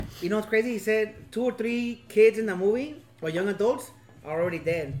You know what's crazy? He said 2 or 3 kids in the movie, or young adults, are already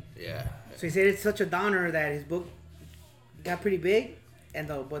dead. Yeah. So he said it's such a downer that his book got pretty big, and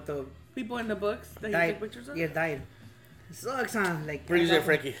the People in the books that he died. took pictures of? Yeah, died. Sucks, huh? Like, Bring us in,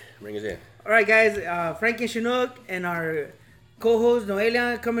 Frankie. Bring us in. All right, guys. Frankie Chinook and our co-host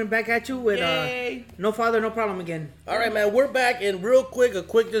Noelia coming back at you with Yay. No Father, No Problem again. All right, man. We're back, and real quick, a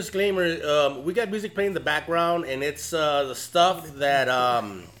quick disclaimer. We got music playing in the background, and it's the stuff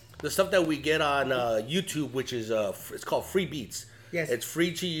that we get on YouTube, which is it's called Free Beats. Yes. It's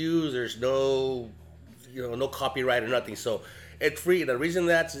free to use. There's no copyright or nothing. So it's free. The reason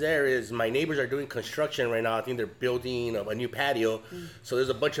that's there is my neighbors are doing construction right now. I think they're building a new patio. So there's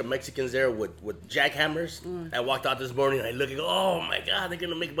a bunch of Mexicans there with jackhammers. I walked out this morning. I look and go, oh my God, they're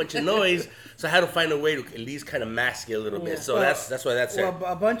gonna make a bunch of noise. So I had to find a way to at least kind of mask it a little bit. So Well, that's why that's there.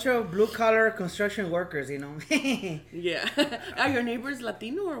 Well, a bunch of blue collar construction workers, you know. Yeah. Are your neighbors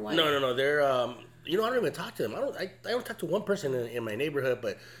Latino or what? No. They're I don't even talk to them. I don't talk to one person in my neighborhood,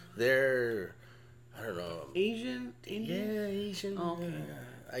 but they're, I don't know. Asian? Indian? Yeah, Asian. Oh, okay.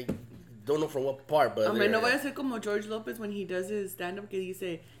 I don't know from what part, but No voy a ser como George Lopez when he does his stand-up, que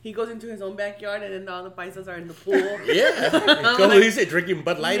dice, he goes into his own backyard and then all the paisas are in the pool. Yeah. Como dice, drinking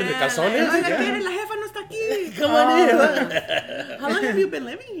Bud Light in the calzones. Oiga, Yeah. ¿quiere? La jefa no está aquí. Come on in. How long have you been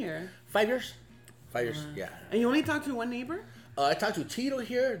living here? 5 years. 5 years, yeah. And you only talk to one neighbor? I talked to Tito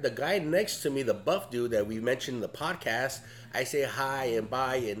here, the guy next to me, the buff dude that we mentioned in the podcast. I say hi and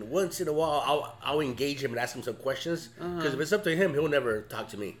bye, and once in a while, I'll engage him and ask him some questions. Because if it's up to him, he'll never talk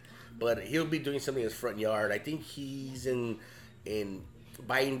to me. But he'll be doing something in his front yard. I think he's in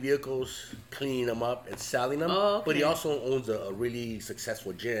buying vehicles, cleaning them up, and selling them. Oh, okay. But he also owns a really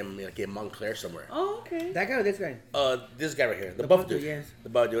successful gym, like in Montclair somewhere. Oh, okay. That guy or this guy? This guy right here, the buff dude. Yes. The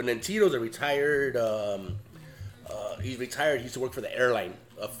buff dude. And then Tito's a retired. He's retired. He used to work for the airline,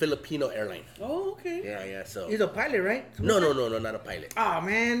 a Filipino airline. Oh, okay. Yeah. So He's a pilot, right? no, not a pilot. Oh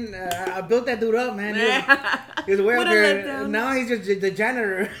man, I built that dude up, man. He was way What up a there. letdown. Now he's just the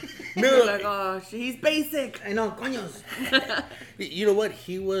janitor. You're like, oh, he's basic. I know, coños. You know what?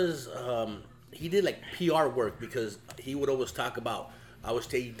 He was. He did like PR work because he would always talk about. I was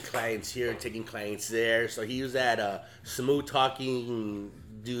taking clients here, taking clients there. So he was that smooth talking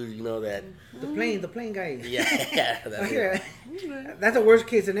dude. You know that. The plane guy. Yeah. That's it. That's a worst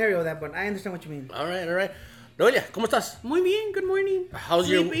case scenario, but I understand what you mean. All right. Noelia, ¿cómo estás? Muy bien. Good morning. How's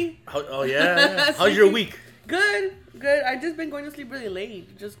Sleepy. Oh yeah. How's your week? Good. I just been going to sleep really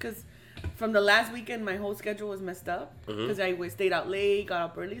late just because from the last weekend my whole schedule was messed up because I stayed out late, got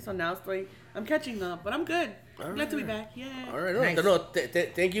up early, so now I'm catching up, but I'm good. Glad to be back. Yeah. All right. Nice.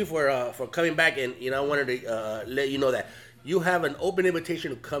 Thank you for coming back, and I wanted to let you know that you have an open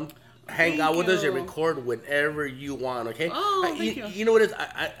invitation to come hang Thank out with us and you. record whenever you want. Okay. Oh, thank you. You know what it is?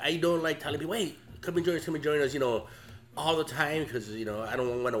 I don't like telling people, wait, come and join us. All the time because I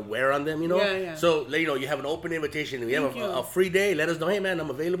don't want to wear on them. Yeah. So you have an open invitation. If you have Thank you. a free day, let us know. Hey man, I'm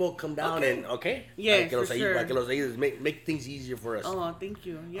available. Come down Okay. and okay. Yes, Para que for sure. los ayudes. Make things easier for us. Oh, thank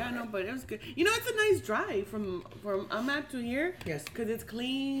you. Yeah, no, but it was good. It's a nice drive from I'm at to here. Yes. Because it's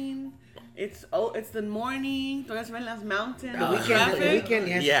clean. It's the morning. Todavía se ven las mountains. The traffic. weekend,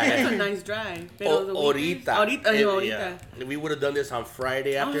 yes. Yeah. It's a nice drive. Pero the weekends- Ahorita. Ahorita. Yeah. If we would have done this on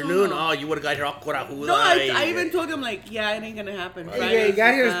Friday afternoon, Oh. you would have got here all corajuda. No, I even told him, like, yeah, it ain't going to happen. Hey, you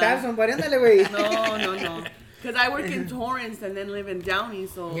got here to stab somebody. Ándale, güey. No. Because I work in Torrance and then live in Downey,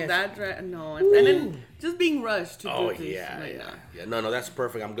 so Yes. that no. And then just being rushed to do things. Yeah. Like No, that's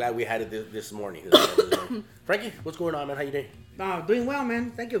perfect. I'm glad we had it this morning. Frankie, what's going on, man? How you doing? Doing well,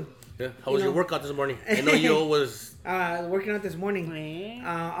 man. Thank you. Yeah. How was your workout this morning? I know you always. Working out this morning. Eh?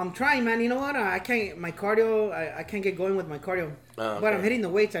 I'm trying, man. You know what? I can't. My cardio. I can't get going with my cardio. But I'm hitting the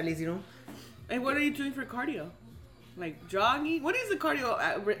weights at least. And what are you doing for cardio? Like jogging? What is the cardio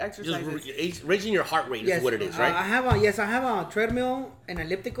exercises? Just raising your heart rate is what it is, right? I have a treadmill, an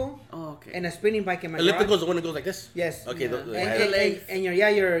elliptical, Oh, okay. and a spinning bike in my Elliptical is garage. the one that goes like this? Yes. Okay. Yeah. And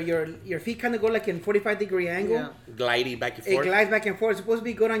your feet kind of go like in 45-degree angle. Yeah. Gliding back and It forth. glides back and forth. It's supposed to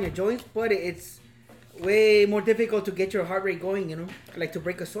be good on your joints, but it's way more difficult to get your heart rate going. Like to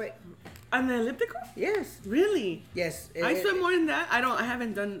break a sweat. On the elliptical? Yes. Really? Yes. I sweat more than that. I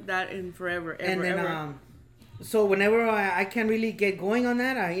haven't done that in forever. Ever. So whenever I can't really get going on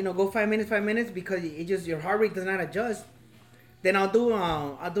that, I go 5 minutes because it just your heart rate does not adjust. Then I'll do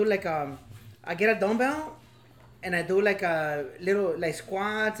like I get a dumbbell and I do like a little like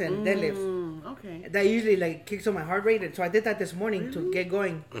squats and deadlifts. Okay. That usually like kicks on my heart rate. And so I did that this morning to get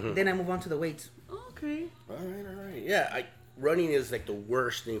going. Then I move on to the weights. Okay. All right. Yeah, running is like the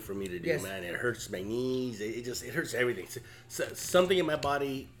worst thing for me to do, Yes. man. It hurts my knees. It hurts everything. So, something in my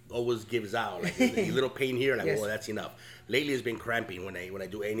body always gives out, like a little pain here, like, Yes. oh, that's enough. Lately, it's been cramping when I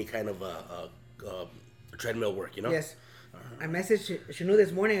do any kind of treadmill work, you know. Yes. I messaged Shanu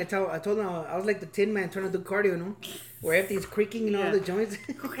this morning. I told him I was like the Tin Man trying to do cardio, you know, where everything's creaking, you know, all the joints.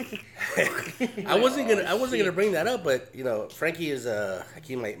 I wasn't gonna bring that up, but you know, Frankie is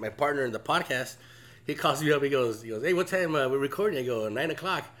my partner in the podcast. He calls me up. He goes, hey, what time we're recording? I go 9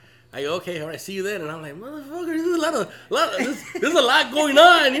 o'clock. I go, okay, all right, see you then. And I'm like, motherfucker, there's a lot going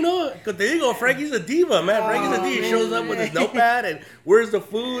on, you know. Cause there you go, Frankie's a diva, man. Frankie's a diva. He shows up with his notepad and where's the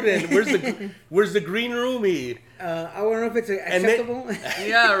food and where's the green room? I don't know if it's acceptable.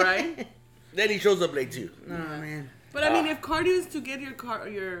 Yeah, right. Then he shows up late too. Oh man. But I mean, if cardio is to get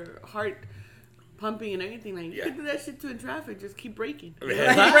your heart pumping and everything, like you can do that shit too in traffic. Just keep braking. Keep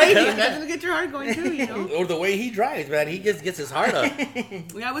braking. That's gonna get your heart going too, you know. Or the way he drives, man, he gets his heart up.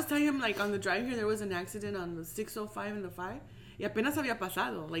 Yeah, I was telling him like on the drive here, there was an accident on the 605 and the 5. Y apenas había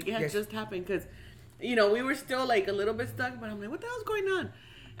pasado. Like it had just happened because, you know, we were still like a little bit stuck. But I'm like, what the hell's going on?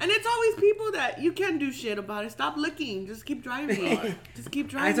 And it's always people that you can't do shit about it. Stop looking. Just keep driving. Just keep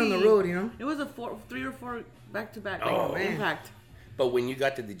driving. Eyes on the road, you know. It was a 3 or 4 back-to-back impact. But when you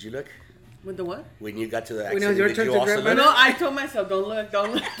got to, did you look? With the what? When you got to the When it was accident, your did turn you to also drive, look? No, I told myself, don't look.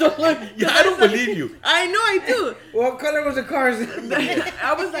 Yeah, I don't believe you. I know, I do. What color was the cars?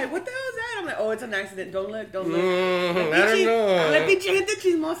 I was like, what the hell is that? I'm like, oh, it's an accident. Don't look. I don't know. I'm like, pinche gente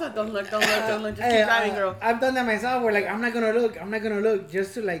chismosa. Don't look. Just keep driving, girl. I've done that myself. Where like I'm not gonna look,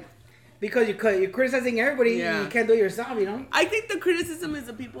 just to like, because you're criticizing everybody. Yeah. You can't do it yourself, you know. I think the criticism is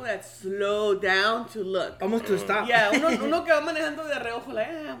the people that slow down to look. Almost to stop. Yeah, uno que va manejando de reojo,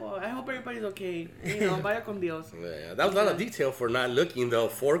 like, well, I hope everybody's okay. You know, vaya con Dios. Yeah, that was not a detail for not looking though.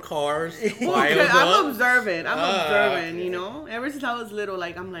 4 cars. Well, I'm observant, you know. Ever since I was little,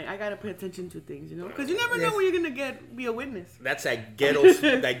 like I'm like, I gotta pay attention to things, you know, because you never know where you're gonna be a witness. That's that ghetto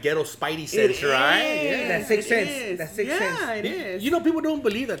spidey sense, right? Yeah, that sixth sense. That sixth sense. Yeah, it is. You know, people don't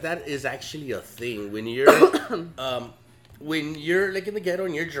believe that is actually a thing. When you're like in the ghetto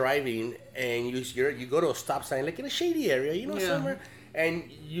and you're driving and you go to a stop sign, like in a shady area, you know, somewhere, and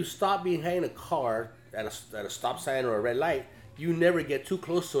you stop behind a car at a stop sign or a red light, you never get too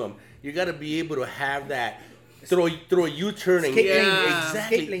close to them. You got to be able to have that throw a U-turn and exactly.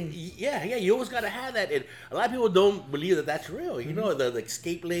 Escape lane. Yeah, you always got to have that. And a lot of people don't believe that that's real. You know, the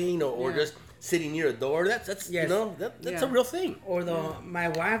escape lane or just sitting near a door. That's you know that's a real thing. Or my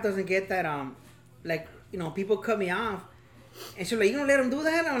wife doesn't get that like, you know, people cut me off and she's like, you don't let them do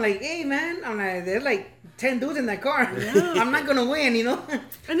that. I'm like, hey man, I'm like, there's like 10 dudes in that car. I'm not gonna win, you know.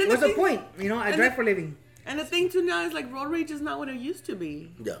 And then what's the point? You know, I drive for a living. And the thing too now is like road rage is not what it used to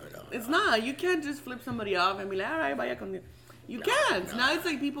be. No. It's not. You can't just flip somebody off and be like, all right, vaya con Dios. You can't. No. Now it's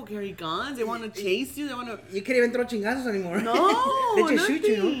like people carry guns. They want to chase you. They want to. You can't even throw chingazos anymore. No, they just shoot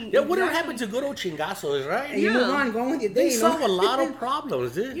you. You know? Yeah, whatever happened to good old chingazos, right? And you move on, go on with your day. They you know? solve a lot of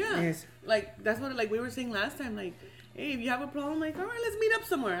problems, dude. Yeah. Yes. Like that's what like we were saying last time. Like, hey, if you have a problem, like, all right, let's meet up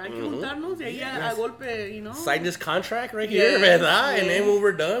somewhere. I can juntarnos y ahí a golpe, you know. Sign this contract right here, ¿verdad? And then when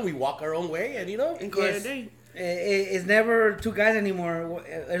we're done, we walk our own way, and you know. And call it a day. It's never 2 guys anymore.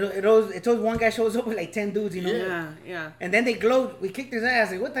 It's always one guy shows up with like 10 dudes, you know. Yeah. And then they gloat. We kicked his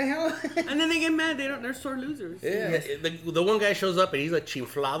ass. Like, what the hell? And then they get mad. They're sore losers. Yeah. The one guy shows up and he's a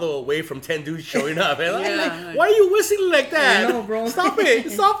chiflado away from 10 dudes showing up. And I'm Yeah. like, why are you whistling like that? I know, bro. Stop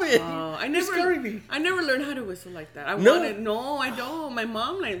it. Oh, I You're scaring me. I never learned how to whistle like that. No, I don't. My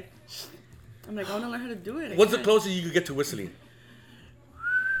mom like, I'm like, I want to learn how to do it. What's the closest you could get to whistling?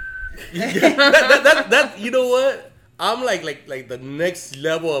 that you know what? I'm like the next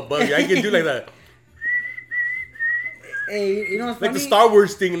level above you. I can do like that. Hey, you know what's funny? Like the Star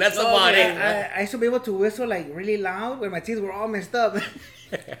Wars thing, and that's about it. I used to be able to whistle like really loud when my teeth were all messed up.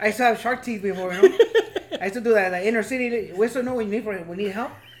 I used to have shark teeth before, you know. I used to do that inner city whistle, when you need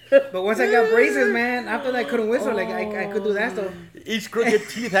help. But once I got braces, man, after that I couldn't whistle. Like I could do that stuff. Each crooked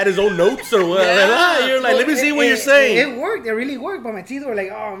teeth had his own notes or what? You're like, let me see what you're saying. It worked. It really worked. But my teeth were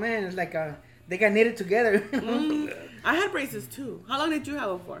like, oh man, it's like they got knitted together. I had braces too. How long did you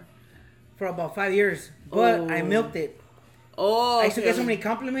have it for? For about 5 years, but I milked it. Oh, I used to get so many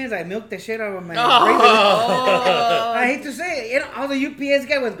compliments. I milked the shit out of my braces. Oh. I hate to say it. You know, I was a UPS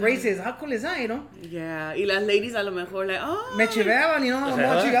guy with braces. How cool is that, you know? Yeah, y las ladies a lo mejor like, oh. Me chiveaban, you know, no,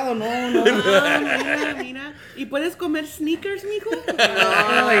 chingado, no. Mira. ¿Y puedes comer sneakers, mijo?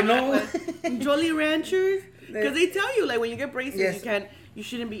 No. Jolly Ranchers. Because they tell you, like, when you get braces, Yes. you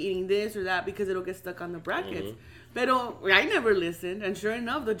shouldn't be eating this or that because it'll get stuck on the brackets. Pero I never listened, and sure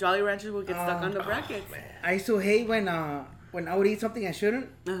enough, the Jolly Ranchers will get stuck on the brackets. I used to hate when I would eat something I shouldn't.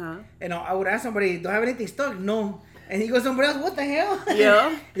 Uh-huh. And I would ask somebody, do I have anything stuck? No. And he goes somewhere else. What the hell?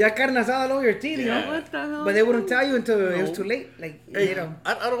 Yeah. Ya carne asada all over your teeth, you know. What the hell? But they wouldn't tell you until it was too late. Like, Hey, you know.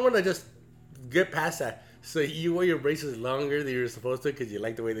 I don't want to just get past that. So you wore your braces longer than you were supposed to because you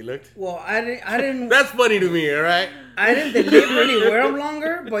liked the way they looked? Well, I didn't. That's funny to me, all right? I didn't deliberately wear them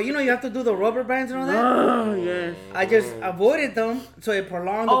longer, but you know you have to do the rubber bands and all that. Oh, yes. I just avoided them, so it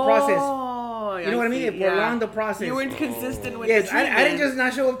prolonged the process. Oh, You know what I mean? It prolonged the process. You weren't consistent with Yes, the I treatment. didn't just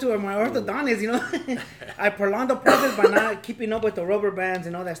not show up to my orthodontist, you know. I prolonged the process by not keeping up with the rubber bands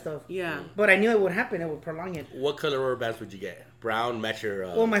and all that stuff. Yeah. But I knew it would happen. It would prolong it. What color rubber bands would you get? Brown, match your...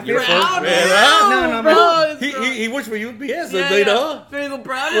 Oh, my favorite. Brown? No, Bro, He works for UPS, yeah, so you know? yeah. Very good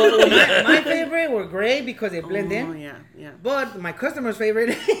brown. My favorite were gray because they blend Oh, in. yeah. But my customer's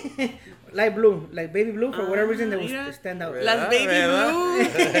favorite, light blue, like baby blue. For whatever reason, they would stand out. Las baby ¿verdad? blue.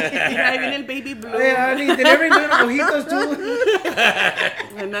 Mira, ahí viene el baby blue. I mean, delivering little mojitos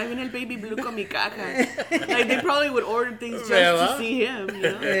too. And ahí viene el baby blue con mi caja. Like, they probably would order things just ¿verdad? to see him, you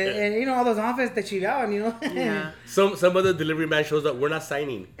know? And you know, all those offices that chivaban, you know. Yeah. Some other delivery man shows up. We're not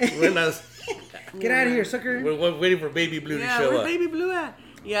signing. We're not... Get out of here, sucker. We're waiting for Baby Blue to Yeah, show where up. baby blue at?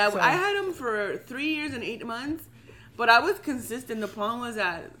 Yeah, So- I had him for 3 years and 8 months, but I was consistent. The problem was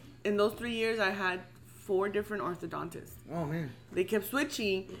that in those 3 years, I had 4 different orthodontists. Oh, man. They kept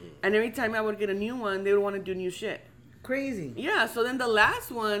switching, and every time I would get a new one, they would want to do new shit. Crazy. Yeah, so then the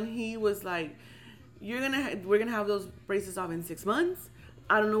last one, he was like, we're gonna have those braces off in 6 months.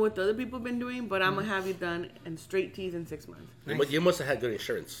 I don't know what the other people have been doing, but I'm gonna have you done in straight teeth in 6 months. You must have had good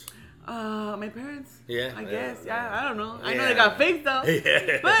insurance. My parents. Yeah. I guess. Yeah, I don't know. I know Yeah. they got fixed though.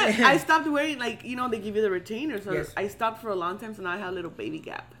 Yeah. But I stopped wearing, like, you know, they give you the retainer. So Yes. I stopped for a long time. So now I have a little baby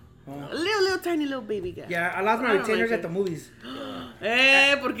gap. Oh. A little tiny little baby gap. Yeah, I lost my I don't retainers like at the it. movies.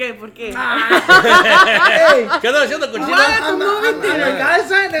 ¿Por qué? ¿Por qué? Hey, ¿Qué andas haciendo, cochino? I'm the guy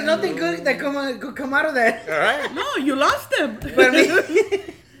side. There's nothing good that could come out of that. All right. No, you lost them. But I mean,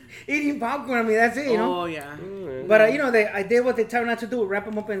 eating popcorn. I mean, that's it, you know. Oh, yeah. But you know, I did what they tell me not to do: wrap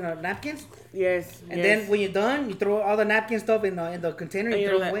them up in napkins, Yes. and then when you're done, you throw all the napkin stuff in the container and and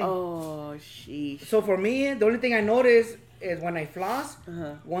throw you're it like, away. oh, sheesh. So for me, the only thing I notice is when I floss,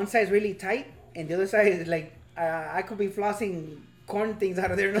 Uh-huh. one side's really tight, and the other side is like I could be flossing corn things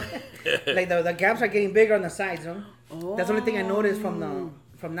out of there. No? Like the gaps are getting bigger on the sides. No? That's the only thing I noticed from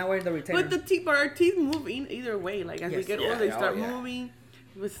not wearing the retainer. But our teeth move either way. Like, as we Yes. get Yeah, older, they oh, start yeah. moving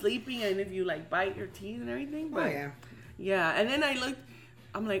with sleeping, and if you, like, bite your teeth and everything. Oh But, yeah. yeah, and then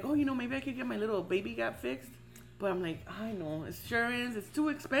I'm like, oh, you know, maybe I could get my little baby gap fixed. But I'm like, I know, insurance, it's too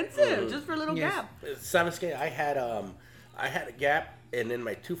expensive just for a little Yes. gap. ¿Sabes qué? I had a gap, and then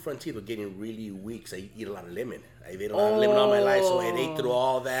my 2 front teeth were getting really weak. So I eat a lot of lemon. I've ate a lot of lemon all my life, so I ate through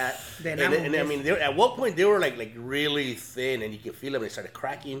all that. The And enamel, I mean, at one point they were like really thin, and you could feel them. They started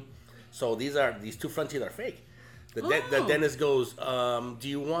cracking. So these 2 front teeth are fake. The Oh. dentist goes, do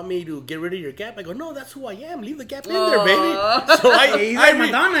you want me to get rid of your gap? I go, no, that's who I am. Leave the gap in there, baby. So He's like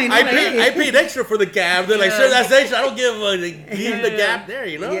Madonna, you know, I paid extra for the gap. They're like, sir, that's extra. I don't give a leave the Yeah. gap there,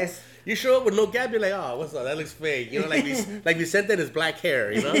 you know? Yes. You show up with no gap, you're like, oh, what's up? That looks fake. You know, like Vicente and his black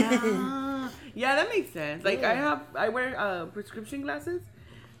hair, you know? Yeah, that makes sense. Like, I wear prescription glasses.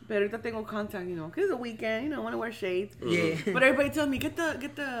 Pero ahorita tengo contact, you know, because it's a weekend, you know, I want to wear shades. Yeah. But everybody tells me, get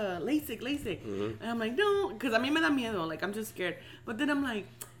the LASIK. And I'm like, no, because a mí me da miedo. Like, I'm just scared. But then I'm like,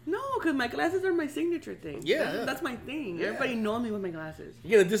 no, because my glasses are my signature thing. Yeah. That's my thing. Yeah. Everybody knows me with my glasses.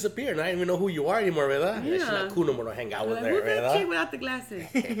 You're going to disappear, and I don't even know who you are anymore, ¿verdad? Yeah. It's not cool no more to hang out with Like, there, who's that ¿verdad? chick without the glasses?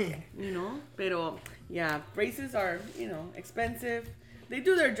 You know? Pero, yeah, braces are, you know, expensive. They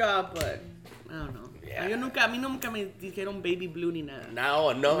do their job, but I don't know. Yeah. A mí nunca me dijeron baby blue ni nada.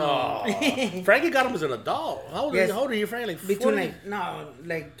 No. Frankie got him as an adult. How old Yes. are you, Frankie? Like 40? Between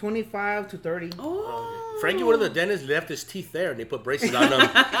like 25 to 30. Oh. Frankie, one of the dentists, left his teeth there, and they put braces on them.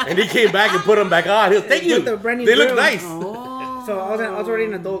 And he came back and put them back on. He goes, thank you. With the brand new They look grill. nice. Oh. So I was already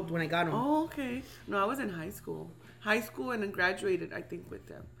an adult when I got them. Oh, okay. No, I was in high school. And then graduated, I think, with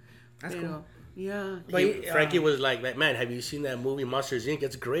them. That's Pero, cool. Yeah. But Frankie was like, man, have you seen that movie Monsters Inc?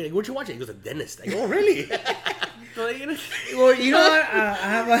 It's great. I go, what'd you watch it? He goes, a dentist. I go, oh, really? So, you know, Well, you know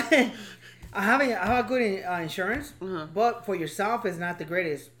what? I have a good insurance, but for yourself, it's not the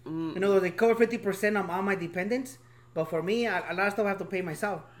greatest. You know, they cover 50% on all my dependents, but for me, a lot of stuff I have to pay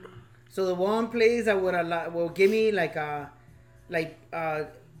myself. So the one place that will give me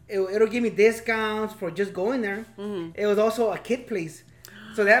it'll give me discounts for just going there. It was also a kid place.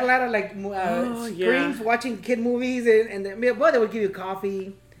 So they had a lot of screens watching kid movies, and they would give you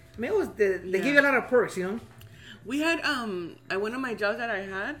coffee. I mean, they give you a lot of perks, you know. we had, at one of my jobs that I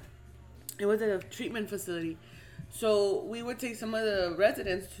had, it was at a treatment facility. So we would take some of the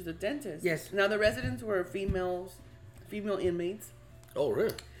residents to the dentist. Yes. Now the residents were females, female inmates Oh,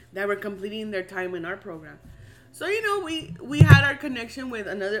 really? that were completing their time in our program. So, we had our connection with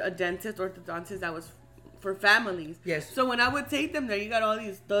a dentist, orthodontist that was for families. Yes. So when I would take them there, you got all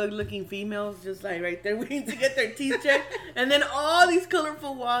these thug-looking females just like right there waiting to get their teeth checked. And then all these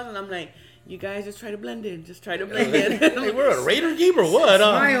colorful walls. And I'm like, you guys just try to blend in. Just try to blend in. Hey, we're a Raider game or what?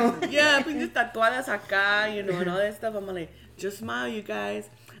 Smile. Yeah, pinches tatuadas acá, and all that stuff. I'm like, just smile, you guys.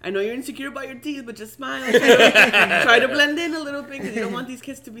 I know you're insecure about your teeth, but just smile. Try to blend in a little bit because you don't want these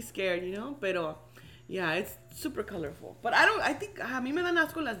kids to be scared, Pero, yeah, it's super colorful. But I think, a mí me dan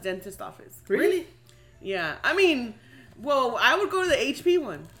asco las dentist office. Really? Yeah, I mean, well, I would go to the HP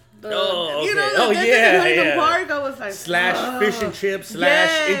one. Okay. The dentist in Huntington Park, I was like... / fish and chips /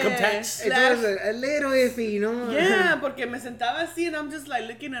 income tax. It was a little iffy, Yeah, porque me sentaba así and I'm just like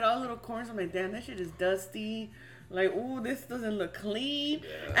looking at all the little corners. I'm like, damn, that shit is dusty. Like, ooh, this doesn't look clean.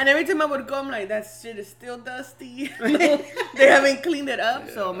 Yeah. And every time I would go, I'm like, that shit is still dusty. They haven't cleaned it up,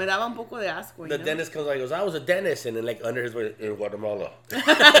 so me daba un poco de asco. The dentist comes like, goes, I was a dentist, and then like under his way in Guatemala.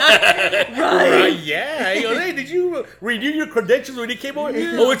 Right. Yeah. He goes, hey, did you renew your credentials when you came over?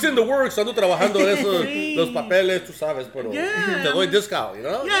 Yeah. Oh, it's in the works. Ando trabajando eso, los papeles, tú sabes, pero te doy discount,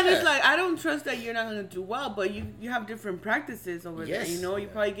 Yeah, and it's like, I don't trust that you're not going to do well, but you have different practices over there, You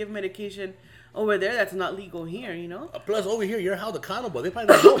probably give medication over there that's not legal here, Plus, over here, you're held accountable. They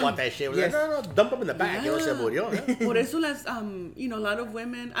probably don't know about that shit. Yes. Like, no, dump them in the back. Yeah. Se murió. Por eso las, a lot of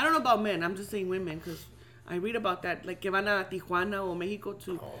women, I don't know about men, I'm just saying women, because I read about that, like, que van a Tijuana or Mexico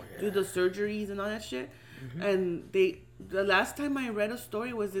to do the surgeries and all that shit. Mm-hmm. And the last time I read a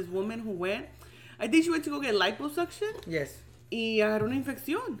story was this woman who went, I think she went to go get liposuction. Yes. Y agarró una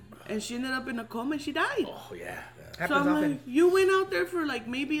infección. And she ended up in a coma and she died. Oh, yeah. So I'm like, you went out there for like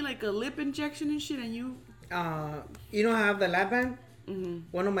maybe like a lip injection and shit, and you. I have the lap band. Mm-hmm.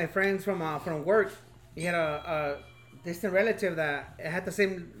 One of my friends from work, he had a distant relative that had the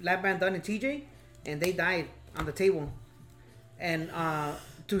same lap band done in TJ, and they died on the table. And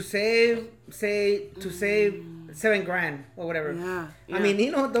to save $7,000 or whatever. Yeah. I mean,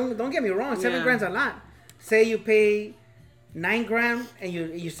 don't get me wrong, $7,000's a lot. Say you pay $9,000 and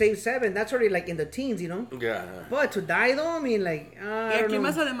you save $7,000, that's already like in the teens, Yeah. But to die though, I mean, like, I don't know.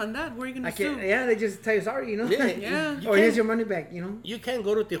 Vas a demandar? Where are you gonna sue? Yeah, they just tell you sorry, Yeah. Or here's your money back, You can't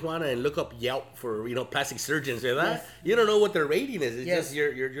go to Tijuana and look up Yelp for plastic surgeons, Yes. You don't know what their rating is. It's just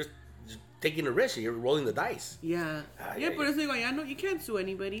you're just taking a risk. You're rolling the dice. Yeah. Por eso digo, you can't sue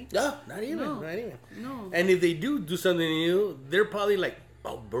anybody. No, not even. No. And if they do something to you, they're probably like,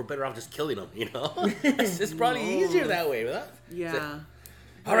 oh, we're better off just killing them, It's probably easier that way, right? Yeah. So,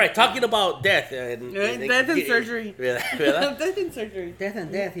 all right, talking about death. And death and surgery. Death and surgery. Death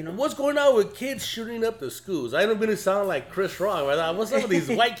and death, What's going on with kids shooting up the schools? I don't mean to sound like Chris Rock, right? What's up with these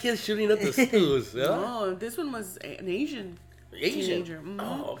white kids shooting up the schools? No, this one was an Asian teenager. Mm-hmm.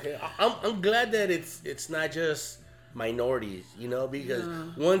 Oh, okay. I'm glad that it's not just minorities, because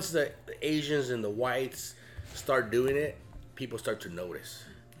once the Asians and the whites start doing it, people start to notice.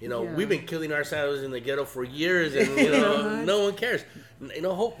 We've been killing ourselves in the ghetto for years, and no one cares.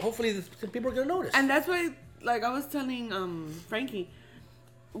 Hopefully, people are gonna notice. And that's why, like I was telling Frankie,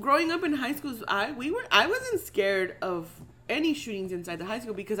 growing up in high schools, I wasn't scared of any shootings inside the high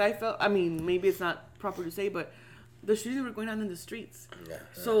school because I felt. I mean, maybe it's not proper to say, but the shootings were going on in the streets. Yeah.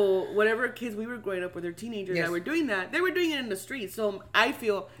 So whatever kids we were growing up with, or teenagers that were doing that, they were doing it in the streets. So I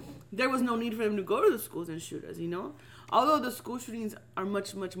feel there was no need for them to go to the schools and shoot us. Although the school shootings are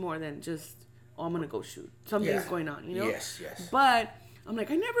much, much more than just, I'm going to go shoot. Something's going on, Yes. But I'm like,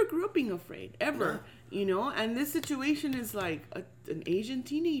 I never grew up being afraid, ever, And this situation is like an Asian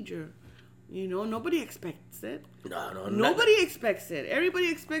teenager, Nobody expects it. No. Nobody expects it. Everybody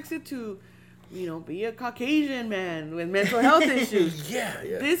expects it to, be a Caucasian man with mental health issues. Yeah.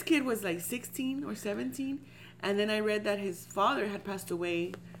 This kid was like 16 or 17. And then I read that his father had passed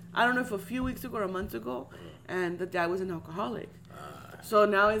away, I don't know if a few weeks ago or a month ago. And the dad was an alcoholic. So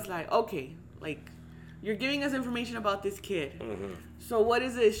now it's like, okay, like, you're giving us information about this kid. Mm-hmm. So what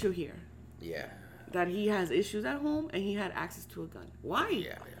is the issue here? Yeah. That he has issues at home and he had access to a gun. Why?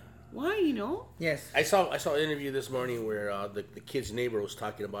 Yeah. Why, Yes. I saw an interview this morning where the kid's neighbor was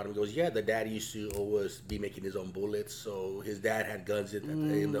talking about him. He goes, the dad used to always be making his own bullets. So his dad had guns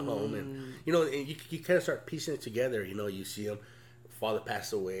in the home. And, and you kind of start piecing it together. You see him. Father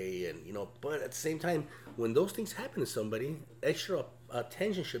passed away, and but at the same time, when those things happen to somebody, extra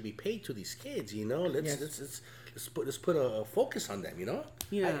attention should be paid to these kids. Let's put a focus on them.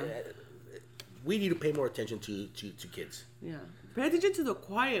 Yeah. We need to pay more attention to kids. Yeah, pay attention to the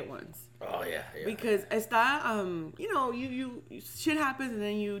quiet ones. Oh yeah. Because you shit happens, and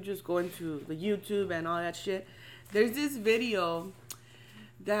then you just go into the YouTube and all that shit, There's this video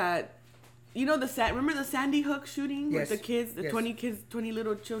that, you know, remember the Sandy Hook shooting with the kids, the 20 kids, 20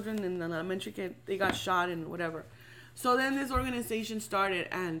 little children in an elementary kid, they got shot and whatever. So then this organization started,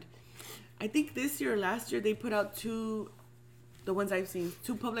 and I think this year or last year they put out two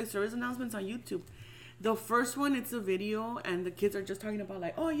public service announcements on YouTube. The first one, it's a video, and the kids are just talking about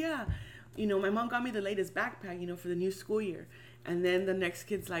like, oh yeah, you know, my mom got me the latest backpack, you know, for the new school year. And then the next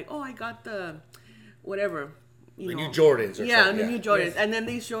kid's like, oh, I got the whatever. The new Jordans or something. The new Jordans. Yes. And then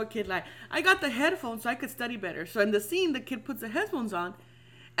they show a kid like, I got the headphones so I could study better. So in the scene, the kid puts the headphones on,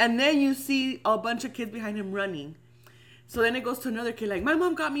 and then you see a bunch of kids behind him running. So then it goes to another kid like, my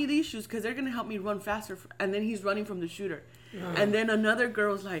mom got me these shoes because they're going to help me run faster. And then he's running from the shooter. And then another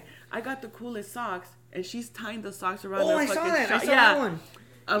girl's like, I got the coolest socks. And she's tying the socks around her fucking I saw that one.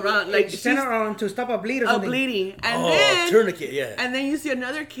 Around, like, sent her around to stop a bleed or something. Bleeding. And then tourniquet, yeah. And then you see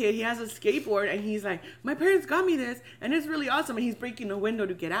another kid, he has a skateboard, and he's like, my parents got me this, and it's really awesome. And he's breaking a window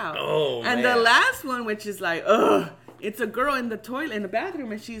to get out. And the last one, which is like, it's a girl in the toilet, in the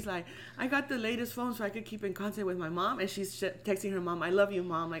bathroom, and she's like, I got the latest phone so I could keep in contact with my mom. And she's texting her mom, I love you,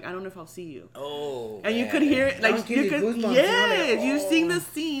 Mom. Like, I don't know if I'll see you. And you could hear it. Like, you could, you're seeing the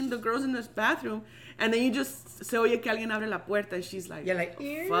scene, the girl's in this bathroom, and then you just se oye que alguien abre la puerta, and she's like, fuck.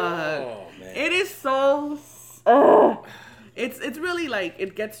 It is so, it's really like,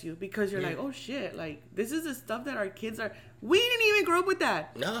 it gets you, because you're like, oh shit, like, this is the stuff that our kids are, we didn't even grow up with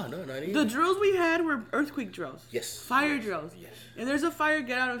that. No, not even. The drills we had were earthquake drills. Yes. Fire drills. Yes. And there's a fire,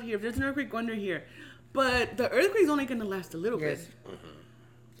 get out of here. If there's an earthquake, go under here. But the earthquake's only going to last a little bit.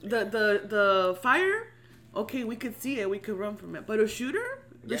 Mm-hmm. The fire, okay, we could see it, we could run from it. But a shooter,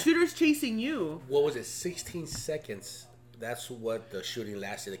 the shooter's chasing you. What was it, 16 seconds? That's what the shooting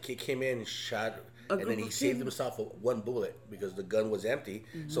lasted. The kid came in and shot, and then he saved himself with one bullet because the gun was empty.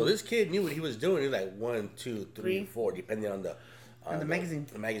 Mm-hmm. So this kid knew what he was doing. He was like 1, 2, 3, 4, depending on the magazine.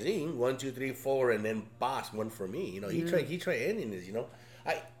 The magazine, 1, 2, 3, 4, and then boss, one for me. You know, he tried ending this. You know,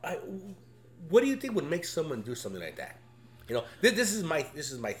 what do you think would make someone do something like that? You know, this is my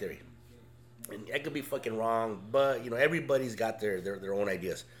theory, and I could be fucking wrong, but you know, everybody's got their own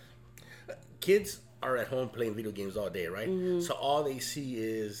ideas. Kids are at home playing video games all day, right? Mm-hmm. So all they see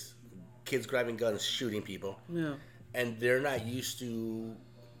is kids grabbing guns, shooting people. Yeah. And they're not used to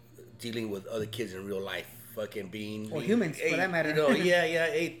dealing with other kids in real life, fucking being... Or humans, for that matter. You know,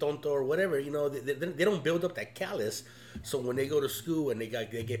 hey, tonto, or whatever. You know, they don't build up that callus. So when they go to school and they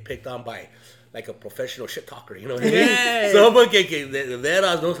get picked on by like a professional shit talker, you know what I mean? Yes. Someone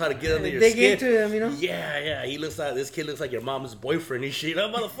that knows how to get under your skin. They get to them, you know? Yeah. This kid looks like your mom's boyfriend and shit,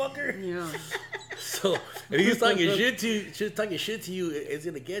 motherfucker. Yeah. So if he's talking shit to you, it's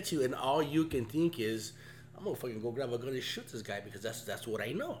gonna get you, and all you can think is, I'm gonna fucking go grab a gun and shoot this guy because that's what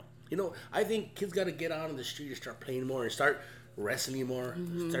I know. You know, I think kids gotta get out on the street and start playing more and start wrestling more,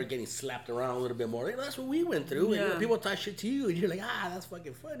 start getting slapped around a little bit more. You know, that's what we went through. And, you know, people talk shit to you, and you're like, that's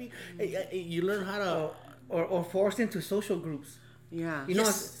fucking funny. Hey, you learn how to or forced into social groups. Yeah, you know,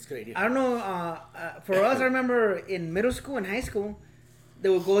 it's a great idea. I don't know. For us, I remember in middle school and high school, they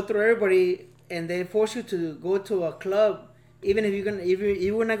would go through everybody, and they force you to go to a club, even if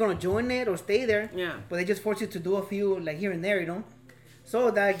you were not gonna join it or stay there. Yeah. But they just force you to do a few like here and there, you know.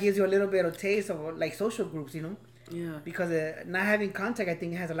 So that gives you a little bit of taste of like social groups, you know. Yeah. Because not having contact, I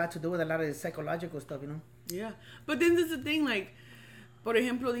think, has a lot to do with a lot of the psychological stuff, you know. Yeah. But then there's the thing, like, por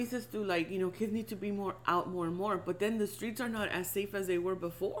ejemplo, dices tú, like, you know, kids need to be more out more and more. But then the streets are not as safe as they were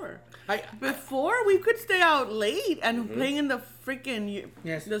before. Before, we could stay out late and playing in the freaking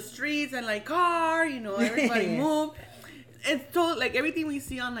the streets and like car, you know, everybody move. It's so, like, everything we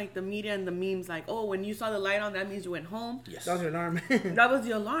see on, like, the media and the memes, like, oh, when you saw the light on, that means you went home. Yes. That was your alarm. That was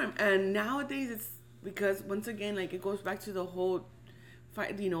the alarm. And nowadays, it's because, once again, like, it goes back to the whole,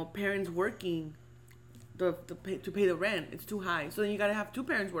 you know, parents working to pay the rent. It's too high. So then you got to have two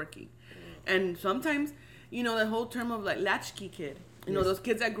parents working. And sometimes, you know, the whole term of, like, latchkey kid. You know, those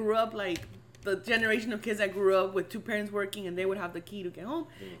kids that grew up, like, the generation of kids that grew up with two parents working and they would have the key to get home.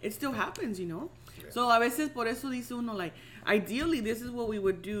 It still happens, you know. So a veces por eso dice uno, like, ideally this is what we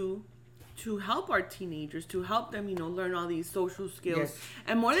would do to help our teenagers, to help them, you know, learn all these social skills. Yes.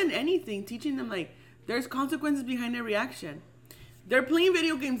 And more than anything, teaching them, like, there's consequences behind every action. They're playing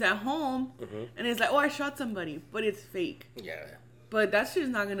video games at home, and it's like, oh, I shot somebody, but it's fake. Yeah. But that shit is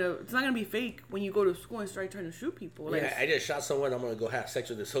not gonna be fake when you go to school and start trying to shoot people. Like, I just shot someone. I'm gonna go have sex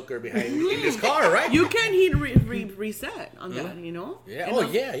with this hooker behind me in this car, right? You can't hit reset on that, you know. Yeah.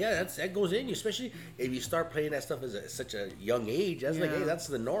 That goes in you, especially if you start playing that stuff at such a young age. That's like, hey, that's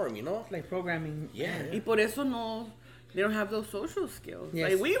the norm, you know. It's like programming. Yeah. Y por eso no. They don't have those social skills.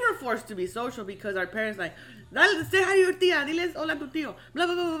 Yes. Like, we were forced to be social because our parents like, dale, say hi to your tia, diles hola tu tío, blah,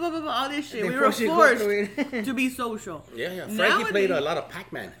 blah, blah, blah, blah, blah, all this shit. They We were force you to go forced through it. to be social. Yeah. Frankie played Nowadays- a lot of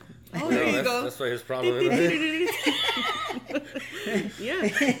Pac-Man. Oh, You there know, you go. That's what his problem is.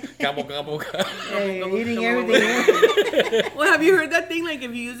 Yeah. Gobble, gobble, gobble. Hey, Come on, eating come on, everything. Well, have you heard that thing? Like,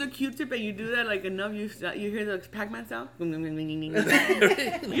 if you use a Q-tip and you do that like enough, you hear the Pac-Man sound.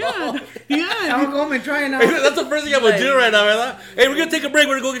 Yeah, yeah. I'll go home and try it now. That's the first thing I'm going to do right now, ¿verdad? Hey, we're going to take a break.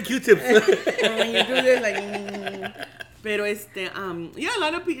 We're going to go get Q-tips. And when you do this, like, pero yeah, a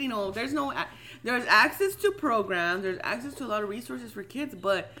lot of people, you know, there's access to programs, there's access to a lot of resources for kids,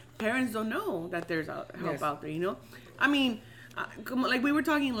 but parents don't know that there's help Yes. out there, you know? I mean, like we were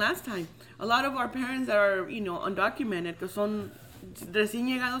talking last time, a lot of our parents that are, you know, undocumented, que son recién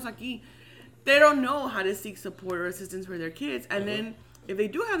llegados aquí, they don't know how to seek support or assistance for their kids, and then if they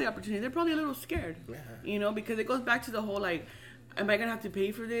do have the opportunity, they're probably a little scared, you know, because it goes back to the whole, like, am I going to have to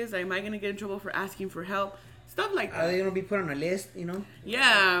pay for this? Am I going to get in trouble for asking for help? Stuff like Are that. they gonna be put on a list? You know.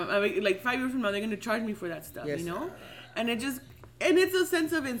 Yeah, I mean, like 5 years from now, they're gonna charge me for that stuff, Yes. you know. And it's a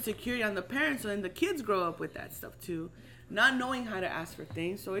sense of insecurity on the parents, so then the kids grow up with that stuff too, not knowing how to ask for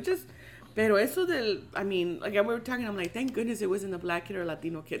things. So it just, pero eso I mean, like we were talking, I'm like, thank goodness it wasn't a black kid or a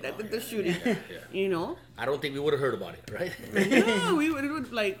Latino kid that did the shooting, you know. I don't think we would have heard about it, right? No, we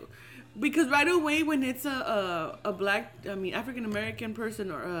would like. Because right away when it's a black, I mean African American person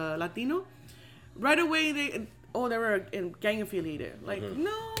or a Latino, right away they were gang affiliated. Like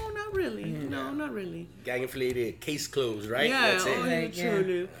no, not really. No, not really. Gang affiliated, case closed, right? Yeah, That's it. Like, he's a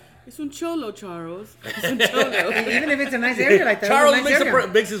cholo. It's un cholo, Charles. It's un cholo. Even if it's a nice area like that. Charles it's a nice area.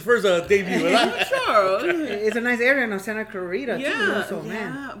 makes his first debut, ¿verdad? Charles. It's a nice area in Santa Clarita too. You know, Yeah, so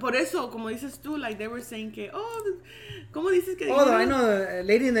man. yeah. Por eso, como dices tú, like they were saying que, ¿cómo dices que? Although I know a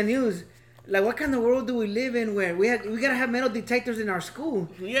lady in the news, like, what kind of world do we live in where we gotta have metal detectors in our school?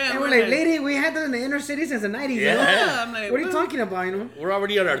 Yeah, and we're we're like, like- lady, we had that in the inner city since the 90s. You know? Yeah. I'm like, What are you well, talking about? You know? We're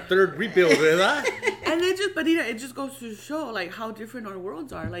already on our third rebuild, ¿verdad? And it just goes to show like how different our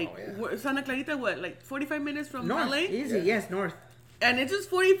worlds are. Like Santa Clarita, what, like 45 minutes from North, LA, easy, yes, north. and it's just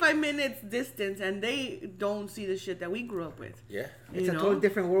 45 minutes distance, and they don't see the shit that we grew up with. Yeah. It's You a know? totally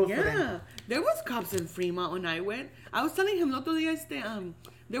different world Yeah, for them. there was cops in Fremont when I went. I was telling him el otro día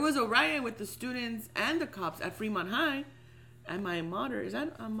there was a riot with the students and the cops at Fremont High, and my mater, is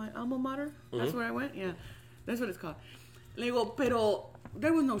that my alma mater? That's where I went. Yeah, that's what it's called. Le digo, pero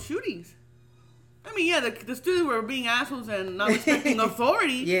there was no shootings. I mean, yeah, the students were being assholes and not respecting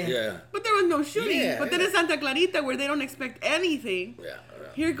authority. Yeah. Yeah. But there was no shooting. Yeah, But then yeah. in Santa Clarita, where they don't expect anything, Yeah.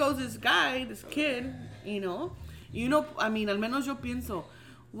 here goes this guy, this kid, you know. I mean, al menos yo pienso,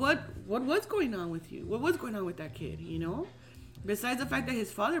 what was going on with you? What was going on with that kid, you know? Besides the fact that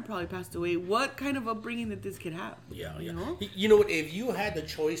his father probably passed away, what kind of upbringing did this kid have? Yeah, You yeah. know? You know what? If you had the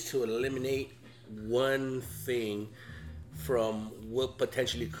choice to eliminate one thing from what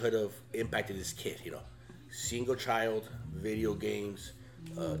potentially could have impacted this kid, you know, single child, video games,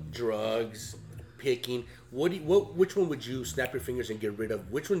 drugs, picking. Which one would you snap your fingers and get rid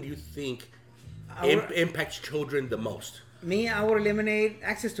of? Which one do you think impacts children the most? Me, I would eliminate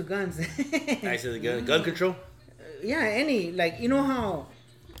access to guns. Access to gun control. Yeah, any, like, you know how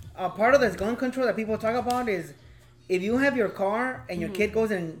part of this gun control that people talk about is if you have your car and your kid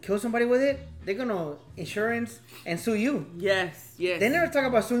goes and kills somebody with it, they're gonna insurance and sue you. Yes, yes. They never talk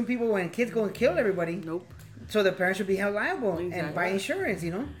about suing people when kids go and kill everybody. Nope. So the parents should be held liable and Exactly. buy insurance,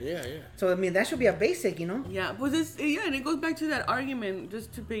 you know? Yeah, yeah. So, I mean, that should be a basic, you know? Yeah, pues and it goes back to that argument,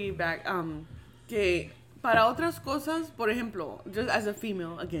 just to piggyback, que para otras cosas, por ejemplo, just as a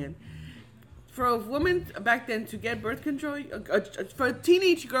female, again, for a woman back then to get birth control, for a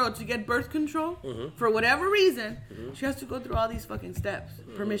teenage girl to get birth control, for whatever reason, she has to go through all these fucking steps.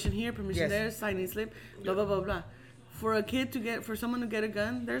 Permission here, permission Yes. there, signing slip, blah, blah, blah, blah. For someone to get a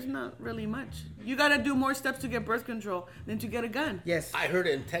gun, there's not really much. You gotta do more steps to get birth control than to get a gun. Yes. I heard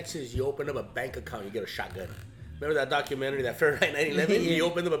in Texas, you open up a bank account, you get a shotgun. Remember that documentary, that Fahrenheit 9/11? Yeah. You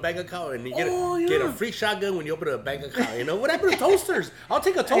open up a bank account and you get, Oh, get a yeah. free shotgun when you open up a bank account. You know what happened to toasters? I'll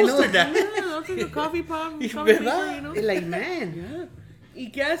take a know. toaster now. Yeah, I'll take a coffee pot, coffee ¿Verdad? maker, you know? It's like, man. Yeah. ¿Y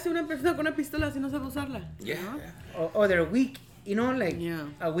qué hace una persona con una pistola si no sabe usarla? Yeah. Or they're weak, you know? Like, Yeah.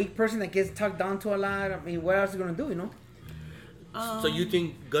 a weak person that gets talked down to a lot. I mean, what else are you going to do, you know? So you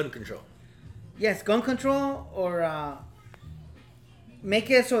think gun control? Yes, gun control or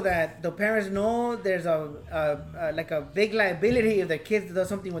make it so that the parents know there's like a big liability if their kids do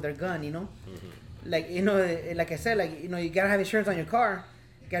something with their gun, you know? Like, you know, like I said, like, you know, you gotta have insurance on your car.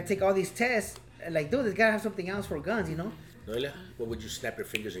 You gotta take all these tests. Like, dude, they gotta have something else for guns, you know? Noelia, what would you snap your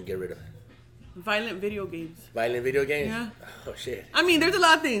fingers and get rid of? Violent video games. Violent video games? Yeah. Oh, shit. I mean, there's a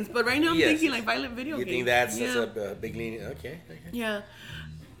lot of things, but right now I'm Yes. thinking like violent video You games. think that's a big lean? Okay. Yeah.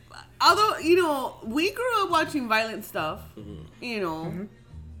 Although, you know, we grew up watching violent stuff, you know.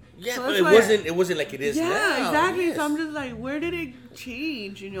 Yeah, So but that's it why- wasn't like it is Yeah, now. exactly. Yes. So I'm just like, where did it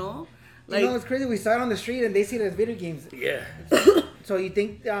change, you know? Like, You know, it's crazy. We saw it on the street and they see it as video games. Yeah. So you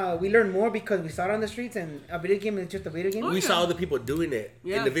think we learn more because we saw it on the streets and a video game is just a video game? Oh, We yeah. saw other people doing it.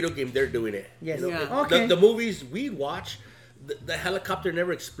 Yeah. In the video game, they're doing it. Yes. You know, Yeah. Okay. The movies we'd watch, the helicopter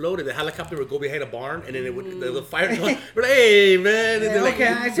never exploded. The helicopter would go behind a barn, and then it would the fire. We're like, hey man, and Yeah, they're like, okay,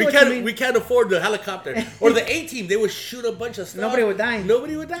 I see what you mean. we can't afford the helicopter. Or the A-Team, they would shoot a bunch of stuff. Nobody would die.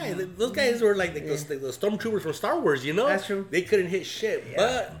 Nobody would die. Those guys were like the stormtroopers from Star Wars. You know, That's true. They couldn't hit shit.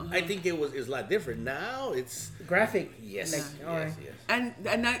 But I think it's a lot different now. It's Graphic. yes, Like, all right. yes.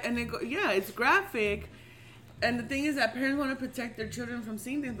 and they go, yeah, it's graphic. And the thing is that parents want to protect their children from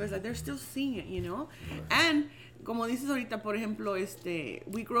seeing things, but it's like they're still seeing it, you know? And como dices ahorita, por ejemplo,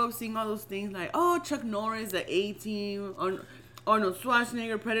 we grew up seeing all those things like, oh, Chuck Norris, the A-Team, Arnold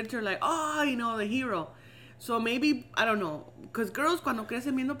Schwarzenegger, Predator, like, oh, you know, the hero. So maybe, I don't know, because girls cuando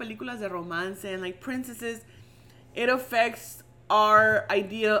crecen viendo películas de romance and like princesses, it affects our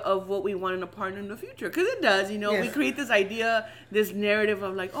idea of what we want in a partner in the future. Because it does, you know? Yes. We create this idea, this narrative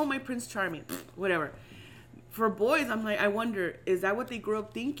of like, oh, my Prince Charming, whatever. For boys, I'm like, I wonder, is that what they grew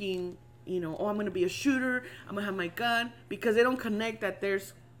up thinking? You know, oh, I'm going to be a shooter. I'm going to have my gun. Because they don't connect that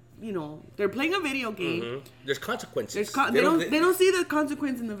there's, you know, they're playing a video game. Mhm. There's consequences. They don't see the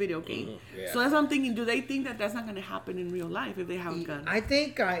consequence in the video game. Yeah. So that's what I'm thinking. Do they think that that's not going to happen in real life if they have a gun? I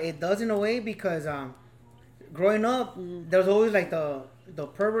think it does in a way because growing up, there's always like the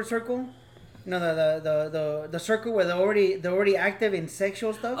pervert circle. You know, the circle where they're already active in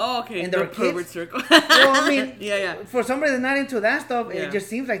sexual stuff. Oh, okay. And The they're pervert kids. circle. Well, I mean, yeah. For somebody that's not into that stuff, Yeah. it just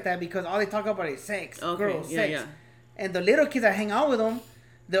seems like that because all they talk about is sex, Okay, girls, yeah, sex. yeah. And the little kids that hang out with them,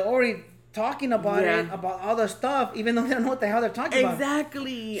 they're already talking about Yeah. it, about other stuff, even though they don't know what the hell they're talking about.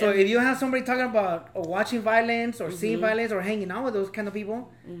 Exactly. So if you have somebody talking about or watching violence or seeing violence or hanging out with those kind of people,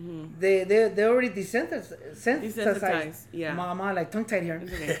 they already desensitized. Yeah. Mama, like tongue tied here.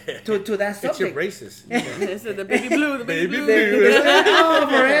 Okay. to that It's your subject. braces. This is the baby blue. The baby, Baby blue. blue. Oh,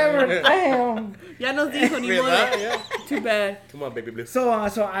 forever. Damn. Ya nos dijo ni modo. ¿Verdad? Yeah. Too bad. Come on, baby blue. So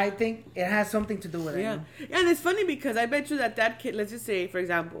I think it has something to do with it. Yeah. And it's funny because I bet you that kid, let's just say, for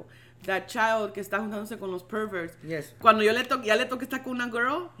example, that child que está juntándose con los perverts. Yes. Cuando ya le toque estar con una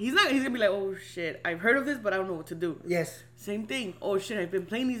girl, he's gonna be like, oh shit, I've heard of this, but I don't know what to do. Yes. Same thing. Oh shit, I've been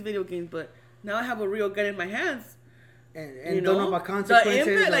playing these video games, but now I have a real gun in my hands. And You don't know know about the consequences.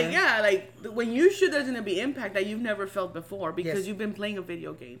 impact, like or- yeah, like when you shoot, there's gonna be impact that you've never felt before because Yes. you've been playing a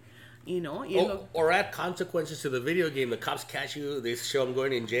video game. You know, Or add consequences to the video game. The cops catch you. They show them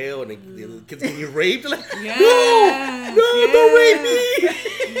going in jail, and the kids getting raped. Like, Yes, no, don't rape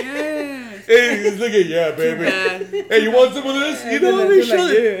me. yes. Hey, look at yeah, baby. Yeah. Hey, you want some of this? You know what I they're mean? Show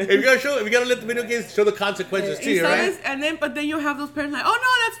like, it. If you gotta let the video games show the consequences to you, right? But then you have those parents like, oh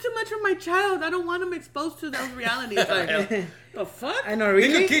no, that's too much for my child. I don't want him exposed to those realities. Like, the fuck? I know, He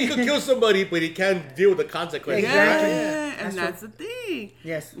really? could kill somebody, but he can't deal with the consequences. Exactly. Yeah, That's and true. that's the thing.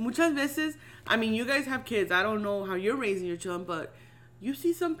 Yes. Muchas veces, I mean, you guys have kids. I don't know how you're raising your children, but you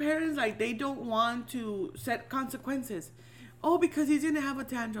see some parents like they don't want to set consequences. Oh, because he's gonna have a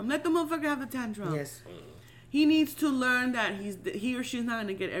tantrum. Let the motherfucker have the tantrum. Yes. He needs to learn that he or she's not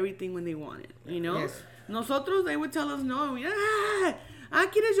gonna get everything when they want it. You know. Yes. Nosotros, they would tell us no.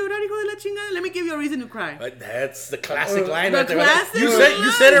 ¿Quieres llorar, hijo de la chingada? Let me give you a reason to cry. But that's the classic line. The right there. classic You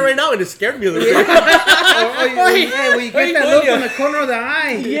line. said it right now, and it scared me a little bit. When you get Hey, that look Tonya. in the corner of the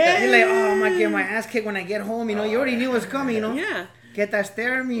eye, Yeah. you're like, oh, I'm gonna get my ass kicked when I get home. You know, you already knew it was coming. You know, Yeah. get that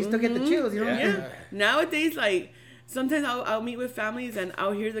stare at me, you still get the chills. You know, Yeah. Nowadays, like, sometimes I'll meet with families and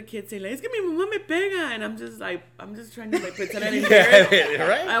I'll hear the kids say, like, es que mi mamá me pega. And I'm just trying to, like, pretend I didn't hear it.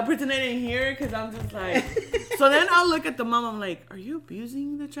 right? I'll pretend I didn't hear it because I'm just like... So then I'll look at the mom, I'm like, are you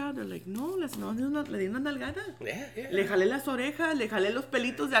abusing the child? They're like, no, le di una nalgada. Yeah, yeah. Le jalé las orejas, le jalé los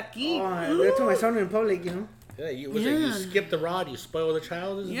pelitos de aquí. Oh, that's to my son in public. You know. Yeah, you Yeah. skip the rod, you spoil the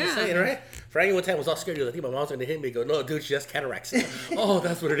child. Is Yeah. the saying, right? Frankie one time was all scared. He was like, I think my mom's gonna hit me. Go, no, dude, she has cataracts. Oh,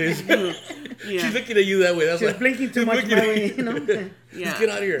 that's what it is. Yeah. She's looking at you that way. That's She's like, blinking too she's much looking my at way. you. You know. Yeah. Just get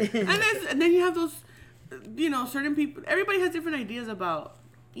out of here. And then you have those, you know, certain people, everybody has different ideas about,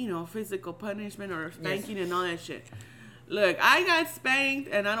 you know, physical punishment or spanking and all that shit. Look, I got spanked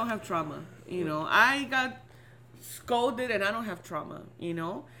and I don't have trauma, you know. I got scolded and I don't have trauma, you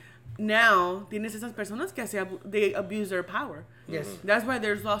know. Now, tienes esas personas que they abuse their power. Yes. That's why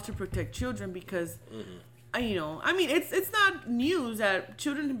there's laws to protect children because you know, I mean, it's not news that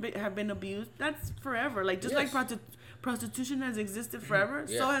children have been abused. That's forever. Like just like prostitution has existed forever,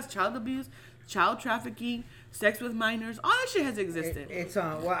 so has child abuse, child trafficking, sex with minors. All that shit has existed. It's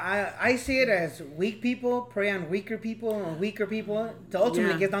well, I see it as weak people prey on weaker people and weaker people to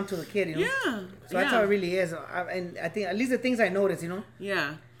ultimately get down to the kid. You know. Yeah. So that's how it really is. And I think at least the things I notice, you know.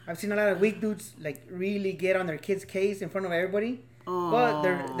 Yeah. I've seen a lot of weak dudes like really get on their kid's case in front of everybody. But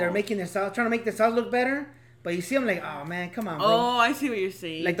they're making themselves trying to make themselves look better. But you see them like, oh man, come on, bro. Oh, I see what you're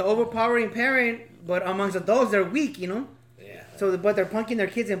saying. Like the overpowering parent, but amongst adults they're weak, you know. Yeah. So, but they're punking their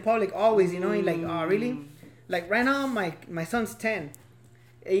kids in public always, you know. You're like, oh really? Like right now, my son's 10.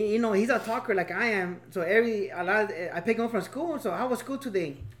 You know, he's a talker like I am. So I pick him up from school. So how was school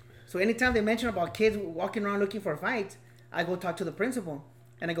today? So anytime they mention about kids walking around looking for fights, I go talk to the principal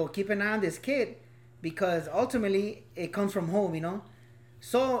and I go keep an eye on this kid because ultimately it comes from home, you know.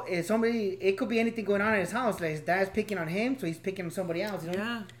 So if it could be anything going on in his house. Like his dad's picking on him, so he's picking on somebody else, you know.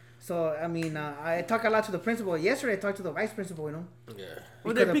 Yeah. So I mean, I talk a lot to the principal. Yesterday I talked to the vice principal, you know. Yeah.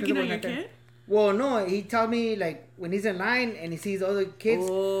 Were they picking on your kid? Well, no, he told me like when he's in line and he sees other kids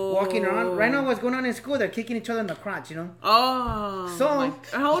walking around. Right now, what's going on in school? They're kicking each other in the crotch, you know. Oh. So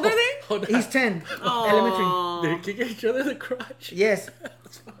how old are they? He's 10, elementary. They're kicking each other in the crotch. Yes,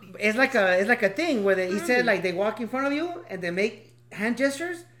 it's like a thing where he said like they walk in front of you and they make hand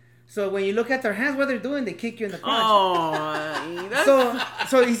gestures. So when you look at their hands, what they're doing, they kick you in the crotch. Oh,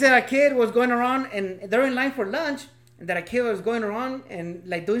 so he said a kid was going around and they're in line for lunch. And that a kid was going around and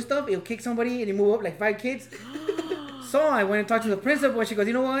like doing stuff, he'll kick somebody and he move up like 5 kids. So I went and talked to the principal and she goes,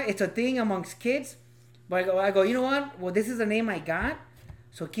 you know what? It's a thing amongst kids. But I go, you know what? Well, this is the name I got.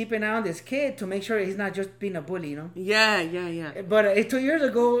 So keep an eye on this kid to make sure he's not just being a bully, you know? Yeah. But 2 years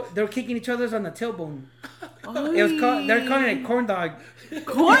ago, they were kicking each other on the tailbone. They're calling it corn dog.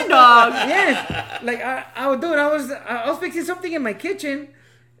 Corn dog? Yes. Like I was fixing something in my kitchen.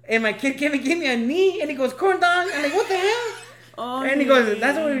 And my kid came and gave me a knee, and he goes, corn dog. I'm like, what the hell? Oh, and he goes,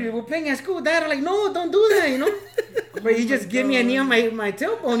 that's what we're playing at school, Dad. I'm like, no, don't do that, you know. But he just gave me a knee on my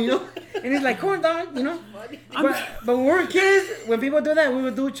tailbone, you know. And he's like, corn dog, you know. But when we were kids, when people do that, we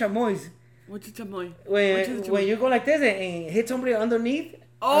would do chamois. What's a chamoy? When you go like this and hit somebody underneath the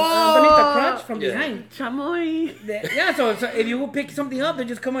crotch from behind. Chamoy. Yeah, so if you would pick something up, they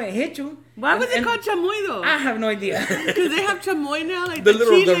just come and hit you. Why was it called chamoy though? I have no idea. Because they have chamoy now, like the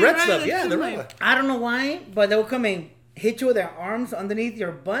red right? stuff. Yeah, the red one. I don't know why, but they will come and hit you with their arms underneath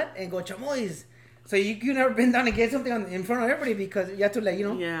your butt and go chamoys. So you never bend down and get something in front of everybody because you have to like,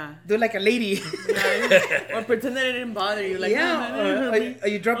 you know, do like a lady. Or pretend that it didn't bother you. Like, or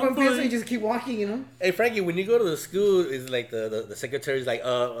you drop on pencil and you just keep walking, you know. Hey Frankie, when you go to the school, is like the secretary's like,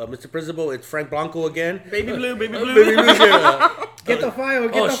 Mr. Principal, it's Frank Blanco again. Baby blue. Get the file.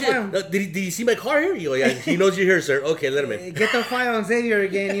 File. Did you see my car here? You go, yeah, he knows you're here, sir. Okay, let him in. Get the file on Xavier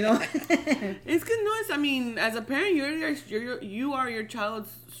again, you know. It's good noise. I mean, as a parent, you are your child's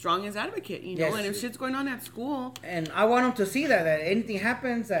strongest advocate, you know. Yes. And if shit's going on at school, and I want them to see that anything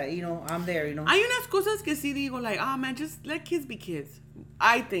happens, that you know I'm there, you know. Hay unas cosas que sí digo like, man, just let kids be kids.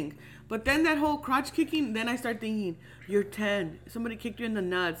 I think, but then that whole crotch kicking, then I start thinking, you're 10, somebody kicked you in the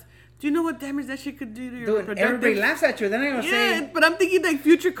nuts. Do you know what damage that shit could do to your reproductive? Everybody laughs at you. Then I'm gonna say. Yeah, but I'm thinking like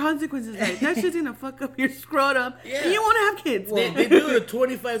future consequences. Like that shit's gonna fuck up your scrotum. Yeah. And you want to have kids. Well, they do it to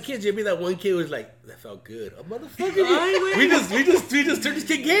 25 kids. You'll be that one kid who's like, that felt good. A motherfucker. We just turned this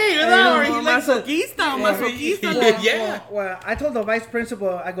kid gay. Masoquista. Yeah. Well, I told the vice principal,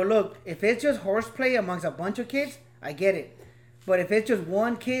 I go, look, if it's just horseplay amongst a bunch of kids, I get it. But if it's just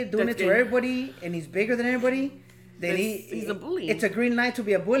one kid doing it to everybody and he's bigger than everybody. Then he's a bully. It's a green light to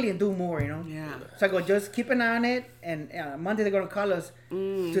be a bully and do more, you know? Yeah. So I go, just keep an eye on it. And Monday they're going to call us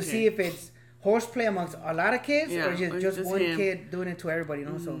to see if it's horseplay amongst a lot of kids or just one kid doing it to everybody, you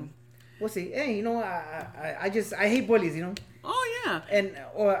know? So we'll see. Hey, you know, I hate bullies, you know? Oh, yeah. And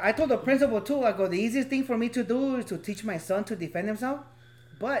I told the principal, too, I go, the easiest thing for me to do is to teach my son to defend himself.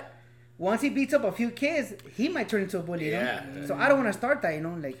 But once he beats up a few kids, he might turn into a bully, you know? So I don't want to start that, you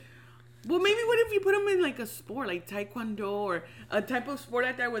know? Like. Well, maybe what if you put them in like a sport, like taekwondo or a type of sport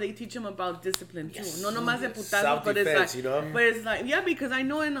like that where they teach them about discipline too. No nomás de putazo, but it's like, you know? But it's like, yeah, because I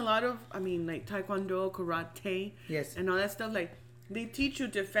know in a lot of, I mean, like taekwondo, karate, and all that stuff, like they teach you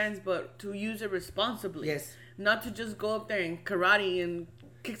defense, but to use it responsibly. Yes. Not to just go up there and karate and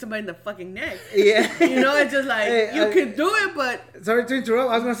kick somebody in the fucking neck. Yeah. You know, it's just like, you can do it, but... Sorry to interrupt.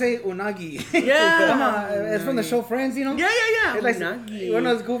 I was going to say unagi. Yeah. Come on. It's from the show Friends, you know? Yeah. It's like unagi. One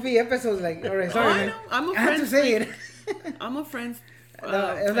of those goofy episodes. Like, all right, sorry, man. I have to say it. I'm a Friends. It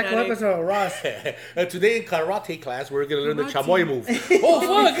was like one episode of Ross. Today in karate class, we're going to learn the chamoy move. Oh,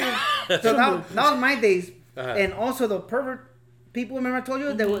 fuck! So that was my days. And also the pervert people, remember I told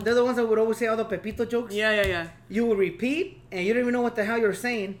you? They're the ones that would always say all the Pepito jokes. Yeah. You would repeat, and you don't even know what the hell you're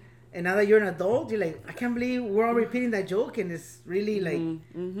saying. And now that you're an adult, you're like, I can't believe we're all repeating that joke, and it's really like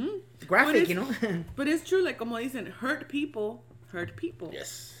graphic, you know. But it's true, like como dicen, hurt people.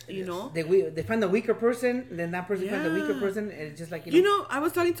 Yes. You know, they find the weaker person, then that person finds the weaker person, and it's just like you know. I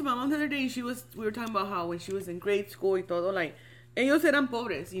was talking to my mom the other day, and we were talking about how when she was in grade school y todo, like ellos eran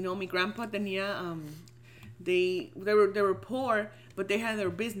pobres. You know, mi grandpa tenía they were poor, but they had their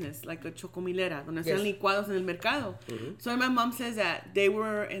business, like a chocomilera, donde hacían licuados en el mercado. So my mom says that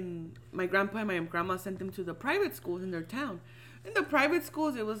my grandpa and my grandma sent them to the private schools in their town. In the private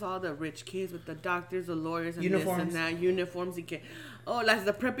schools, it was all the rich kids with the doctors, the lawyers, and uniforms. This and that, uniforms. Like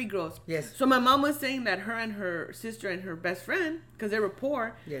the preppy girls. Yes. So my mom was saying that her and her sister and her best friend, because they were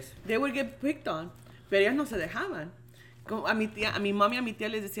poor, they would get picked on, pero ellas no se dejaban. A mi mami y a mi tía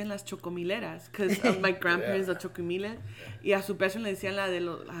les decían las chocomileras, because of my grandparents are chocomiles, y a su best friend le decían la de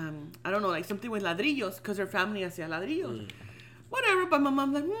los, I don't know, like something with ladrillos, because her family hacía ladrillos. Whatever, but my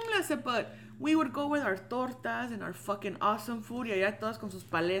mom's like, I said, but we would go with our tortas and our fucking awesome food, y allá todas con sus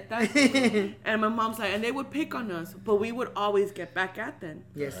paletas. And my mom's like, and they would pick on us, but we would always get back at them.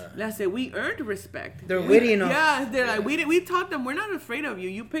 Yes. I said, we earned respect. They're witty enough. Yeah, they're like, we taught them, we're not afraid of you.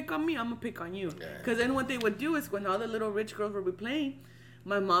 You pick on me, I'm gonna pick on you. Because then what they would do is when all the little rich girls would be playing,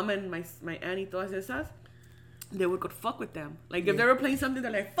 my mom and my auntie, todas esas, they would go fuck with them. Like, if they were playing something,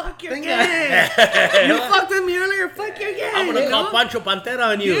 they're like, fuck your kid. You fucked with me earlier, fuck your kid. I'm going to call Pancho Pantera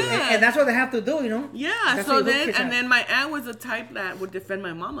on you. Yeah. And that's what they have to do, you know? Yeah, That's so what you then, hook and then my aunt was the type that would defend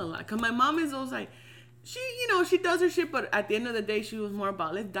my mom a lot. Because my mom is always like, she does her shit, but at the end of the day, she was more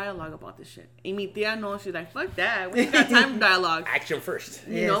about, let's dialogue about this shit. Y mi tía, no, she's like, fuck that. We ain't got time for dialogue. Action first.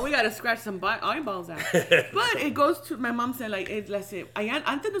 You know, we got to scratch some eyeballs out. But it goes to, my mom said, like, let's say,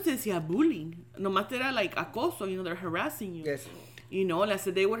 antes no se decía bullying. Nomás era like acoso, you know, they're harassing you. Yes. You know, like I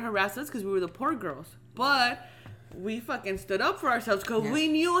said, they would harass us because we were the poor girls. But we fucking stood up for ourselves because we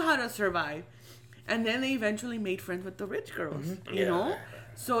knew how to survive. And then they eventually made friends with the rich girls, you know?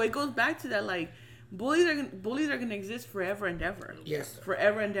 So it goes back to that, like, bullies are gonna exist forever and ever. Yes.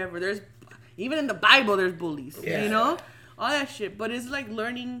 Forever and ever. There's, even in the Bible, there's bullies, you know? All that shit. But it's like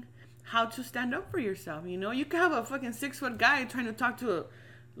learning how to stand up for yourself, you know? You can have a fucking 6-foot guy trying to talk to a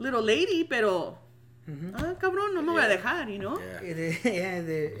little lady, pero... cabrón, no me voy a dejar, you know?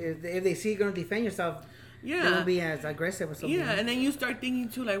 If they see you're going to defend yourself, they won't be as aggressive or something. Yeah, and then you start thinking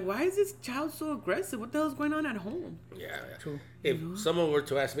too, like, why is this child so aggressive? What the hell's going on at home? Yeah. True. If someone were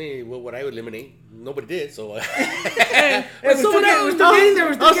to ask me what would I eliminate, nobody did, so... We're still getting there.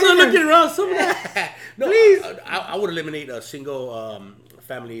 I'm still looking around. No, please. I would eliminate a single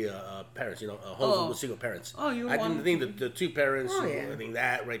family parents, you know, homes with single parents. I think the two parents, I think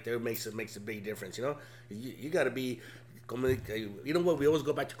that right there makes a big difference, you know? You got to be... You know what? We always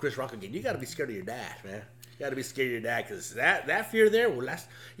go back to Chris Rock again. You got to be scared of your dad, man. You got to be scared of your dad because that fear there will last.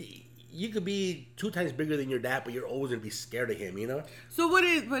 You could be 2 times bigger than your dad, but you're always gonna be scared of him. You know. So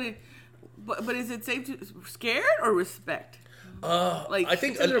but is it safe to scared or respect? Like I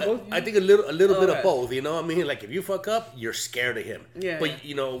think a little bit of both. You know what I mean? Like if you fuck up, you're scared of him. Yeah. But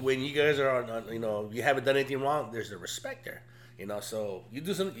you know when you guys are on you know you haven't done anything wrong, there's the respect there. You know, so you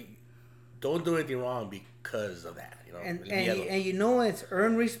do something. Don't do anything wrong because of that, you know. And you know it's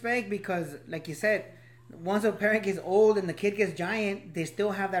earned respect because, like you said, once a parent gets old and the kid gets giant, they still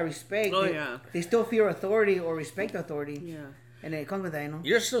have that respect. They still fear authority or respect authority. Yeah. And it comes with that, you know.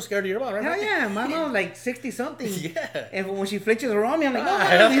 You're still scared of your mom, right? Hell yeah, my mom's like 60-something. Yeah. And when she flinches around me, I'm like,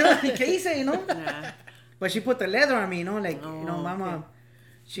 no, you know, ¿qué hice, you know? Yeah. But she put the leather on me, you know, like, you know, mama...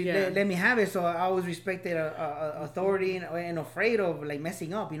 She let me have it, so I always respected authority and afraid of like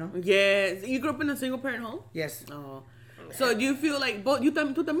messing up, you know. Yeah, you grew up in a single parent home. Yes. Oh, so do you feel like both? You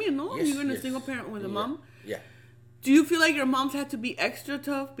también, no? Yes, you were in a single parent with a mom. Yeah. Do you feel like your moms had to be extra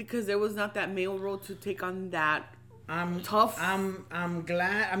tough because there was not that male role to take on that? Tough. I'm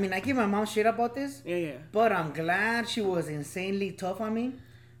glad. I mean, I give my mom shit about this. Yeah. But I'm glad she was insanely tough on me.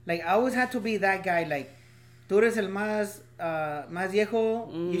 Like I always had to be that guy. Like, tú eres el más viejo,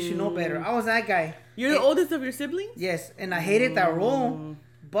 you should know better. I was that guy. You're the oldest of your siblings? Yes, and I hated that role,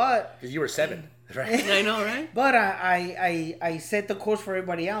 but... Because you were 7, right? I know, right? But I set the course for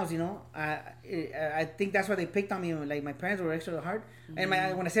everybody else, you know? I think that's why they picked on me. Like, my parents were extra hard. And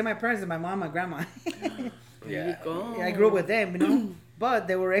when I say my parents, it's my mom, my grandma. Yeah, I grew up with them, you know? But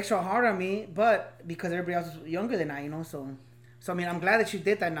they were extra hard on me, but because everybody else was younger than I, you know, so... So, I mean, I'm glad that she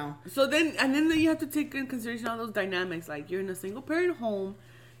did that now. So then you have to take in consideration all those dynamics. Like, you're in a single-parent home.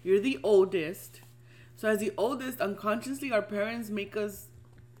 You're the oldest. So, as the oldest, unconsciously, our parents make us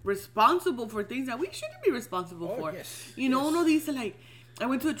responsible for things that we shouldn't be responsible for. Yes. You know, uno dice like, I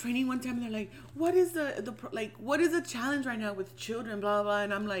went to a training one time and they're like, what is what is the challenge right now with children, blah, blah, blah.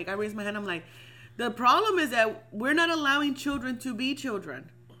 And I'm like, I raised my hand. I'm like, the problem is that we're not allowing children to be children.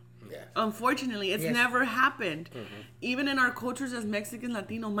 Yeah. Unfortunately, it's Yes. never happened. Even in our cultures as Mexican,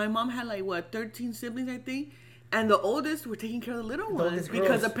 Latino, my mom had 13 siblings, I think. And the oldest were taking care of the little ones oldest because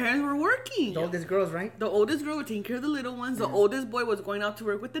girls. the parents were working. The oldest girls, right? The oldest girl was taking care of the little ones. The oldest boy was going out to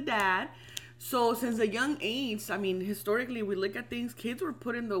work with the dad. So since a young age, I mean, historically, we look at things. Kids were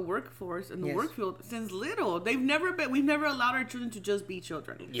put in the workforce in the Yes. work field since little. We've never allowed our children to just be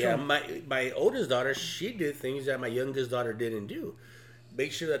children. Yeah, my oldest daughter, she did things that my youngest daughter didn't do.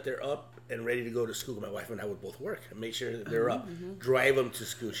 Make sure that they're up and ready to go to school. My wife and I would both work and make sure that they're up. Drive them to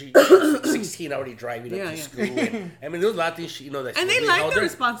school. She's 16 already driving up to school. And, I mean, there's a lot of things she, that And they really like held the her.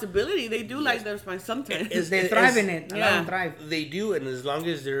 responsibility. They do like the responsibility sometimes. They thrive in it. Allow them thrive. They do, and as long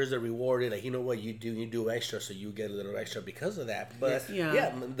as there is a reward, like, you know what, you do extra, so you get a little extra because of that. But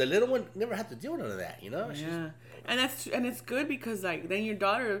Yeah. the little one never had to deal with none of that, She's, Yeah, and it's good because like then your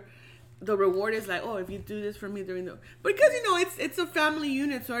daughter, the reward is like, oh, if you do this for me during the, because it's a family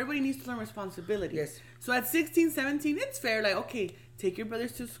unit, so everybody needs to learn responsibility. Yes. So at 16, 17, it's fair. Like, okay, take your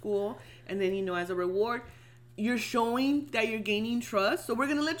brothers to school, and then as a reward, you're showing that you're gaining trust. So we're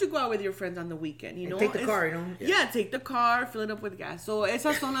gonna let you go out with your friends on the weekend. And take the car, Yeah, take the car, fill it up with gas. So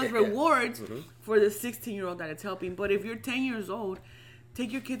esas son las rewards for the 16-year-old that it's helping. But if you're 10 years old,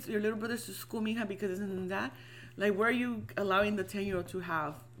 take your little brothers to school, mija, because isn't that like where are you allowing the 10-year-old to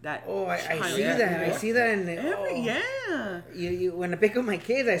have that? Oh, I child? see that. I see that in the, Yeah. You when I pick up my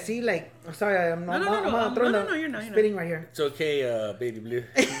kids, I see like. I'm sorry, I'm not. No, you're not. Spitting right here. it's okay, baby blue.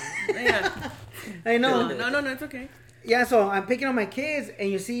 Yeah. I know. No, it's okay. Yeah, so I'm picking up my kids, and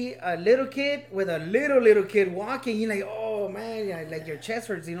you see a little kid with a little kid walking. You're like, oh man, yeah, like your chest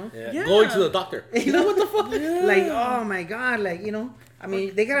hurts, Yeah. Going to the doctor. You know what the fuck? Like, oh my god, like I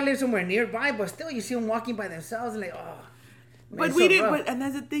mean, they gotta live somewhere nearby, but still, you see them walking by themselves, and like, oh. Man, But it's we so didn't. rough. But and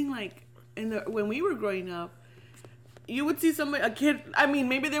that's the thing. Like when we were growing up, you would see a kid. I mean,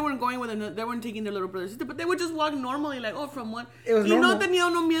 maybe they weren't going with they weren't taking their little brother or sister, but they would just walk normally, like from one. It was y no normal. tenía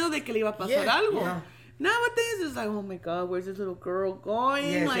uno miedo de que le iba a pasar algo. Yeah. Nowadays, it's like, oh my god, where's this little girl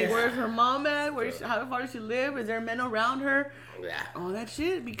going? Yes, like, yes. where's her mom at? How far does she live? Is there men around her? Yeah. All that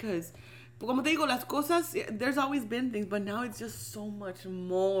shit because. Como te digo, las cosas, there's always been things, but now it's just so much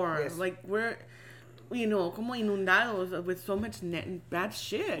more. Yes. Like, we're, como inundados with so much bad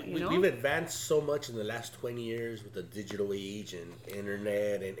shit, We've advanced so much in the last 20 years with the digital age and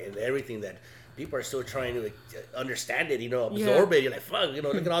internet and everything that people are still trying to understand it, absorb it. You're like, fuck,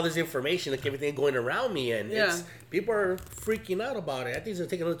 look at all this information, look at everything going around me. And people are freaking out about it. I think it's going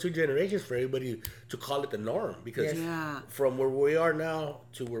to take another 2 generations for everybody to call it the norm. Because from where we are now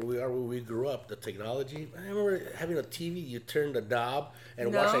to where we grew up, the technology, I remember having a TV, you turn the knob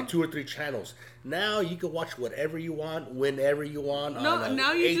and watch like 2 or 3 channels. Now you can watch whatever you want, whenever you want, on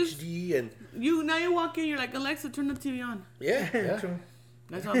now you HD. And now you walk in, you're like, Alexa, turn the TV on. yeah. True.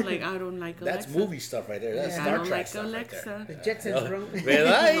 That's why I'm like, I don't like Alexa. That's movie stuff right there. That's I Star don't Trek like stuff Alexa. The Jetsons, bro.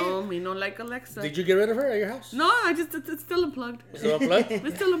 Really? No, me don't like Alexa. Did you get rid of her at your house? No, it's still unplugged. So unplugged?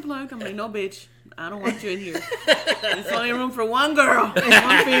 It's still unplugged. I'm like, no, bitch. I don't want you in here. There's only room for one girl. One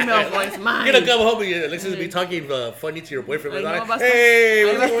female voice. Mine. You're gonna come home and Alexis will be talking funny to your boyfriend. Ay, no, Like, va a estar- hey, ahí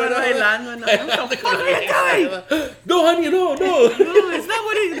va a what's estar going on? bailando, no. What the fuck are you doing? No, honey, no. No, it's not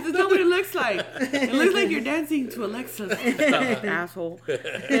what it looks like. It looks like you're dancing to Alexa's asshole.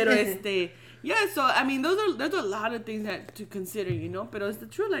 Pero yeah, so I mean there's a lot of things that to consider, Pero it's the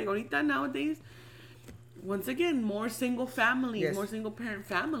truth, like ahorita nowadays, once again, more single families, more single parent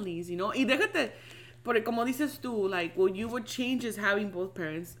families, Y déjate, porque como dices tú, like what you would change is having both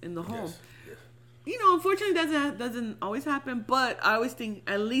parents in the home. Yes. Unfortunately, doesn't always happen, but I always think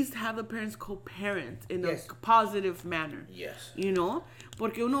at least have the parents co-parent in a positive manner. Yes.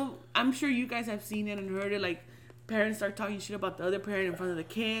 Porque I'm sure you guys have seen it and heard it, like parents start talking shit about the other parent in front of the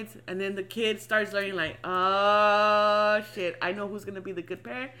kids, and then the kid starts learning like, oh shit, I know who's gonna be the good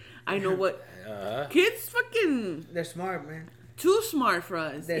parent. I know what kids fucking. They're smart, man. Too smart for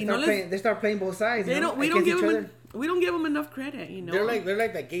us. They start playing both sides. We don't give them enough credit. They're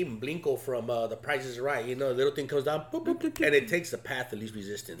like that game Blinko from The Price Is Right. The little thing comes down, boop, boop, boop, and it takes the path of least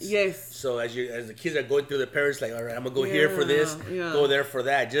resistance. Yes. So as the kids are going through, the parents like, all right, I'm gonna go here for this, go there for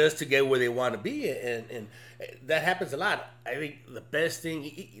that, just to get where they want to be. And that happens a lot. I think the best thing,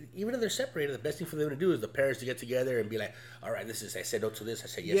 even if they're separated, the best thing for them to do is the parents to get together and be like, all right, this is, I said no to this, I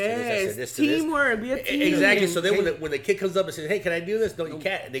said yes to this, I said this to this. Teamwork, be a team. Exactly. So then when the kid comes up and says, hey, can I do this? No, you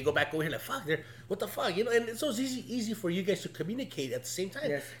can't. And they go back over here like, fuck, what the fuck? You know, and it's so easy for you guys to communicate at the same time.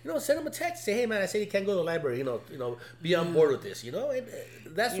 Yes. You know, send them a text, say, hey man, I said you can't go to the library, you know, be on board with this, you know? And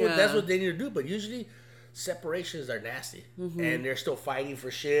that's what they need to do. But usually separations are nasty, and they're still fighting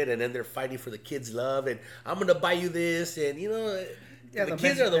for shit, and then they're fighting for the kids' love, and I'm gonna buy you this, and you know, the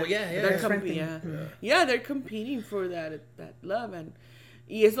kids are the they're competing for that love, and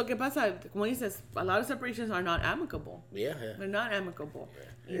y es lo que pasa, como dices, a lot of separations are not amicable. Yeah. They're not amicable.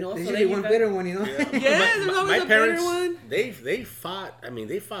 You know, there's usually one bitter one, you know. Yeah, there's always a bitter one. They fought. I mean,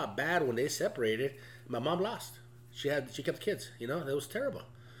 they fought bad when they separated. My mom lost. She kept the kids. You know, that was terrible.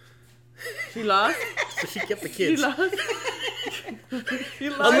 She lost? So she kept the kids. She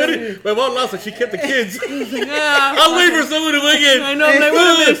lost? My mom lost, and she kept the kids. Yeah, I'll wait for someone to win it. I know, I'm like, wait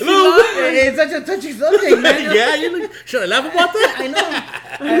a minute, It's such a touchy subject, man. Yeah, should I laugh about that?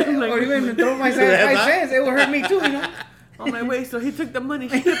 I know. Or even throw my 5 cents. It will hurt me too, you know. I'm like, wait, so he took the money,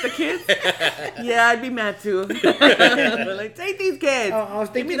 he took the kids? Yeah, I'd be mad too. Like, take these kids. I was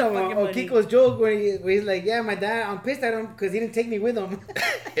thinking of Kiko's joke where he's like, yeah, my dad, I'm pissed at him because he didn't take me with him.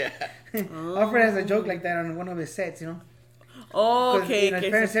 Alfred has a joke like that on one of his sets, you know. Oh, okay. His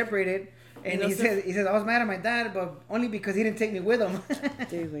parents separated. And he says, I was mad at my dad, but only because he didn't take me with him.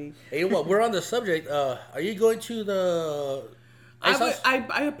 Hey, you know what? We're on the subject. Are you going to the...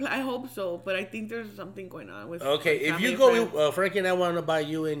 I hope so, but I think there's something going on with. Okay, if you go, Frankie and I want to buy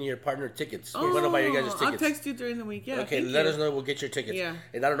you and your partner tickets. We want to buy you guys tickets. I'll text you during the week. Yeah. Okay, let us know. We'll get your tickets. Yeah.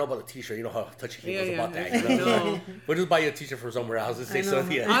 And I don't know about the T-shirt. You know how touchy he was about that. You know? We'll just buy you a T-shirt from somewhere else and say so.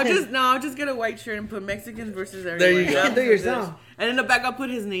 Yeah. I'll just get a white shirt and put Mexicans versus everywhere. There you go. Do yourself. And in the back, I'll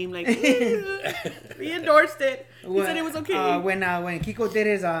put his name. Like he endorsed it. He said it was okay. When Kiko did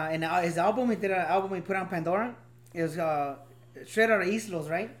his album, he did an album he put on Pandora. It was straight out of Islos,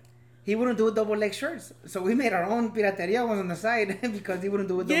 right? He wouldn't do double leg shirts, so we made our own pirateria ones on the side because he wouldn't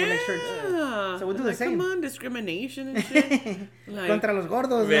do double leg shirts. So we'll do the same. Come on, discrimination and shit. Like, contra los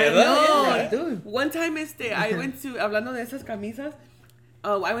gordos. No, dude. One time, I went to hablando de esas camisas.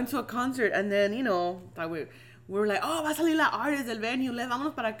 I went to a concert and then we were like, oh, va a salir la artist del venue.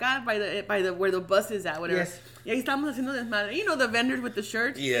 Vámonos para acá by the where the bus is at, whatever. Yes. Y ahí estamos haciendo desmadre. You know the vendors with the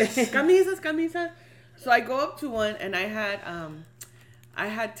shirts. Yes. Camisas. So I go up to one and I had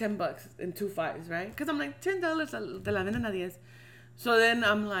 $10 in 2 5s, right? Because I'm like, $10 te la venden a 10. So then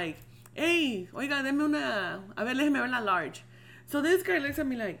I'm like, hey, oiga, deme una, a ver, déjeme ver la large. So this guy looks at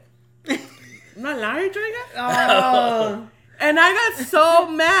me like, una large, oiga? Oh. And I got so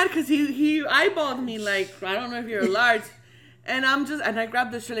mad because he eyeballed me like, I don't know if you're a large. And I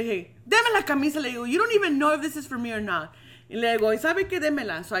grabbed the shirt like, hey, deme la camisa. Le digo, you don't even know if this is for me or not. Y le digo, ¿y sabe qué?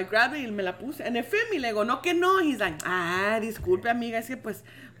 Démela. So I grabbed it y me la puse. And it fit me. Le digo, no que no. He's like, disculpe, amiga. Es que pues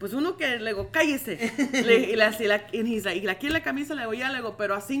uno que, le digo, cállese. And he's like, ¿y la quiere la camisa? Le digo, ya, le digo,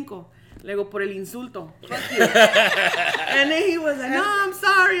 pero a 5. Le digo, por el insulto. Fuck you. And then he was like, no, I'm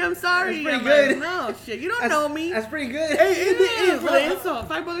sorry. That's pretty I'm good. like, no, shit, you don't know me. That's pretty good. Yeah, for the insult.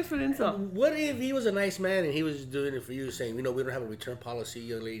 $5 for the insult. What if he was a nice man and he was doing it for you, saying, we don't have a return policy,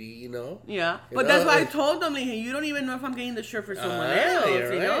 young lady, Yeah, but that's why I told them, like, hey, you don't even know if I'm getting the shirt for someone else,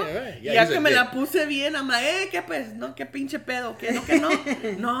 you know? Right. Yeah, que me la puse bien, I'm like, que pues, no, que pinche pedo, que no, que no.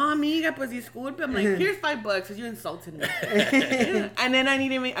 No, amiga, pues disculpe. I'm like, here's $5 because you insulted me. Yeah. And then I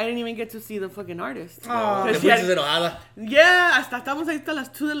didn't even get to see the fucking artist. Oh, yeah, hasta estamos ahí hasta las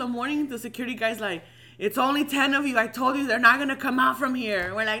 2 in the morning. The security guy's like, it's only 10 of you. I told you they're not going to come out from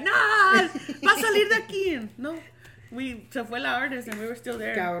here. We're like, no, va a salir de aquí. No. Se fue la artist and we were still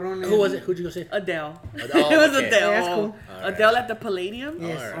there. Cabrón. Who was it? Who'd you go see? Adele. It was Adele. Yeah, that's cool. Adele at the Palladium.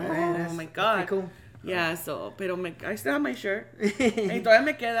 Yes. Oh my God. Cool. Yeah, so, pero I still have my shirt. Y todavía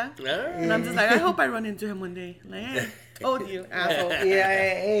me queda. And I'm just like, I hope I run into him one day. Like, hey, told you, asshole.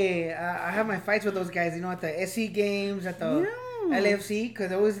 Yeah, I have my fights with those guys, at the SC games, at the LFC,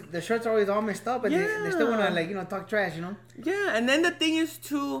 because the shirts are always all messed up, and they still want to, talk trash, Yeah, and then the thing is,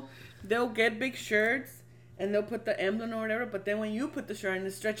 too, they'll get big shirts, and they'll put the emblem or whatever, but then when you put the shirt and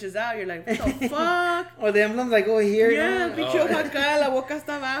it stretches out, you're like, what the fuck? Or the emblem's like over here. Yeah, pinche ojo acá, la boca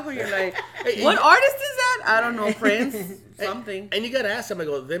está abajo. You're like, what artist is that? I don't know, Prince, something. And you gotta ask them, I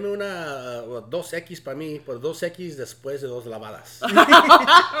go, deme una 2X para mí, por 2X después de 2 lavadas.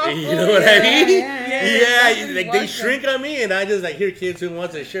 You know what I mean? Yeah, like they shrink on me, and I just like, here, kids who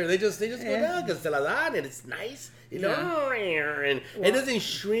wants a shirt. They just go down because te la dan, and it's nice, and it doesn't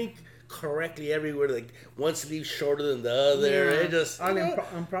shrink correctly everywhere. Like one sleeve shorter than the other. Yeah. It just All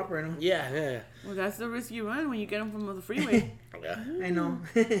improper, you know. yeah. Well, that's the risk you run when you get them from the freeway. Yeah. I know.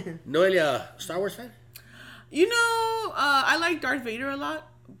 Noelia, Star Wars fan? You know, I like Darth Vader a lot,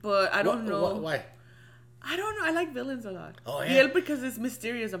 but I don't know. Why? I don't know. I like villains a lot. Oh, Y yeah? él because it's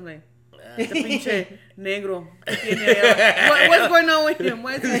mysterious. I'm like, este pinche negro. ¿Qué tiene allá? What's going on with him?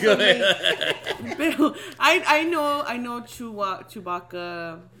 Why is he so mean? Pero I know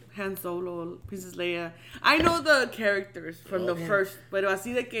Chewbacca, Han Solo, Princess Leia. I know the characters from the first, pero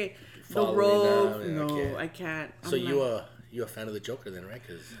así de que the Following Rogue. down, yeah, No, okay. I can't. So I'm like, you a fan of the Joker then, right?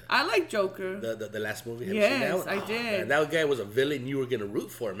 Because I like Joker. the last movie. Have Yes, you seen that one? I did. Man, that guy was a villain you were gonna root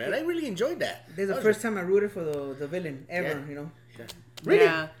for, man. I really enjoyed that. This is the That was first time I rooted for the villain ever, Yeah. you know. Yeah. Really?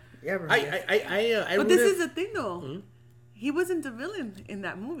 Yeah. Ever. I But rooted, this is the thing, though. He wasn't the villain in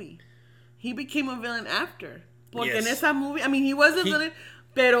that movie. He became a villain after. Porque en Yes. esa movie, I mean, he was a villain,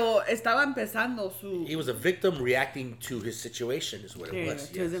 pero estaba empezando su... he was a victim reacting to his situation, is what it was.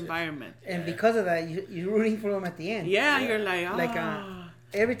 to his environment. And because of that, you're rooting for him at the end. Yeah, you're like, oh. Like,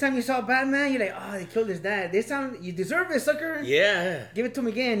 every time you saw Batman, you're like, oh, they killed his dad. This time, you deserve it, sucker. Yeah. Give it to him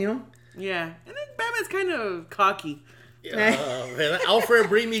again, you know? Yeah. And then Batman's kind of cocky. Man, Alfred,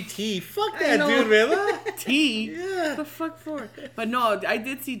 bring me tea. Fuck that know. dude, man. T. Yeah. What the fuck for? But no, I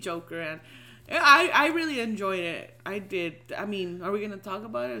did see Joker, and I really enjoyed it. I did. I mean, are we going to talk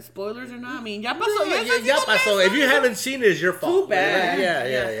about it? Spoilers or not? I mean, ya pasó. Ya pasó. If you haven't seen it, it's your fault. Too bad.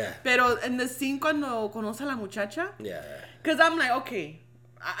 Yeah. Pero in the scene cuando conoce a la muchacha, Yeah. because I'm like, okay,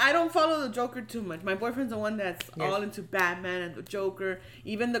 I don't follow the Joker too much. My boyfriend's the one that's all into Batman and the Joker.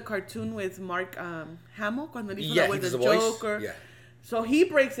 Even the cartoon with Mark Hamill, cuando dijo Yeah, that he was does the the voice. Joker. Yeah. So he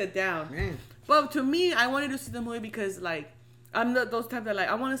breaks it down. Man. But to me, I wanted to see the movie because, like, I'm those type that, like,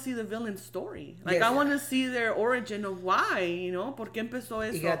 I want to see the villain's story. Like, Yes. I want to see their origin of why, you know, por qué empezó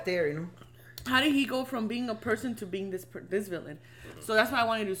eso. He got there, you know? How did he go from being a person to being this villain? So that's why I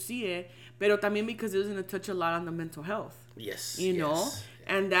wanted to see it. Pero también because it was going to touch a lot on the mental health. Yes. You know? yes.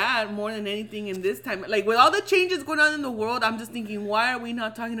 And that, more than anything in this time, like with all the changes going on in the world, I'm just thinking, why are we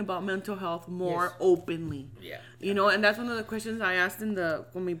not talking about mental health more Yes. openly? Yeah. You know, and that's one of the questions I asked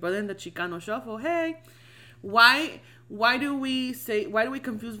with my brother in the Chicano Shuffle. Hey, why do we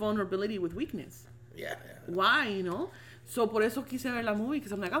confuse vulnerability with weakness? Yeah. Why, you know? So por eso quise ver la movie,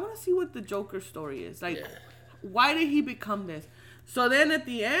 because I'm like, I want to see what the Joker story is. Like, why did he become this? So then at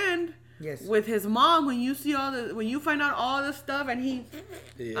the end, Yes. with his mom, when you find out all the stuff, and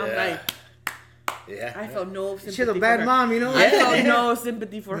I'm like, Yeah. I felt no sympathy. She's a for bad her. mom, you know? I felt no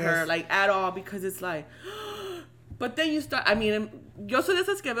sympathy for her, Yes. like at all, because it's like, but then you start. I mean, yo soy de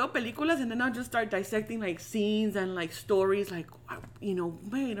esas que veo películas, and then I'll just start dissecting like scenes and like stories, like, you know,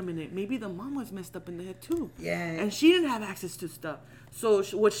 wait a minute, maybe the mom was messed up in the head too, Yeah. and she didn't have access to stuff. So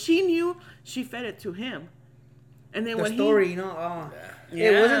what she knew, she fed it to him, and then The when story, you know? Oh. Yeah.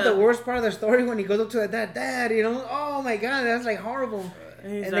 It wasn't the worst part of the story when he goes up to dad, you know? Oh my God, that's like horrible.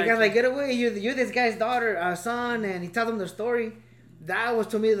 He's And the guy's like, get away, you're this guy's son, and he tells him the story. That was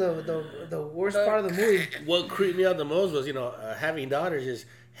to me the worst part of the movie. What creeped me out the most was, having daughters is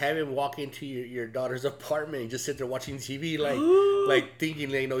have him walk into your daughter's apartment and just sit there watching TV, like thinking,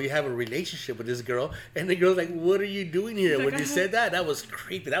 you have a relationship with this girl, and the girl's like, "What are you doing here?" Like, When you said that was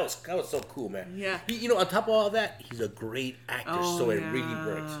creepy. That was so cool, man. Yeah. On top of all that, he's a great actor, Oh, so it yeah. really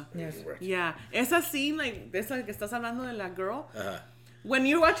works. Yes. Really works. Yeah, esa scene, like, esa que estás hablando de la girl. Uh-huh. When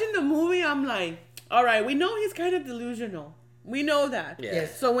you're watching the movie, I'm like, all right, we know he's kind of delusional. We know that. Yeah.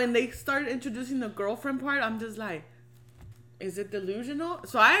 Yes. So when they started introducing the girlfriend part, I'm just like, is it delusional?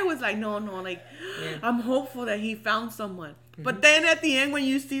 So I was like, no, like, I'm hopeful that he found someone. But then at the end, when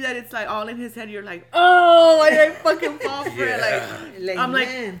you see that it's like all in his head, you're like, oh, why did I fucking fall for it? Like, I'm like,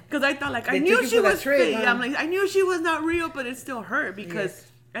 man. because I thought, like, I They knew took you she for that was trick, fake. huh? I'm like, I knew she was not real, but it still hurt because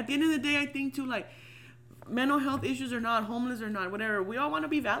Yes. at the end of the day, I think too, like, mental health issues or not, homeless or not, whatever, we all want to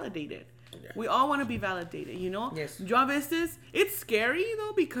be validated. Yeah. We all want to be validated, you know? Yes. Yo a veces, it's scary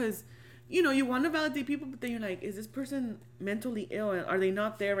though, because, you want to validate people, but then you're like, is this person mentally ill? Are they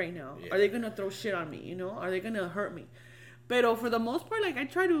not there right now? Yeah. Are they going to throw shit on me? Are they going to hurt me? But for the most part, like, I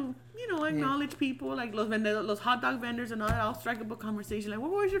try to, acknowledge people, like los hot dog vendors and all that. I'll strike up a conversation, like,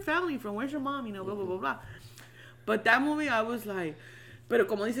 where's your family from? Where's your mom? Blah, blah, blah, blah. But that movie, I was like, pero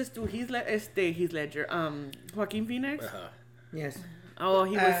como dices tú, Heath Ledger, Joaquin Phoenix. Uh-huh. Yes. Oh,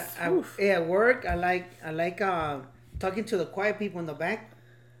 he was. oof. At work, I like talking to the quiet people in the back,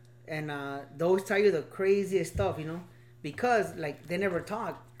 and those tell you the craziest stuff, because like they never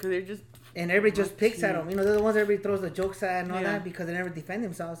talk, Cause they're just. and everybody just picks at them. They're the ones that everybody throws the jokes at and all Yeah. that because they never defend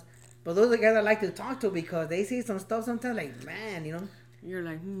themselves. But those are the guys I like to talk to because they see some stuff sometimes like, man, You're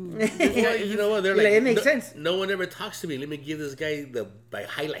like, Well, you know what? They're Like, like, it makes sense. No one ever talks to me. Let me give this guy the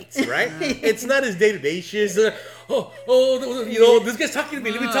highlights, right? It's not his day to day shit. You know, this guy's talking to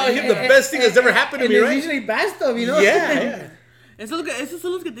me. Let me tell him the best thing that's ever happened to me, it's right? usually bad stuff, you know. Yeah. esos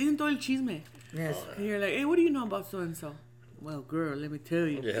son los que te dicen todo el chisme. Yes. And you're like, hey, what do you know about so and so? Well, girl, let me tell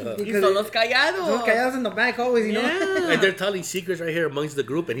you. Yeah. Y Because son los callados. Those callados in the back always, you know. Yeah. And they're telling secrets right here amongst the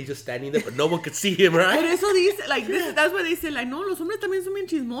group, and he's just standing there, but no one could see him, Por right? eso dice, like, that's why they say, like, no, los hombres también son bien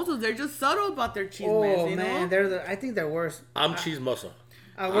chismosos. They're just subtle about their chismes, Oh you man, know? I think they're worse. I'm chismoso.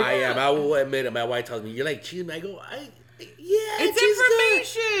 I I am. I will admit it. My wife tells me, "You're like chisme." I go, It's just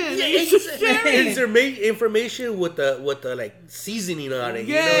information. good. Yeah, It's just sharing. it's information with the like seasoning on it.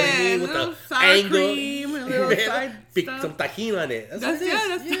 You know what I mean? With little the sour angle, cream, a little side stuff. some tahini on it. That's what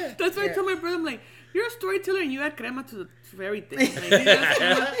it is. That's why I told my brother, I'm like, you're a storyteller and you add crema to everything.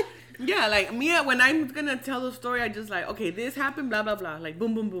 Like, yeah, like me, when I'm gonna tell the story, I just like, okay, this happened, blah blah blah, like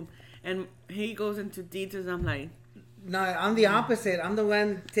boom boom boom, and he goes into details. I'm like, No, I'm the opposite. I'm the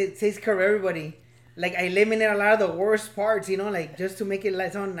one that takes care of everybody. Like I eliminate a lot of the worst parts, you know, like just to make it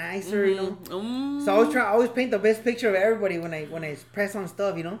like sound nicer, you know. So I always paint the best picture of everybody when I press on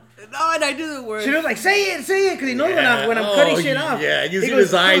stuff, you know. no, and I do the worst. She was like, say it, because he knows when I'm cutting shit off. Yeah, you He see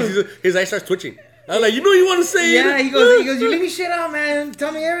goes, his eyes. His eyes starts twitching. I'm like, you know, you want to say it. Yeah, he goes, you leave me shit out, man.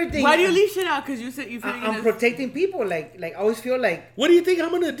 Tell me everything. Why do you leave shit out? Because you said you feel I'm protecting people. Like I always feel like, What do you think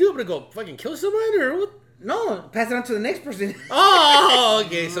I'm gonna do? I'm gonna go fucking kill someone or what? no, pass it on to the next person. Oh,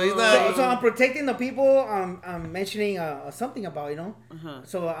 okay. So he's not. So I'm protecting the people I'm mentioning something about, you know.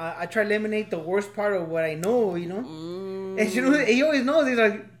 So I try to eliminate the worst part of what I know, you know. And you know, he always knows. He's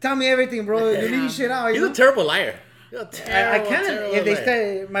like, tell me everything, bro. You leave me shit out. He's You a know? terrible liar. You're a I terrible, can't. terrible If they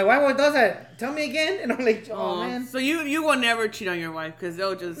liar. start, my wife always does that. Tell me again, and I'm like, oh man, So you will never cheat on your wife because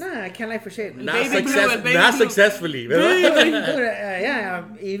they'll just. nah, I can't lie for shit. Not, Baby blue and baby not blue. successfully. Dude, ¿verdad? yeah,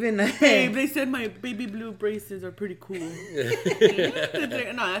 even. Babe, they said my baby blue braces are pretty cool.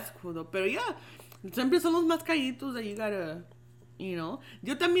 No, that's cool though. Pero yeah, siempre son los más callitos that you gotta, you know.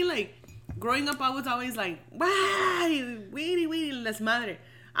 Yo también, like, growing up, I was always like, wow, waiting, les madre.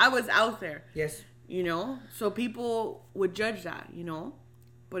 I was out there, Yes. you know. So people would judge that, you know.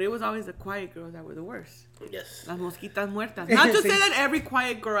 But it was always the quiet girls that were the worst. Yes. Las mosquitas muertas. Not to Sí. say that every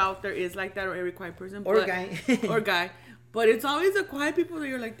quiet girl out there is like that or every quiet person. Or but, guy. or guy. But it's always the quiet people that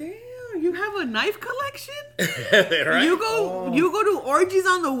you're like, damn, you have a knife collection? Right? You go to orgies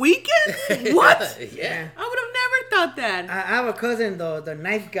on the weekends? What? Yeah. I would have never thought that. I have a cousin, the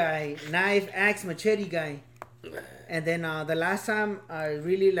knife guy, knife, axe, machete guy. And then the last time I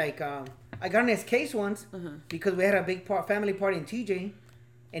really like, I got in his case once because we had a big family party in TJ.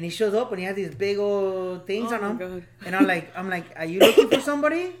 And he shows up and he has these big old things Oh on my him. God. And I'm like, are you looking for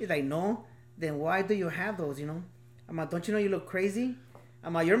somebody? He's like, no. Then why do you have those, you know? I'm like, don't you know you look crazy?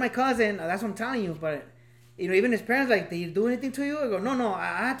 I'm like, you're my cousin. That's what I'm telling you. But, you know, even his parents, like, did you do anything to you? I go, no,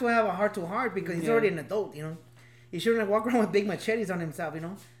 I have to have a heart-to-heart because he's already an adult, you know? He shouldn't walk around with big machetes on himself, you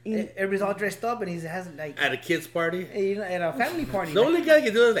know? Everybody's all dressed up and he has, like, At a kid's party. you know, at a family party. The only guy that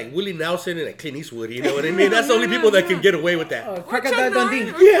can do it is like Willie Nelson and like Clint Eastwood. You know what I mean? That's the only people that can get away with that. Crocodile Chuck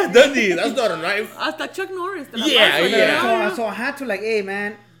Dundee. Norris. Yeah, Dundee. That's not a knife. Hasta Chuck Norris. de la Yeah, Barça, yeah. So I had to like, hey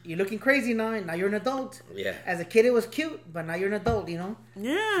man, you're looking crazy now. Now you're an adult. Yeah. As a kid, it was cute, but now you're an adult. You know.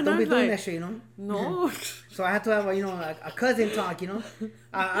 Yeah, Don't be not doing like, that shit. You know. No. So I had to have a cousin talk. You know.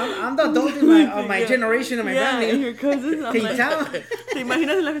 I'm the adult in of my generation and my Yeah, and family. your cousins. I'm Can you like, tell? Te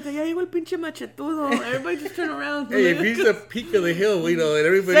imaginas la gente, ya llegó el pinche machetudo. Everybody just turn around. Hey, if he's the peak of the hill, you know, and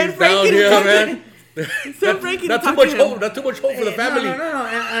everybody's Send Frankie down to here, talk to man. him. Send Frankie Not to too talk much to him. hope. Not too much hope for the family.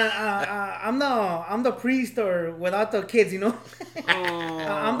 No. I'm the priest or without the kids. You know.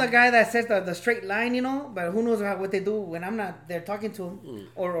 I'm the guy that sets the straight line. You know. But who knows what they do when I'm not there talking to them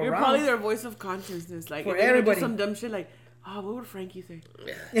or You're around. probably their voice of consciousness. Like, For if they're gonna do everybody. some dumb shit like, oh, what would Frankie say?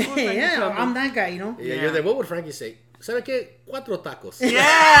 Yeah, I'm that guy. You know. Yeah, you're there. What would Frankie say? ¿Sabe qué? 4 tacos.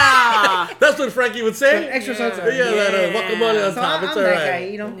 Yeah. That's what Frankie would say. Extra Yeah. salsa. Yeah, that guacamole on So top. I'm It's that all guy,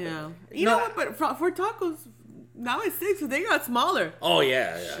 right. you know. Yeah. You No, know what? But for tacos, now it's 6, so they got smaller. Oh,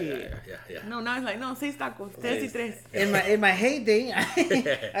 yeah. Yeah. No, now it's like, no, 6 tacos. 3 y 3. In my heyday,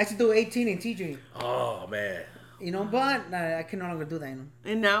 I used to do 18 in TJ. Oh, man. You know, but I can no longer do that. You know,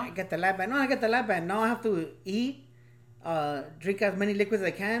 And now? I got the lap band. No, I got the lap band. Now I have to eat, drink as many liquids as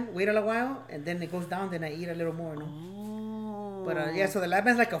I can, wait a little while, and then it goes down. Then I eat a little more. You know? Oh. But yeah, so the lap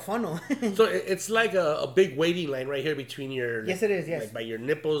band's like a funnel. So it's like a big waiting line right here between your. Yes, it is, yes. Like by your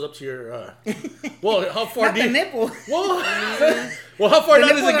nipples up to your. Well, how far Not do the you? nipple. Well, how far The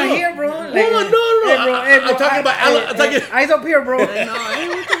down does nipples it are go? here, bro. Hold Like, on, no. Hey, bro, hey, bro, I'm talking about. I'm talking. eyes up here, bro. I know. Hey,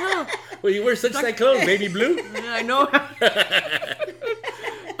 what the hell? Well, you wear such tight clothes, baby blue. Yeah, I know.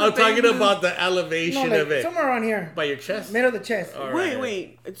 I'm talking baby. about the elevation No, like of it. somewhere around here, By your chest? middle of the chest. All Wait, right.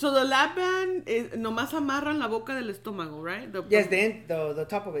 wait. So the lap band is nomás amarran la boca del estómago, right? Yes, the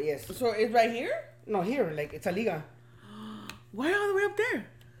top of it. Yes. So it's right here. No, here, like it's a liga. Why all the way up there?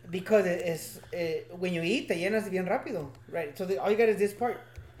 Because when you eat, te llenas bien rápido, right? So all you got is this part.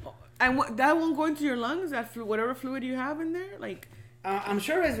 And that won't go into your lungs. That whatever fluid you have in there, like. I'm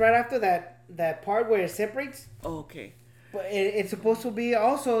sure it's right after that part where it separates. Oh, okay. But it's supposed to be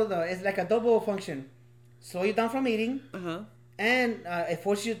also it's like a double function. Slow you down from eating, and it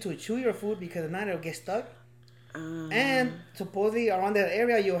forces you to chew your food because if not it'll get stuck. And supposedly around that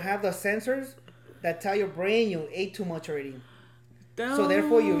area you'll have the sensors that tell your brain you ate too much already. So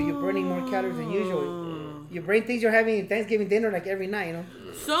therefore you're burning more calories than usual. Your brain thinks you're having Thanksgiving dinner like every night, you know.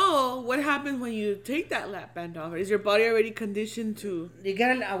 So what happens when you take that lap band off? Is your body already conditioned to? You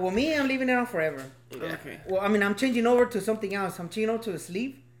gotta. Well, me, I'm leaving it on forever. Okay. Well, I mean, I'm changing over to something else. I'm changing over to the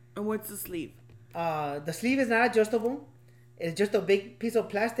sleeve. And what's the sleeve? The sleeve is not adjustable. It's just a big piece of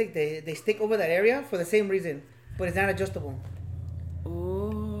plastic. They stick over that area for the same reason, but it's not adjustable.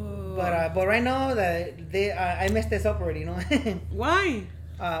 Oh. But right now I messed this up already, you know. Why?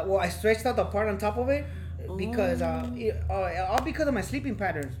 Well, I stretched out the part on top of it because all because of my sleeping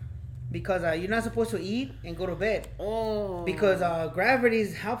patterns. Because you're not supposed to eat and go to bed. Oh. Because gravity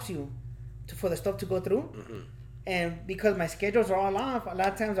helps you for the stuff to go through. And because my schedules are all off, a lot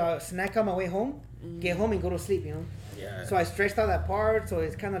of times I'll snack on my way home, get home and go to sleep, you know. Yeah. So I stretched out that part, so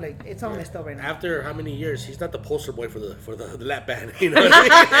it's kind of like it's all messed up right now. After how many years? He's not the poster boy for the lap band. You know what I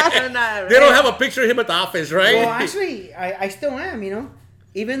mean? Right. They don't have a picture of him at the office, right? Well, actually, I still am, you know.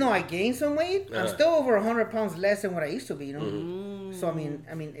 Even though I gained some weight, I'm still over 100 pounds less than what I used to be, you know. So I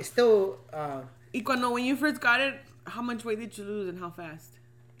mean, it's still. Y when you first got it, how much weight did you lose and how fast?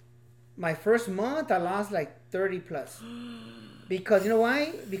 My first month, I lost like 30 plus. Because you know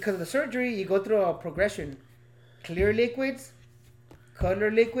why? Because of the surgery, you go through a progression: clear liquids,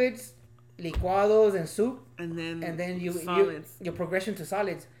 color liquids, licuados, and soup, And then you your progression to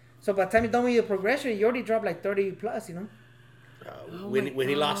solids. So by the time you're done with your progression, you already dropped like 30 plus, you know. When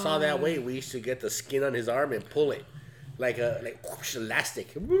he lost all that weight, we used to get the skin on his arm and pull it like whoosh,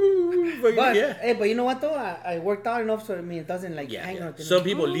 elastic. But yeah. hey, but you know what though? I worked out enough so it doesn't like hang on. Some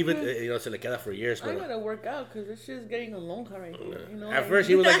people leave it, se le queda for years. I But gotta work out because this shit's getting a lonja right here. You know, at first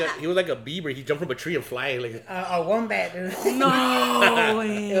he was like a beaver. He jumped from a tree and fly like. A wombat. No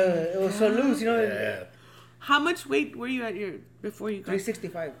way. It was so loose, you know. Yeah. How much weight were you at before you got?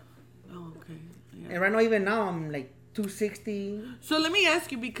 365. Oh, okay. Yeah. And right now, even now, I'm like 260. So let me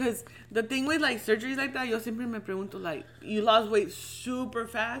ask you, because the thing with like surgeries like that, yo siempre me pregunto, like, you lost weight super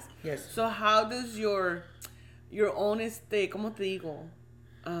fast. Yes. So how does your own ¿cómo te digo?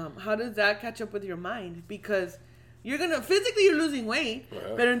 How does that catch up with your mind? Because physically you're losing weight,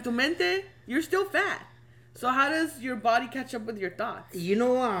 but in tu mente you're still fat. So how does your body catch up with your thoughts? You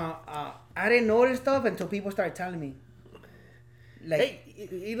know, I didn't notice stuff until people started telling me. Like, Hey,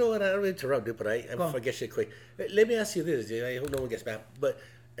 you know what? I don't interrupt you, but I Go. forget shit quick. Let me ask you this. I hope no one gets mad. But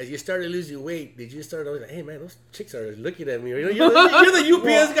as you started losing weight, did you start always like, hey man, those chicks are looking at me? You're the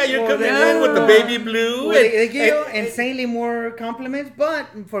UPS guy. You're coming in with the baby blue. well, they give you insanely more compliments, but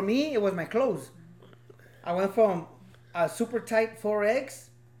for me, it was my clothes. I went from a super tight 4X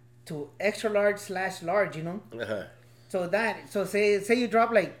to extra large / large, you know. Uh-huh. So say you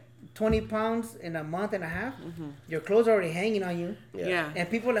drop like 20 pounds in a month and a half, your clothes are already hanging on you. Yeah. And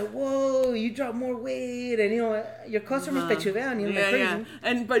people are like, whoa, you dropped more weight. And, you know, your customers te chuvean, you know, like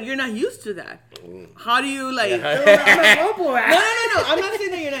crazy. But you're not used to that. How do you like? I'm like, oh, boy. No. I'm not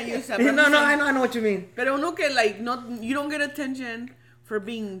saying that you're not used to that. but No, I'm saying- I know what you mean. Pero uno que like you don't get attention for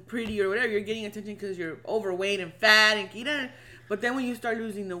being pretty or whatever. You're getting attention because you're overweight and fat and quita. But then when you start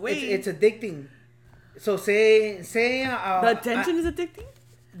losing the weight, It's addicting. So say the attention is addicting.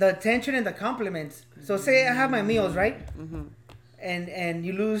 the attention and the compliments. So say I have my meals, right? And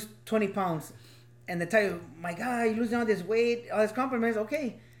you lose 20 pounds. And they tell you, my God, you're losing all this weight, all these compliments.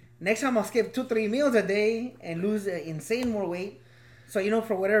 Okay. Next time I'll skip 2-3 meals a day and lose insane more weight. So, you know,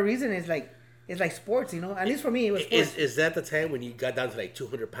 for whatever reason, it's like sports, you know. At least for me, it was sports. Is that the time when you got down to like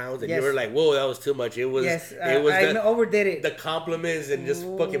 200 pounds and Yes. you were like, whoa, that was too much? It was. Yes, It was I the, overdid it. the compliments and just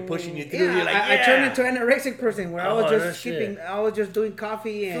fucking pushing you through. Yeah, You're like, I turned into an anorexic person where I was Oh, no just shit. I was just doing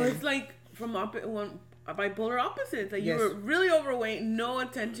coffee So and it's like from bipolar opposites. Like you Yes. were really overweight, no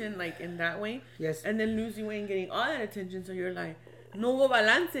attention, like in that way. Yes. And then losing weight and getting all that attention. So you're like, no hubo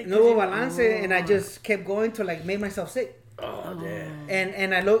balance. no balance, and I just kept going to like make myself sick. oh, damn.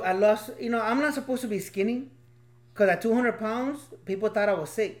 And I lost, you know, I'm not supposed to be skinny because at 200 pounds, people thought I was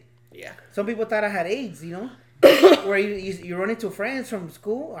sick. Yeah. Some people thought I had AIDS, you know. where you run into friends from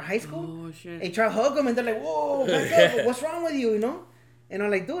school or high school. Oh shit. And you try to hug them, and they're like, "Whoa, back up, what's wrong with you?" You know. And I'm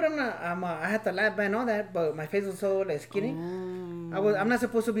like, dude, I had the lap band and all that, but my face was so like skinny. I'm not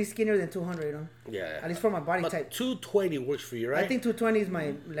supposed to be skinnier than 200, you know. Yeah. At least for my body But type. 220 works for you, right? I think 220 is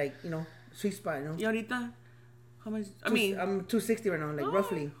my like sweet spot, you know. Y ahorita, how much? I Two- mean, I'm 260 right now, like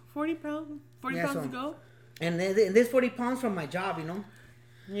roughly. 40 pounds. 40 Yeah, pounds so- to go. And there's 40 pounds from my job, you know.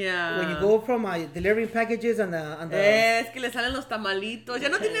 Yeah. When you go from my delivering packages on the Es que le salen los tamalitos. Ya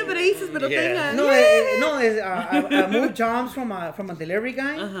no tiene braces, pero Yeah. tenga. I moved jobs from a delivery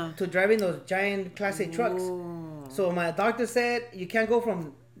guy to driving those giant Class A trucks. Oh. So my doctor said you can't go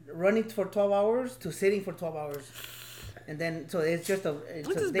from running for 12 hours to sitting for 12 hours. And then, so it's just What's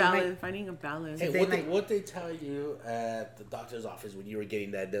a this day balance? night. Finding a balance. Hey, They what they tell you at the doctor's office when you were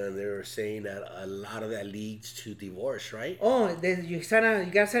getting that done? They were saying that a lot of that leads to divorce, right? Oh, you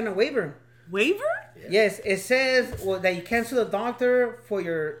gotta sign a waiver. Waiver? Yes, it says that you can't sue the doctor for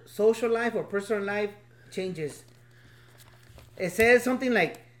your social life or personal life changes. It says something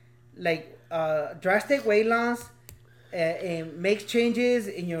like drastic weight loss, and makes changes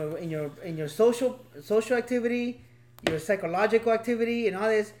in your social activity, your psychological activity, and all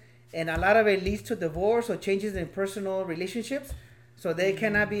this, and a lot of it leads to divorce or changes in personal relationships. So they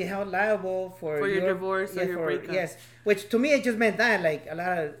cannot be held liable for your divorce or your breakup. Yes, which to me it just meant that like a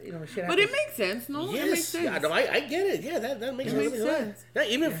lot of shit. But happens. it makes sense, no? It makes Yes, sense. yeah, no, I get it. Yeah, that makes It makes sense. sense. Yeah,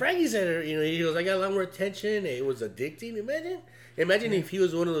 even Frankie said it. He goes, I got a lot more attention. It was addicting. Imagine if he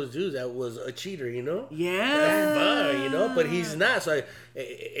was one of those dudes that was a cheater. Yeah. That's fun, but he's not. So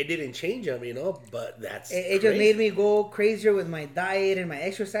it didn't change him, But that's It just made me go crazier with my diet and my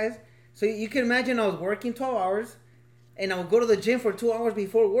exercise. So you can imagine I was working 12 hours, and I would go to the gym for 2 hours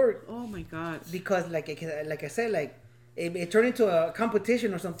before work Oh my god. because, like I said, like it turned into a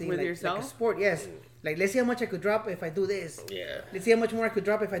competition or something. With like yourself? a sport, yes. Like, let's see how much I could drop if I do this. Yeah. Let's see how much more I could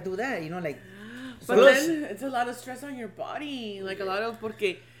drop if I do that. But Plus- then it's a lot of stress on your body. Like a lot of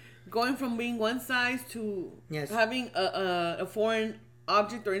porque going from being one size to Yes. having a foreign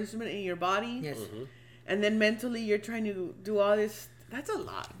object or instrument in your body. Yes. And then mentally you're trying to do all this. That's a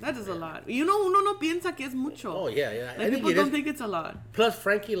lot. That is a lot. Uno no piensa que es mucho. Oh, yeah. Like people don't think it's a lot. Plus,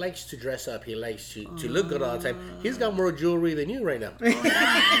 Frankie likes to dress up. He likes to look good all the time. He's got more jewelry than you right now.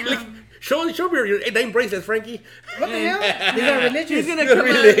 Like, show me your 9 bracelets, Frankie. What the hell? These are religious. He's gonna come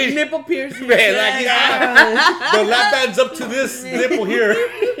Really? out nipple piercing. Man, like, the lap band's up to this nipple here.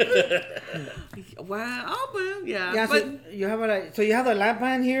 Wow. Oh, well, yeah. Yeah, but so you have the lap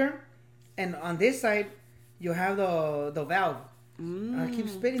band here, and on this side you have the valve. I keep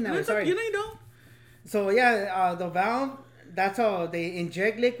spitting that way. Sorry. You don't. So yeah, the valve. That's how they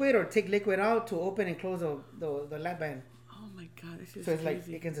inject liquid or take liquid out to open and close the lap band. Oh my god, this is So it's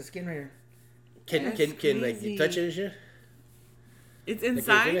crazy. like against the skin right here. Can like crazy. you touch it and shit? It's Can you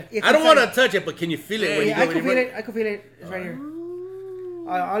feel inside. it? It's I don't want to inside. touch it, but can you feel it when you Yeah, go I when can you feel run? it. I can feel it. It's right here.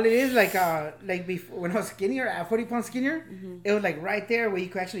 All it is like before when I was skinnier, at 40 pounds skinnier, it was like right there where you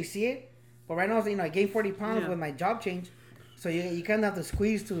could actually see it. But right now, I gained 40 pounds Yeah. with my job change, so you kind of have to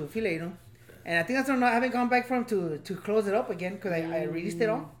squeeze to feel it, And I think that's what I haven't gone back from to close it up again because I released it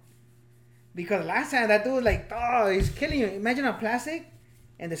all. Because last time that dude was like, oh, he's killing you. Imagine a plastic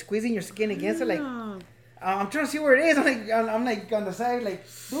and they're squeezing your skin against it. Like, I'm trying to see where it is. I'm like on the side, like,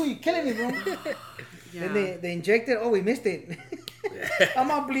 dude, you're killing me, bro. Yeah. Then they injected. Oh, we missed it. I'm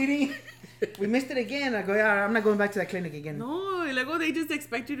all bleeding. We missed it again. I go, yeah, I'm not going back to that clinic again. No, y luego they just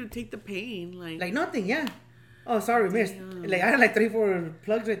expect you to take the pain. Like nothing, yeah. Oh, sorry, we missed. Like I had like 3-4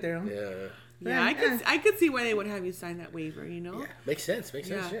 plugs right there. Yeah. Yeah, I could see why they would have you sign that waiver, Yeah. Makes sense.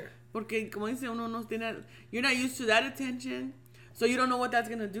 Yeah. Sure. Porque como dice uno no tiene, you're not used to that attention, so you don't know what that's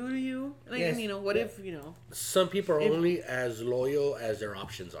gonna do to you. Like, Yes. and, what if Some people are only as loyal as their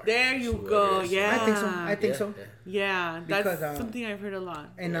options are. There you That's what go. it is. Yeah. I think so. Yeah, that's Because, something I've heard a lot.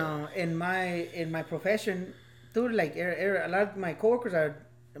 And in my profession, dude, like a lot of my coworkers are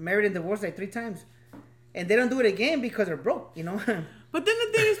married and divorced like 3 times, and they don't do it again because they're broke. But then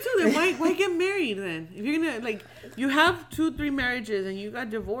the thing is too, then why get married then? If you're gonna you have 2-3 marriages and you got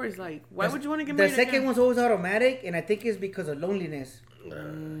divorced, why would you want to get married? The second again? one's always automatic, and I think it's because of loneliness.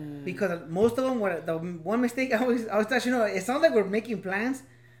 Because most of them, the one mistake I always touching on, it sounds like we're making plans,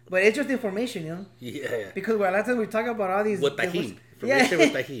 but it's just information, Yeah. Because a lot of times we talk about all these With tajin. divorce- Information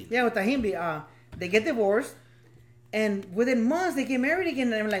with tajin. Yeah, with tajin. They get divorced, and within months they get married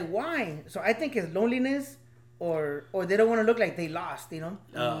again. And I'm like, why? So I think it's loneliness, or they don't want to look like they lost.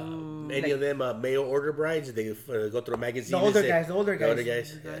 Any of them mail order brides? They go through a magazine. The older guys. The older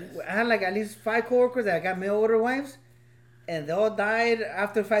guys. I had like at least 5 coworkers that got mail order wives. and they all died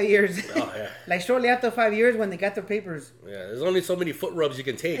after 5 years. Oh, yeah. Like shortly after 5 years when they got their papers. Yeah, there's only so many foot rubs you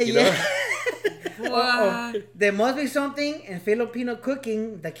can take, you know? What? There must be something in Filipino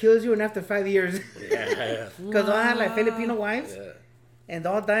cooking that kills you in after 5 years. Yeah. Because they all had like Filipino wives. Yeah. And they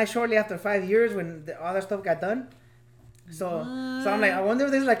all died shortly after 5 years when all that stuff got done. So I'm like, I wonder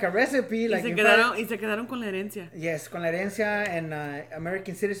if there's like a recipe. Like Y se quedaron con la herencia. yes, con la herencia and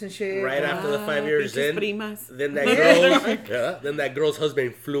American citizenship. Right after the 5 years, pinches primas. then that girl's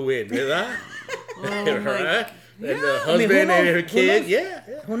husband flew in, ¿verdad? Oh my Right? Yeah. And the I mean, who husband and her knows? Who kid, knows? yeah.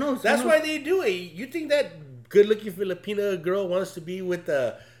 Who knows? That's Who why knows? they do it. You think that good-looking Filipina girl wants to be with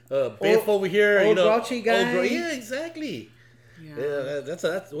the Biff over here? old you know, grouchy guy. Yeah, exactly. Yeah, that's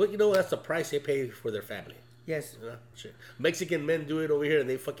what that's the price they pay for their family. Yes. You know? Shit. Mexican men do it over here, and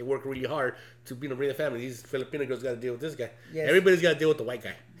they fucking work really hard to bring the family. These Filipino girls got to deal with this guy. Yes. Everybody's got to deal with the white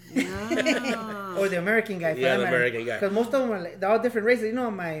guy. Yeah. Or the American guy. Yeah, the American guy. Because most of them are like, they're all different races. You know,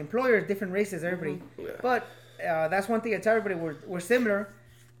 my employer is different races, everybody. Yeah. But that's one thing I tell everybody. We're similar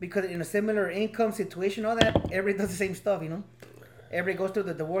because in a similar income situation, all that, everybody does the same stuff, you know? Everybody goes through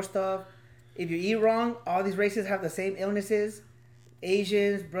the divorce stuff. If you eat wrong, all these races have the same illnesses.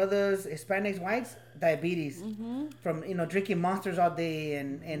 Asians, brothers, Hispanics, whites, diabetes. From, drinking Monsters all day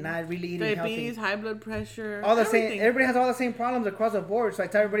and not really eating Diabetes, healthy. high blood pressure. All the everything. same. Everybody has all the same problems across the board. So I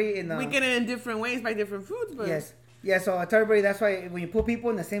tell everybody in the... We get it in different ways by different foods, but Yes. Yeah, so I tell everybody that's why when you put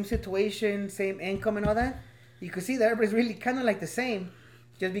people in the same situation, same income and all that, you can see that everybody's really kind of like the same.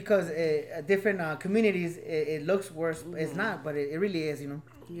 Just because different communities, it looks worse. It's not, but it really is,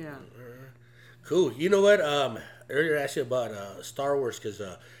 yeah. Cool. You know what? Earlier I asked you about Star Wars because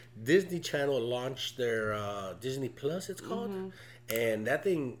Disney Channel launched their Disney Plus, it's called. And that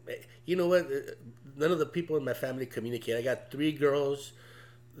thing, you know what? None of the people in my family communicate. I got 3 girls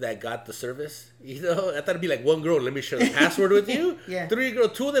that got the service. I thought it'd be like one girl. Let me share the password with you. Yeah. 3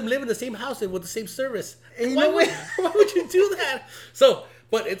 girls, 2 of them live in the same house and with the same service. And Why would you do that? So,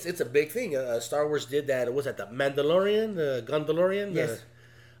 but it's a big thing. Star Wars did that. What was that? The Mandalorian, the Gondalorian. Yes.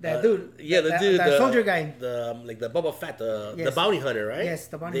 That dude. Yeah, the that, dude, that soldier guy. the like the Boba Fett, the Yes. bounty hunter, right? Yes,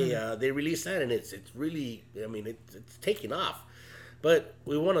 the bounty hunter. They released that, and it's really, I mean, it's taking off. But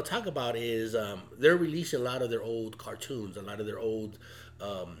what we want to talk about is they're releasing a lot of their old cartoons, a lot of their old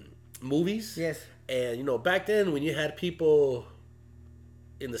movies. Yes. And back then when you had people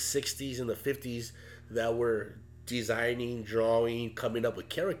in the 60s and the 50s that were designing, drawing, coming up with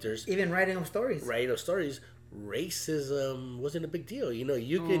characters, Even writing of stories. racism wasn't a big deal.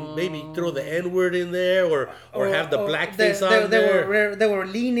 You can maybe throw the N-word in there or have the blackface on there. They were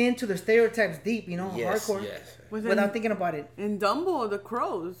lean into the stereotypes deep, Yes, hardcore. yes. Without thinking about it. In Dumbo, the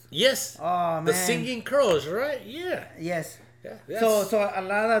crows. Yes. Oh, man. The singing crows, right? Yeah. Yes. Yeah. So a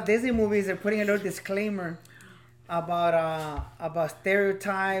lot of Disney movies are putting a little disclaimer about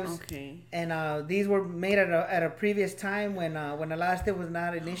stereotypes. Okay. And these were made at a previous time when a lot of stuff was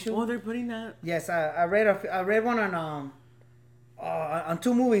not an issue. Oh, they're putting that. Yes, I read one on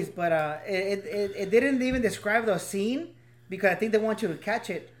 2 movies, but it didn't even describe the scene because I think they want you to catch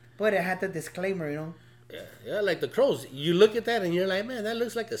it, but it had the disclaimer, Yeah, like the crows. You look at that and you're like, man, that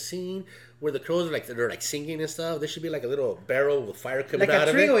looks like a scene where the crows are they're singing and stuff. There should be like a little barrel with fire coming Like a out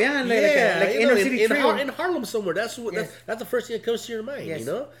trio, of it. yeah, like inner city trio. In Harlem somewhere. That's Yes. that's the first thing that comes to your mind, Yes.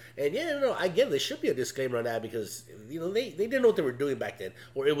 And I get it. There should be a disclaimer on that because they didn't know what they were doing back then,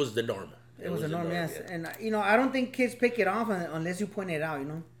 or it was the norm. It was a norm, yes. yeah. And I don't think kids pick it off unless you point it out,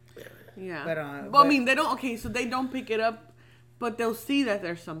 Yeah. But, I mean, they don't. Okay, so they don't pick it up, but they'll see that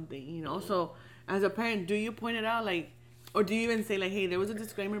there's something, So as a parent, do you point it out, or do you even say hey, there was a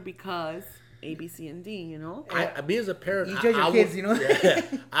disclaimer because A, B, C, and D, Me as a parent, You judge your kids, Yeah,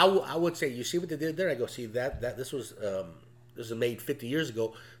 I would say, you see what they did there? I go, see that this was made 50 years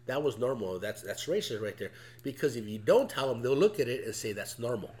ago. That was normal. That's racist right there. Because if you don't tell them, they'll look at it and say that's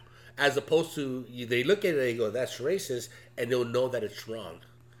normal, as opposed to they look at it and they go that's racist, and they'll know that it's wrong.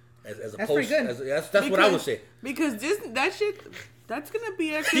 As That's opposed, pretty good. That's what I would say. Because that shit. That's gonna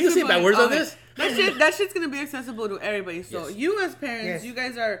be accessible. You can say bad words on this? That shit's gonna be accessible to everybody. So Yes. you as parents, Yes. you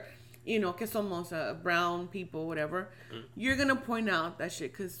guys are, que somos brown people, whatever. You're gonna point out that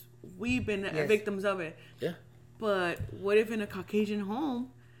shit because we've been Yes. victims of it. Yeah. But what if in a Caucasian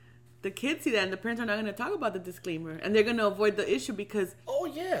home, the kids see that and the parents are not gonna talk about the disclaimer and they're gonna avoid the issue because Oh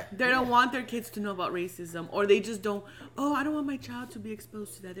yeah. they don't want their kids to know about racism, or they just don't. Oh, I don't want my child to be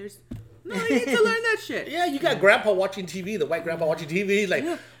exposed to that. No, they need to learn that shit. Yeah, you got grandpa watching TV, the white grandpa watching TV, like,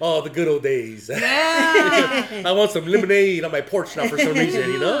 oh, the good old days. Yeah. I want some lemonade on my porch now for some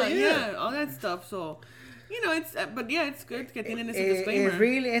reason, Yeah, all that stuff. So, it's but yeah, it's good que tienen ese disclaimer.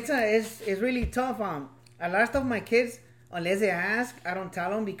 It's really tough. A lot of stuff my kids unless they ask, I don't tell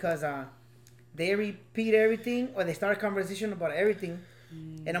them because they repeat everything or they start a conversation about everything.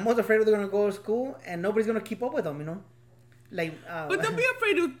 And I'm most afraid they're going to go to school and nobody's going to keep up with them, you know? Like, but don't be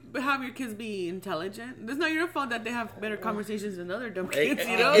afraid to have your kids be intelligent. It's not your fault that they have better conversations than other dumb kids,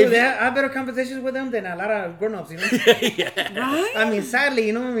 you know? If they have better conversations with them than a lot of grown-ups, you know? Yeah. Right? I mean, sadly,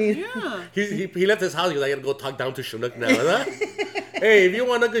 you know what I mean? Yeah. He left his house. He was like, I gotta go talk down to Chinook now. Huh? Hey, if you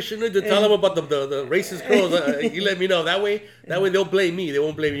want Uncle Chinook to tell him about the racist girls, you let me know. That way they'll blame me. They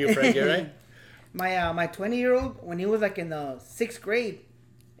won't blame you, Frank. Right? My 20-year-old, when he was like in the 6th grade,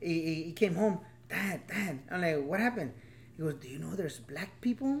 he came home. Dad. I'm like, what happened? He goes, do you know there's black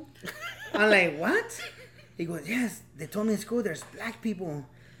people? I'm like, what? He goes, yes. They told me in school there's black people.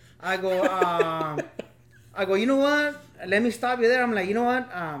 I go, you know what? Let me stop you there. I'm like, you know what?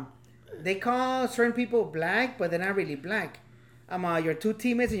 They call certain people black, but they're not really black. Your 2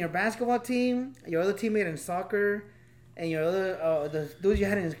 teammates in your basketball team, your other teammate in soccer, and your other the dudes you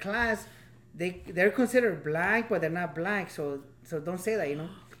had in class, they're considered black, but they're not black. So don't say that, you know.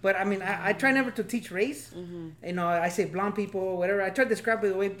 But I mean, I try never to teach race. Mm-hmm. You know, I say blonde people, whatever. I try to describe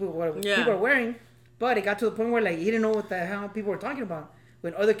the way people are wearing. But it got to the point where like he didn't know what the hell people were talking about.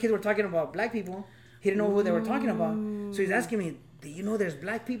 When other kids were talking about black people, he didn't know who they were talking about. So he's asking me, "Do you know there's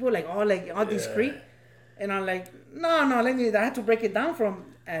black people like all discreet?" And I'm like, no. I had to break it down from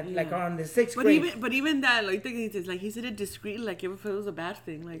like on the 6th grade. But even that, like, he said it discreetly, like if it was a bad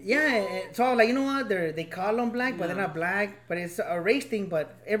thing, like. Yeah, so I was like, you know what? They call them black, but they're not black. But it's a race thing,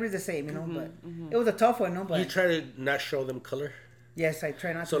 but everybody's the same, you know. But it was a tough one, no. But you try to not show them color. Yes, I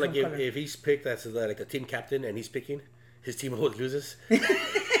try not. So to like if he's picked as like a team captain and he's picking, his team always loses.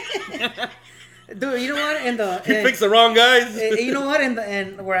 Dude, you know what? He picks the wrong guys. You know what?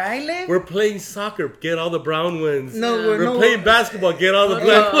 And where I live, we're playing soccer. Get all the brown ones. No, we're playing basketball. Get all the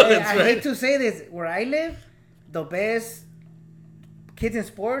black ones. I hate to say this. Where I live, the best kids in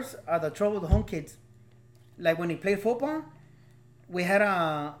sports are the troubled home kids. Like when he played football, we had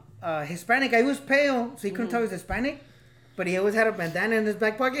a Hispanic guy. He was pale, so you couldn't tell he was Hispanic. But he always had a bandana in his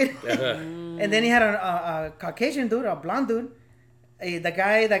back pocket. And then he had a Caucasian dude, a blonde dude. The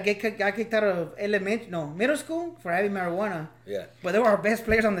guy that got kicked out of middle school for having marijuana. Yeah. But they were our best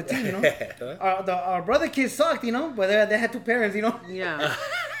players on the team, you know. Our brother kids sucked, you know, but they had 2 parents, you know. Yeah.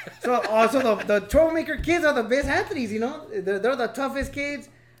 So also the troublemaker kids are the best athletes, you know. They're the toughest kids,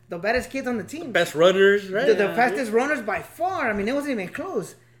 the baddest kids on the team. Best runners, right? The fastest runners by far. I mean, it wasn't even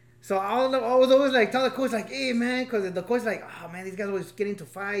close. So I was always like tell the coach like, hey man, because the coach like, oh man, these guys always get into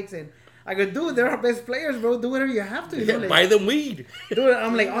fights and. I go, dude, they're our best players, bro. Do whatever you have to. You know, like, buy them weed. Dude,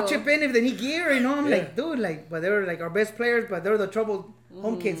 I'm like, I'll chip in if they need gear, you know. I'm like, dude, like, but they were like our best players, but they were the troubled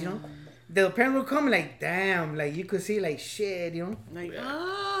home kids, you know. The parents would come like, damn, like you could see like shit, you know. Like,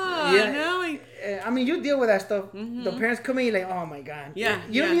 I mean, you deal with that stuff. Mm-hmm. The parents come in like, oh my god. Yeah.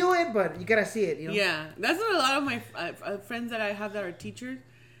 You knew it, but you gotta see it, you know. Yeah, that's what a lot of my friends that I have that are teachers,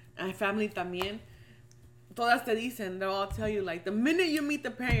 and family también. Todas te dicen, they'll all tell you, like, the minute you meet the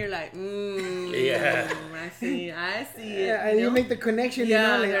parent, you're like, I see it. Yeah, and you make the connection, you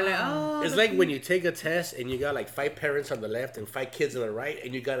know? They're like, oh. It's like when you take a test and you got like 5 parents on the left and 5 kids on the right,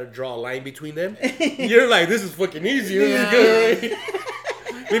 and you got to draw a line between them. You're like, this is fucking easy. This is good,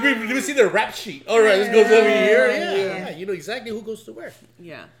 right? Let me see their rap sheet. All right, this goes over here. Yeah, you know exactly who goes to where.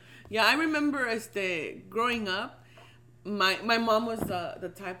 Yeah. Yeah, I remember growing up, my mom was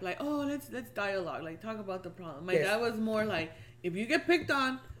the type like, oh, let's dialogue, like talk about the problem. My dad was more like, if you get picked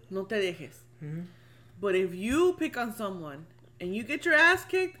on, no te dejes. Mm-hmm. But if you pick on someone and you get your ass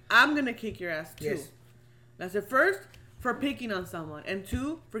kicked, I'm gonna kick your ass too. Yes. That's it. First, for picking on someone, and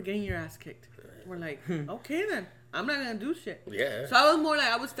 2, for getting your ass kicked. We're like, okay then, I'm not gonna do shit. Yeah. So I was more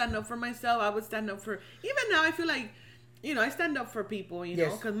like, I would stand up for myself. I would stand up for, even now I feel like, you know, I stand up for people, you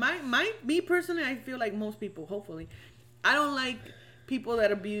know, because me personally, I feel like most people, hopefully, I don't like people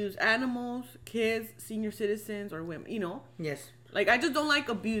that abuse animals, kids, senior citizens, or women, you know? Yes. Like, I just don't like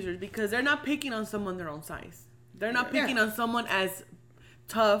abusers because they're not picking on someone their own size. They're not picking on someone as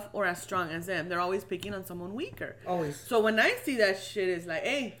tough or as strong as them. They're always picking on someone weaker. Always. So when I see that shit, it's like,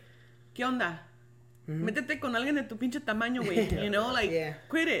 hey, ¿qué onda? Métete con alguien de tu pinche tamaño, güey. You know? Like,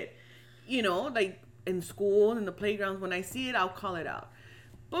 quit it. You know? Like, in school, in the playgrounds, when I see it, I'll call it out.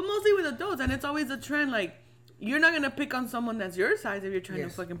 But mostly with adults, and it's always a trend, like, you're not gonna pick on someone that's your size if you're trying to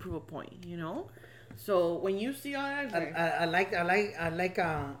fucking prove a point, you know. So when you see all that, I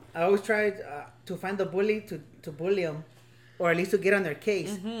always try to find the bully to bully them, or at least to get on their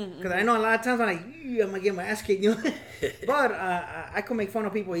case. Because I know a lot of times I'm like, I'm gonna get my ass kicked, you know. But I can make fun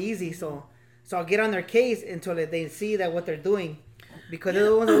of people easy, so I'll get on their case until they see that what they're doing. Because they're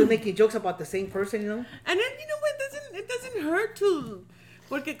the ones always making jokes about the same person, you know. And then, you know what, it doesn't doesn't hurt to,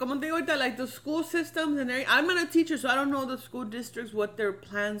 porque como te digo ahorita, like the school systems and everything, I'm not a teacher, so I don't know the school districts, what their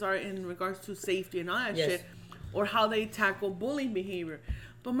plans are in regards to safety and all that shit, or how they tackle bullying behavior.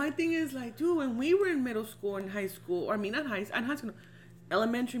 But my thing is like, dude, when we were in middle school and high school, or I mean not high school,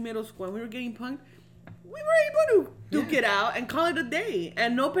 elementary, middle school, and we were getting punked, we were able to duke it out and call it a day.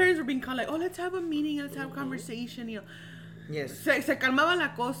 And no parents were being called like, oh, let's have a meeting, let's have a conversation, you know. Yes. Se calmaba la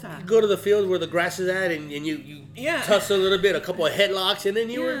cosa. You go to the field where the grass is at, and you tussle a little bit, a couple of headlocks, and then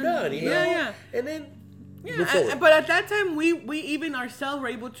you were done, you know? Yeah. And then but at that time, we even ourselves were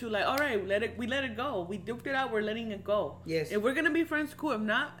able to like, all right, we let it go. We duked it out, we're letting it go. Yes. If we're going to be friends, cool. If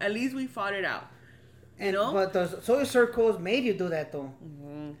not, at least we fought it out. And, you know? But the social circles made you do that, though.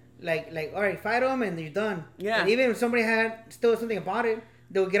 Mm-hmm. Like, all right, fight them, and you're done. Yeah. And even if somebody had still something about it,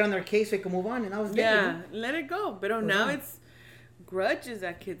 they would get on their case so they could move on, and that was let it go. But now it's grudges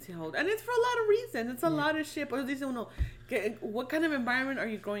that kids hold, and it's for a lot of reasons. It's a lot of shit. But dice uno, what kind of environment are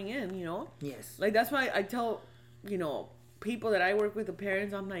you growing in? You know. Yes. Like that's why I tell, people that I work with, the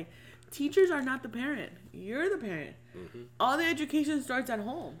parents, I'm like, teachers are not the parent. You're the parent. Mm-hmm. All the education starts at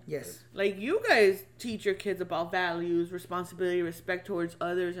home. Yes. Like you guys teach your kids about values, responsibility, respect towards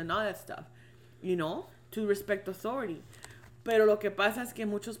others, and all that stuff. To respect authority. Pero lo que pasa es que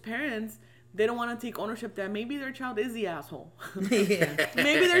muchos parents, they don't want to take ownership that maybe their child is the asshole.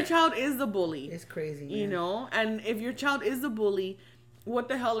 Maybe their child is the bully. It's crazy, man. And if your child is the bully, what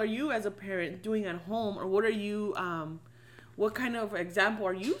the hell are you as a parent doing at home? Or what are you, what kind of example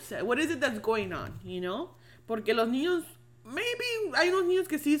are you set? What is it that's going on, Porque los niños, maybe hay unos niños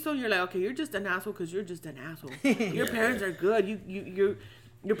que sí son, you're like, okay, you're just an asshole because you're just an asshole. Your parents are good.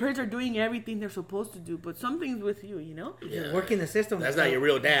 Your parents are doing everything they're supposed to do, but something's with you, You're working the system. That's not your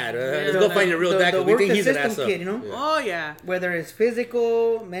real dad. Let's go find your real dad because we think he's an asshole. Kid, Oh, yeah. Whether it's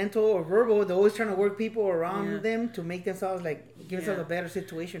physical, mental, or verbal, they're always trying to work people around them to make themselves, give themselves a better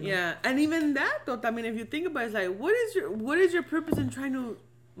situation. Yeah, and even that, though, I mean, if you think about it, it's like, what is your purpose in trying to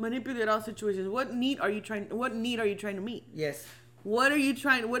manipulate all situations? What need are you trying to meet? Yes. What are you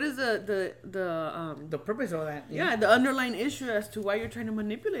trying? What is the purpose of that? Yeah, the underlying issue as to why you're trying to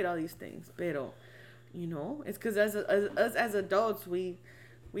manipulate all these things. Pero, it's because as adults we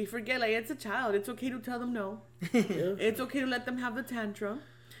forget it's a child. It's okay to tell them no. It's okay to let them have the tantrum.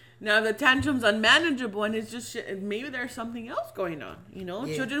 Now, if the tantrum's unmanageable and it's just maybe there's something else going on.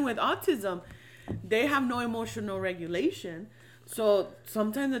 Children with autism, they have no emotional regulation. So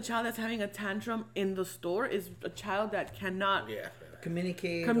sometimes a child that's having a tantrum in the store is a child that cannot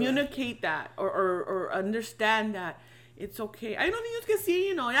communicate that or understand that it's okay. I don't think you can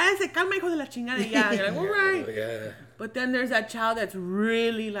see, ya se calma hijo de la chingada ya. You're like, all right. Yeah. But then there's that child that's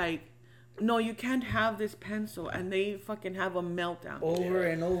really like, no, you can't have this pencil, and they fucking have a meltdown over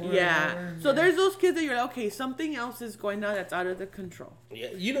and over. Yeah. And over. So there's those kids that you're like, okay, something else is going on that's out of the control. Yeah.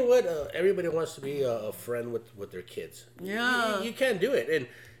 You know what? Everybody wants to be a friend with their kids. Yeah. You can't do it. And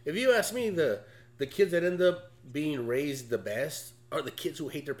if you ask me, the kids that end up being raised the best are the kids who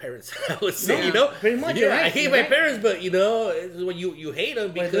hate their parents. I would say, pretty much. Yeah, right. I hate my parents, but when you hate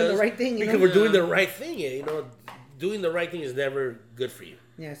them because we're doing the right thing. Because we're doing the right thing. Doing the right thing is never good for you.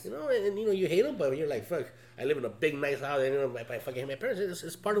 Yes. And you hate them, but you're like, fuck, I live in a big, nice house, and I fucking hate my parents.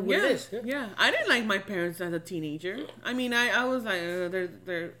 It's part of what it is. Yeah. I didn't like my parents as a teenager. I mean, I was like, they're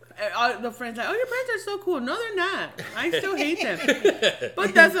the friends like, oh, your parents are so cool. No, they're not. I still hate them.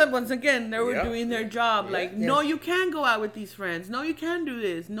 But that's once again, they were doing their job. Yeah. Like, no, you can't go out with these friends. No, you can't do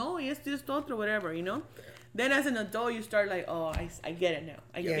this. No, es just otro, whatever, Then as an adult, you start like, oh, I get it now.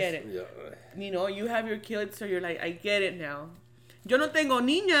 I get it. Yeah. You have your kids, so you're like, I get it now. Yo no tengo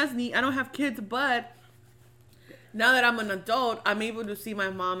niñas, I don't have kids, but now that I'm an adult, I'm able to see my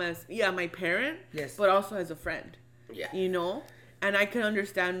mom as, my parent, but also as a friend. Yeah. And I can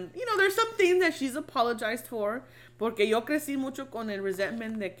understand, there's some things that she's apologized for, porque yo crecí mucho con el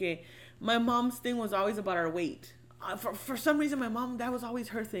resentment de que my mom's thing was always about our weight. For some reason, my mom, that was always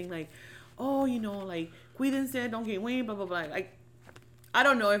her thing, like, oh, like, cuídense, don't gain weight, blah, blah, blah. Like, I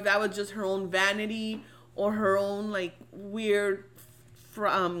don't know if that was just her own vanity or her own, like, weird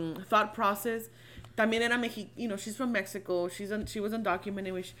thought process. También era she's from Mexico. She was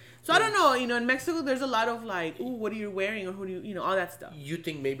undocumented. So I don't know. In Mexico, there's a lot of like, ooh, what are you wearing, or who do you, all that stuff. You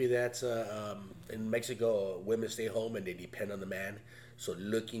think maybe that's in Mexico, women stay home and they depend on the man. So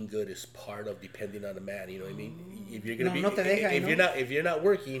looking good is part of depending on the man. You know what I mean? If you're gonna if you're not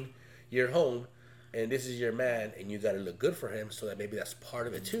working, you're home, and this is your man, and you gotta look good for him. So that maybe that's part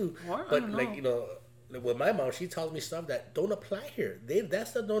of it too. Or, but with my mom, she tells me stuff that don't apply here. That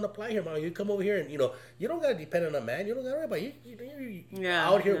stuff don't apply here, mom. You come over here and, you don't got to depend on a man. You don't got to worry about it. You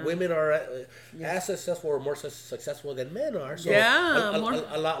out here, women are as successful or more successful than men are. So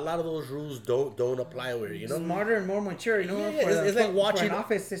a lot of those rules don't apply over here, Smarter and more mature, it's like watching an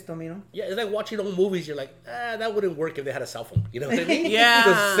office system, Yeah, it's like watching old movies. You're like, that wouldn't work if they had a cell phone. You know what I mean? Yeah.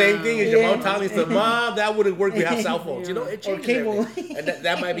 The same thing as your mom telling you, Mom, that wouldn't work if we have cell phones. It changes cable. And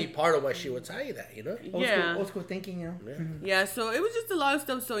that might be part of why she would tell you that, Old school thinking, Yeah, so it was just a lot of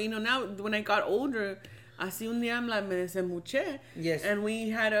stuff. So, now when I got older, así un día me desembuché. Yes. And we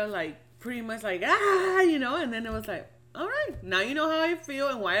had to, pretty much and then it was like, all right, now you know how I feel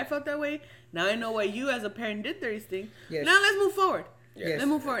and why I felt that way. Now I know why you as a parent did these things. Yes. Now let's move forward. Yes. Let's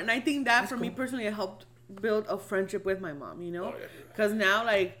move forward. And I think that for me personally, it helped build a friendship with my mom, Because now,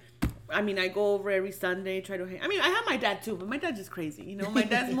 I go over every Sunday, try to hang. I have my dad too, but my dad's just crazy, My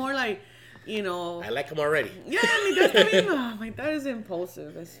dad's more like, I like him already. Yeah, my dad is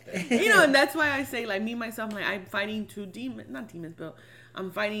impulsive. And that's why I say, me, myself, I'm fighting not demons, but I'm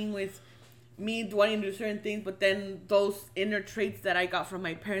fighting with me wanting to do certain things, but then those inner traits that I got from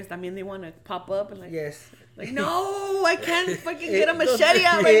my parents, they want to pop up and yes. No, I can't fucking get a machete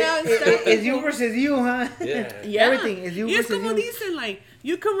out right now and start. It's you versus you, huh? Yeah. Everything is you versus you. Dicen,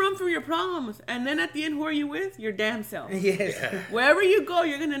 you can run from your problems, and then at the end, who are you with? Your damn self. Yes. Yeah. Wherever you go,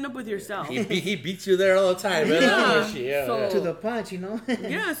 you're gonna end up with yourself. He beats you there all the time, man. So, to the punch,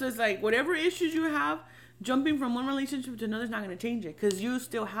 Yeah, so it's whatever issues you have, jumping from one relationship to another is not going to change it because you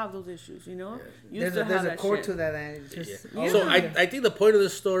still have those issues, You there's still have a that core shit. to that. And just, So I think the point of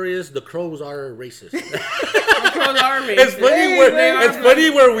this story is the crows are racist. The crows are racist. It's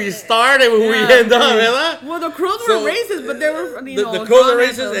funny where we start and where we end up, ¿verdad? Well, the crows were racist, but they were, the crows are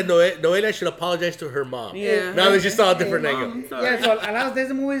racist, and Noelia should apologize to her mom. Yeah. Now that she saw a different angle. Yeah, so a lot of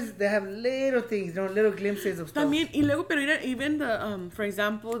these movies, they have little things, little glimpses of stuff. También, y luego, pero even the, for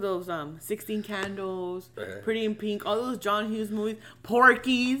example, those 16 Candles, Pretty in Pink, all those John Hughes movies,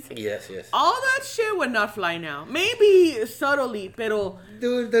 Porky's. Yes. All that shit would not fly now. Maybe subtly, pero...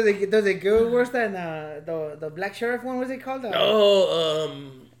 Dude, does it go worse than the Black Sheriff one? What's it called?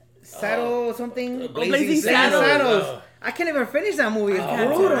 Saddle something? Blazing Saddles. I can't even finish that movie. It's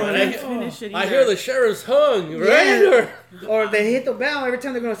brutal. I hear the sheriff's hung, right? Yeah. Or they hit the bell every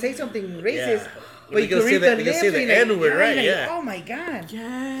time they're going to say something racist. Yeah. But you can read the say the N-word, right? Yeah. Oh my God.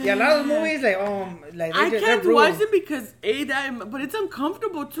 Yeah. A lot of movies I can't watch them because but it's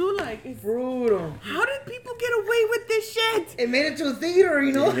uncomfortable too. It's brutal. How did people get away with this shit? It made it to a theater,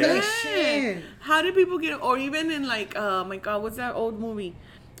 Yeah. Shit. How did people or even in my God, what's that old movie?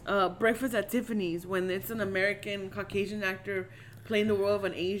 Breakfast at Tiffany's, when it's an American Caucasian actor playing the role of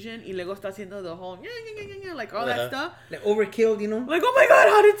an Asian, y luego está haciendo the whole all that stuff. Overkill, oh my God,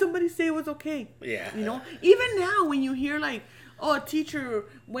 how did somebody say it was okay? Yeah. Even now when you hear a teacher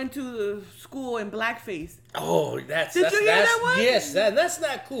went to school in blackface. Oh, Did you hear that one? Yes, that's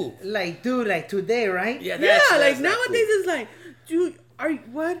not cool. Dude, today, right? Yeah, that's nowadays cool. It's dude,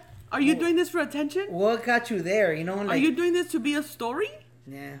 are you doing this for attention? What got you there, Are you doing this to be a story?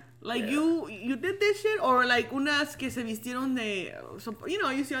 Yeah. You did this shit, or unas que se vistieron de,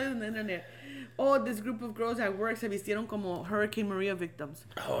 you see on the internet. Oh, this group of girls at work se vistieron como Hurricane Maria victims.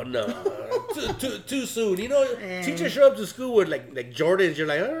 Oh no, too soon. Teachers show up to school with like Jordans. You're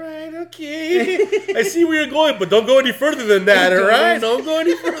like, all right, okay, I see where you're going, but don't go any further than that. All right, don't go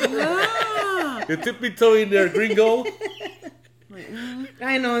any further. Yeah. You're tippy-toeing there, gringo.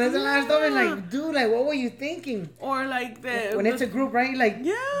 I know, there's a lot of stuff. Dude, what were you thinking? Or when it's a group, right?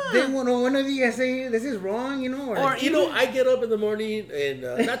 Then one of you guys say this is wrong, Or I get up in the morning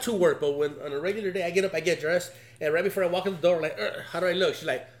and not to work, but when on a regular day I get up, I get dressed, and right before I walk in the door, how do I look? She's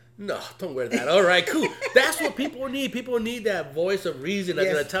like, no, don't wear that. All right, cool. That's what people need. People need that voice of reason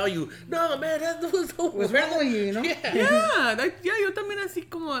that's gonna tell you, no, man, that's what's wrong with you, Yeah, yo también así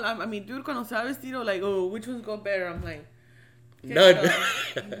como, dude, cuando se va vestido, which ones go better? I'm like, none.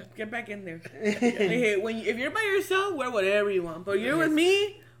 Get back in there. If you're by yourself, wear whatever you want. But you're with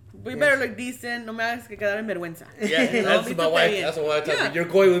me, we better look decent. No me hagas que quedar en vergüenza. Yeah, that's my wife. That's what I tell me. You're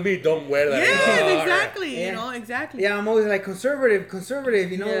going with me. Don't wear that. Yeah, exactly. Right. Exactly. Yeah, I'm always conservative.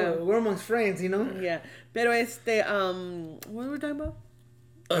 We're amongst friends. Yeah. Pero what were we talking about?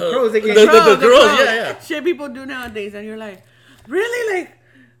 Crows again. The crows. Yeah. Shit people do nowadays, and you're like, really?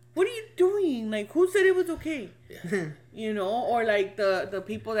 What are you doing? Who said it was okay? Yeah. Or the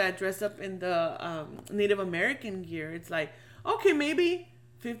people that dress up in the Native American gear. It's okay, maybe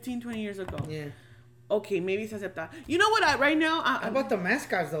 15, 20 years ago. Yeah. Okay, maybe se acepta. You know what? Right now... How about the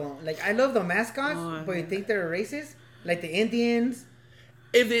mascots, though? I love the mascots, but you think they're racist? Like the Indians?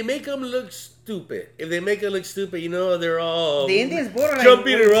 if they make them look stupid, you know, they're all The Indians borderline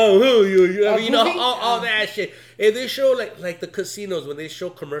jumping worse. around. I mean, you know, goofy? all that shit. If they show like the casinos, when they show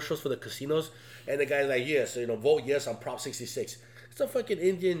commercials for the casinos, and the guy's like, yes, you know, vote yes on Prop 66. It's a fucking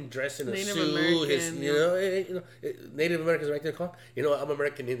Indian dressed in a Native suit. American, Native Americans, right there, called. You know, I'm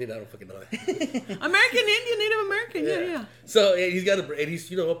American Indian. I don't fucking know that. American Indian, Native American. Yeah. So he's got and he's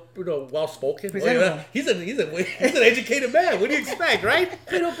well spoken. Presentable. He's an educated man. What do you expect, right?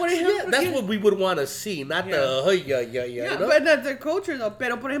 Pero por ejemplo, That's what we would want to see, not the Yeah, you know? but that's their culture though.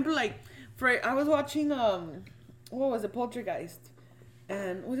 Pero por ejemplo, like, I was watching what was it, Poltergeist,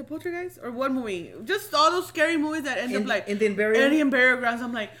 and was it Poltergeist or what movie? Just all those scary movies that end up like Indian burial? Indian burial grounds.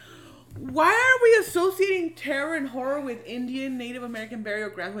 I'm like, why are we associating terror and horror with Indian Native American burial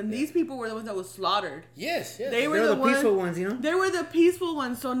grounds when these people were the ones that was slaughtered? Yes. They were They're the the peaceful ones, you know? They were the peaceful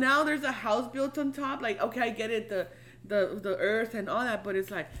ones. So now there's a house built on top. Like, okay, I get it, the earth and all that, but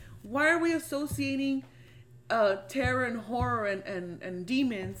it's like, why are we associating terror and horror and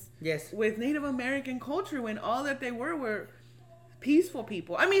demons Yes. with Native American culture when all that they were peaceful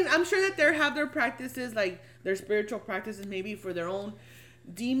people? I mean, I'm sure that they have their practices, like their spiritual practices, maybe for their own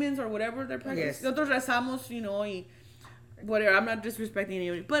demons or whatever their practice. Yes. Nosotros rezamos, you know, y whatever. I'm not disrespecting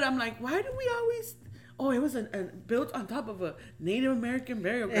anybody, but I'm like, why do we always? Oh, it was built on top of a Native American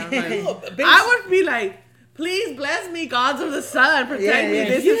burial ground. Like, I would be like, please bless me, gods of the sun, protect me. yeah.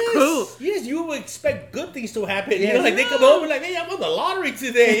 This is cool. Yes, you would expect good things to happen. Yeah. You know, like they come home and like, hey, I won the lottery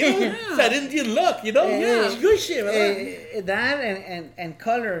today. You know, Yeah. it's that Indian luck. You know, Yeah. It's good shit. Man. That and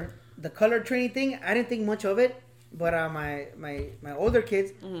color, the color training thing, I didn't think much of it. But my older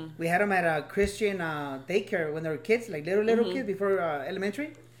kids, we had them at a Christian daycare when they were kids, like little kids before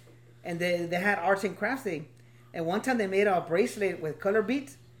elementary, and they had arts and crafts day. And one time they made a bracelet with color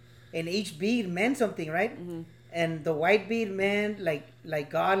beads, and each bead meant something, right? And the white bead meant like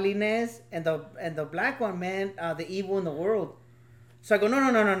godliness, and the black one meant the evil in the world. So I go,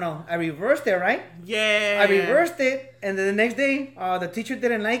 no. I reversed it, right? Yeah. I reversed it, and then the next day, the teacher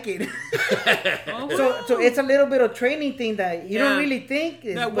didn't like it. So it's a little bit of training thing that you don't really think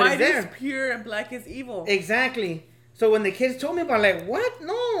is, that but white it's there. is pure and black is evil. Exactly. So when the kids told me about like, what?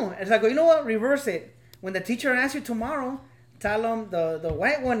 No. It's like, you know what? Reverse it. When the teacher asks you tomorrow, tell them the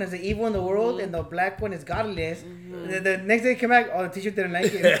white one is the evil in the world and the black one is godliness. The next day they came back, the teacher didn't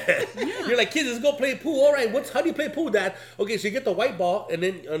like it. You're like, kids, let's go play pool. All right, how do you play pool, Dad? Okay, so you get the white ball, and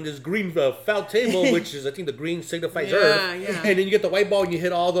then on this green foul table, which is, I think, the green signifies earth. Yeah. And then you get the white ball, and you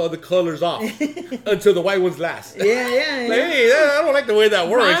hit all the other colors off until the white ones last. Yeah. Like, hey, I don't like the way that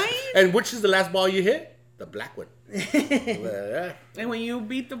works. Right? And which is the last ball you hit? The black one. Yeah. And when you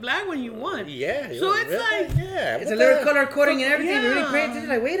beat the black one, you won. Yeah. So it's like, It's a little color coding and everything. Really pay attention.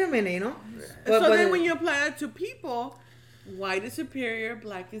 Like, wait a minute, you know. so then when you apply that to people, white is superior,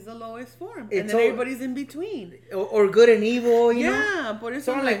 black is the lowest form, and It's then all- everybody's in between. or good and evil, you know. Yeah, but it's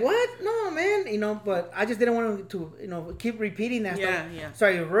So I'm like, what? No, man. You know, but I just didn't want to keep repeating that stuff. Yeah. So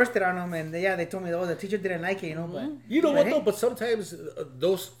I reversed it on them, and they told me, the teacher didn't like it, you know. But You know but what hey, though? But sometimes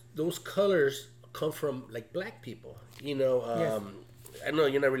those colors come from like black people. You know, I know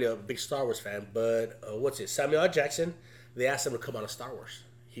you're not really a big Star Wars fan, but Samuel L. Jackson? They asked him to come out of Star Wars.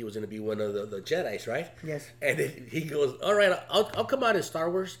 He was going to be one of the Jedis, right? Yes. And then he goes, "All right, I'll come out in Star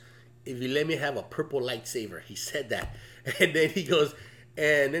Wars if you let me have a purple lightsaber." He said that, and then he goes.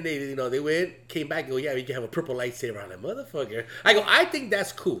 And then they went, came back, and go, yeah, we can have a purple lightsaber. I'm like, motherfucker. I go, I think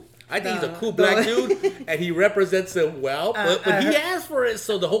that's cool. I think he's a cool black dude, and he represents him well. But he asked for it,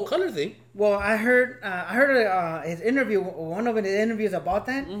 so the whole color thing. Well, I heard his interview, one of his interviews about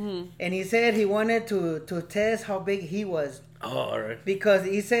that, and he said he wanted to test how big he was. Oh, all right. Because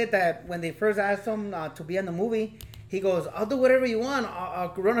he said that when they first asked him to be on the movie, he goes, "I'll do whatever you want.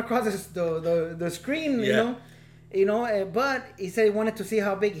 I'll run across the screen, Yeah. you know." But he said he wanted to see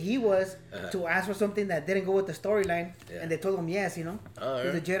how big he was to ask for something that didn't go with the storyline, and they told him yes, you know.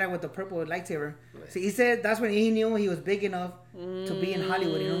 He's a Jedi with the purple lightsaber. So he said that's when he knew he was big enough to be in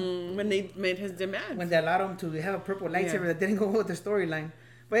Hollywood, you know. When they made his demand. When they allowed him to have a purple lightsaber that didn't go with the storyline.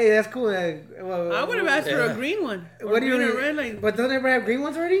 But hey, that's cool. I would have asked for a green one. Or What do you green mean? or red, like, But don't they ever have green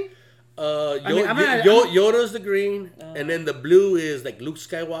ones already? Yoda's the green, and then the blue is like Luke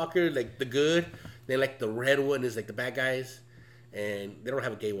Skywalker, like the good. Then like the red one is like the bad guys, and they don't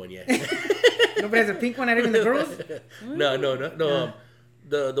have a gay one yet. Nobody has a pink one, not even the girls. No.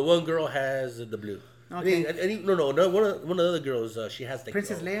 The one girl has the blue. Okay. No. One of the other girls, she has like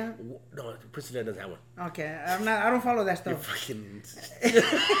Princess Leia? No, Princess Leia doesn't have one. Okay, I don't follow that You're stuff. fucking.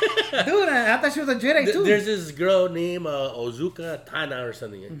 Dude, I thought she was a Jedi too. There's this girl named Ozuka Tana or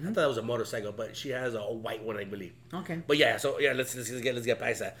something. I thought that was a motorcycle, but she has a white one, I believe. Okay. But yeah, so yeah, let's get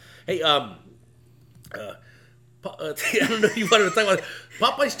past that. Hey, I don't know if you wanted to talk about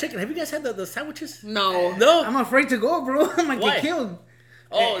Popeye's chicken. Have you guys had the sandwiches? No. No. I'm afraid to go, bro. I might Why? get killed.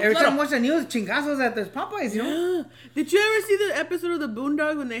 Oh, Every it's time I not watch the news, chingazos at the Popeyes, you know? Did you ever see the episode of the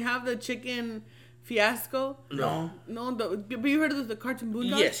Boondocks when they have the chicken fiasco? No. No, but you heard of the cartoon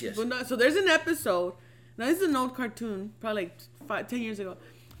Boondocks? Yes. Boondocks. So there's an episode. Now this is an old cartoon, probably like 10 years ago.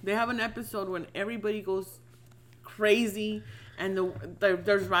 They have an episode when everybody goes crazy and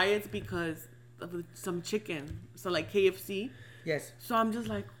there's riots because of some chicken. So like KFC. Yes. So I'm just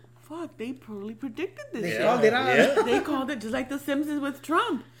like, fuck, they probably predicted this. They shit. called it out. Yeah. They called it just like The Simpsons with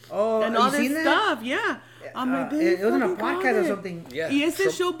Trump. Oh, And you all this seen that? stuff, yeah. I'm like, they It was on a fucking called podcast or it. something. Yeah. Yes, the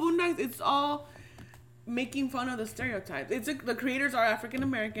Trump- show Boondocks, it's all making fun of the stereotypes. The creators are African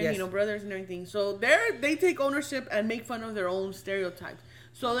American, Yes. brothers and everything. So they take ownership and make fun of their own stereotypes.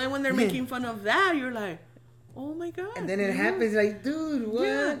 So then when they're making fun of that, you're like, oh my god. And then it happens like, dude, what?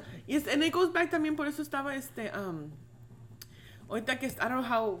 Yeah. Yes, and it goes back también por eso estaba ahorita que I don't know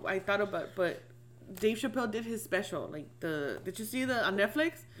how I thought about, but Dave Chappelle did his special, like did you see on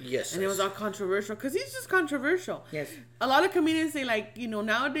Netflix? Yes. And it was all controversial because he's just controversial. Yes. A lot of comedians say like,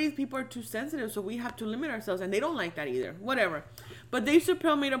 nowadays people are too sensitive, so we have to limit ourselves, and they don't like that either. Whatever. But Dave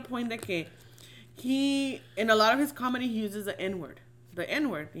Chappelle made a point that he in a lot of his comedy he uses the N-word. The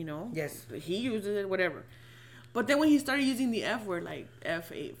N-word, Yes. He uses it, whatever. But then when he started using the F word, like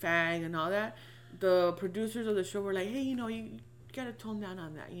F8, fag, and all that, the producers of the show were like, hey, you gotta tone down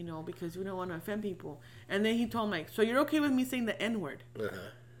on that, because we don't want to offend people. And then he told him, like, so you're okay with me saying the N word,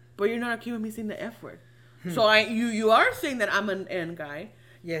 but you're not okay with me saying the F word. So you are saying that I'm an N guy,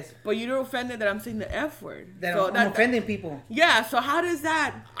 Yes. but you're offended that I'm saying the F word. That So I'm offending people. Yeah, so how does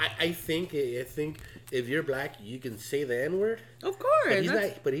that? I think if you're black, you can say the N word. Of course.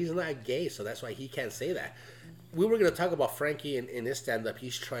 But he's not gay, so that's why he can't say that. We were gonna talk about Frankie in his stand up.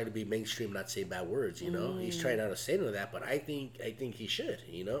 He's trying to be mainstream, not say bad words. He's trying not to say none of that. But I think he should.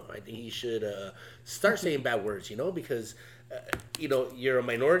 I think he should start saying bad words. Because you're a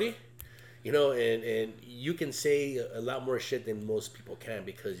minority. And you can say a lot more shit than most people can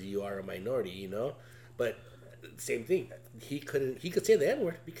because you are a minority. But same thing. He could say the N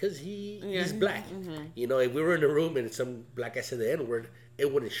word because he's black. If we were in a room and some black guy said the N word,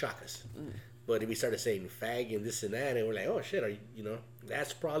 it wouldn't shock us. But if we started saying fag and this and that, and we're like, oh shit,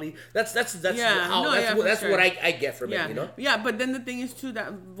 that's probably that's what I get from it. Yeah, but then the thing is too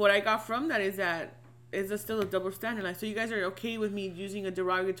that what I got from that is that is still a double standard. Like, so you guys are okay with me using a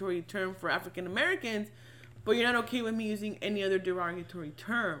derogatory term for African Americans, but you're not okay with me using any other derogatory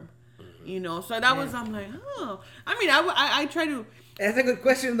term. So that was, I'm like, oh. I mean, I try to. That's a good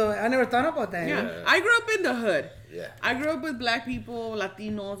question, though. I never thought about that. Yeah. I grew up in the hood. Yeah. I grew up with black people,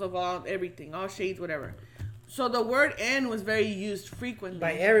 Latinos, of everything, all shades, whatever. So the word N was very used frequently.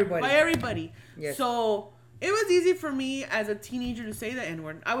 By everybody. Yes. So it was easy for me as a teenager to say the N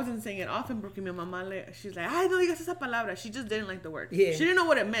word. I wasn't saying it often porque mi mamá she's like, ay, no digas esa palabra. She just didn't like the word. Yeah. She didn't know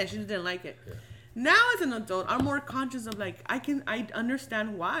what it meant. She just didn't like it. Yeah. Now as an adult, I'm more conscious of like, I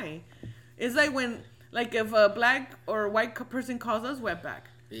understand why. It's like when, like if a black or white person calls us wetback.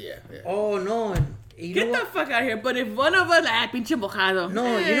 Yeah. Oh, no. Get the fuck out of here. But if one of us, pinche mojado.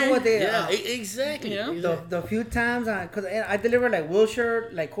 No, you know what they... exactly. The few times, because I deliver like Wilshire,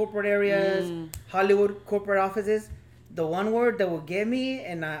 like corporate areas, Hollywood corporate offices, the one word that will get me,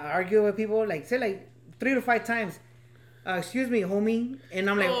 and I argue with people, like say like 3 to 5 times, excuse me, homie, and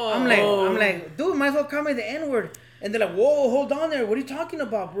I'm like, dude, might as well call me the N word, and they're like, whoa, hold on there, what are you talking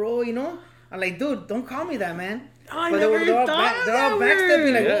about, bro? I'm like, dude, don't call me that, man. They're all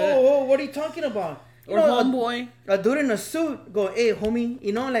backstepping, like, whoa, what are you talking about? Or homeboy. A dude in a suit go, hey, homie,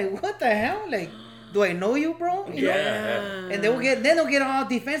 like, what the hell? Like, do I know you, bro? You know? And they'll get all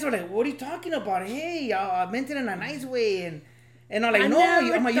defensive, like, what are you talking about? Hey, I meant it in a nice way, and I'm like, you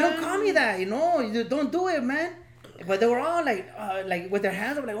don't call me that, you don't do it, man. But they were all like with their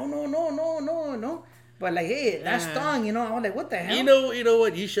hands up, like, oh no. But like, hey, that's stung, I was like, what the hell? You know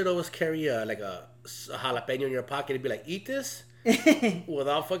what? You should always carry like a jalapeno in your pocket and be like, eat this.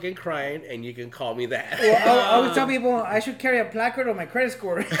 Without fucking crying, and you can call me that. Well, I always tell people I should carry a placard on my credit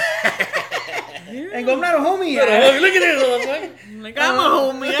score. And go, I'm not a homie. Look at this, like, I'm a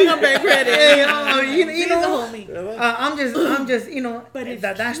homie. I got bad credit. I'm just, but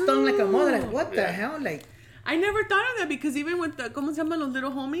that stung like a mother. Like, what the hell? Like, I never thought of that because even with the, ¿cómo se llaman los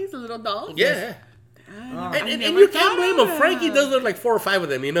little homies, the little dolls? Yeah. And you can't blame him. Frankie does look like 4 or 5 of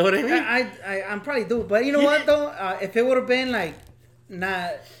them. You know what I mean? I'm probably do, but you know what though? If it would have been like,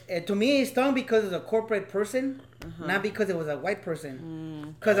 not to me, it's stung because it's a corporate person, not because it was a white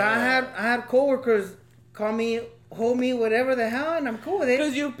person. Because I had coworkers call me homie, whatever the hell, and I'm cool with it.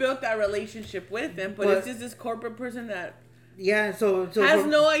 Because you built that relationship with them, but it's just this corporate person that so has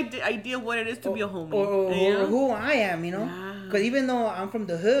no idea what it is to be a homie. Or who I am, you know? Because even though I'm from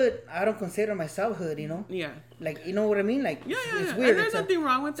the hood, I don't consider myself hood, you know? Yeah. Like, you know what I mean? Like, it's weird. And there's nothing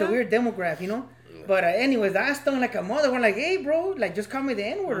wrong with that. It's a weird demographic, you know? But anyways, I stung like a mother. We're like, hey, bro, like, just call me the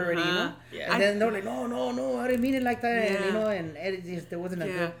N-word already, you know? Yeah. And then they're like, no, I didn't mean it like that. And, you know, and it just, there wasn't a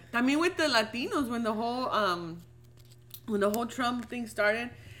good... I mean, with the Latinos, when the whole Trump thing started,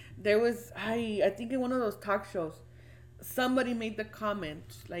 there was, I think in one of those talk shows, somebody made the comment,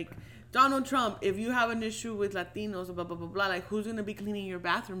 like, Donald Trump, if you have an issue with Latinos, blah, blah, blah, blah, like, who's going to be cleaning your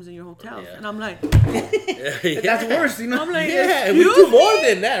bathrooms in your hotels? And I'm like... That's worse, you know? I'm like, we do more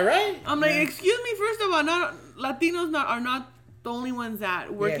than that, right? I'm like, excuse me, first of all, Latinos are not the only ones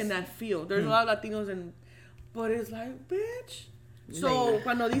that work in that field. There's a lot of Latinos, but it's like, bitch. So,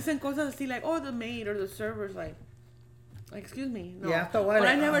 cuando dicen cosas así, like, oh, the maid or the server's like, excuse me. No. Yeah, after a while, but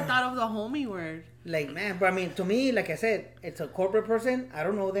like, I never thought of the homie word. Like, man, but I mean, to me, like I said, it's a corporate person. I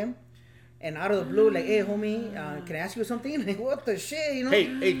don't know them. And out of the blue, like, hey, homie, can I ask you something? Like, what the shit, you know?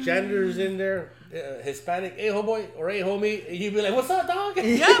 Hey, janitor's in there, Hispanic, hey, homeboy, or hey, homie. And you'd be like, what's up, dog?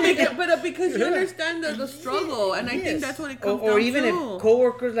 Yeah, because you understand the struggle. And I think that's what it comes down to. Or even if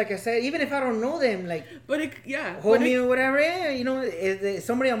coworkers, like I said, even if I don't know them, like, homie or whatever, you know, is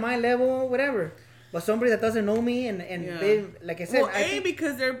somebody on my level, whatever. But somebody that doesn't know me and they, like I said,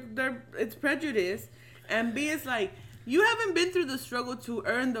 because it's prejudice, and B, it's like, you haven't been through the struggle to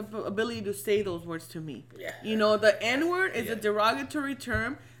earn the ability to say those words to me. Yeah. You know, the N-word is a derogatory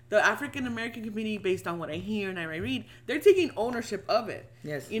term. The African American community, based on what I hear and I read, they're taking ownership of it.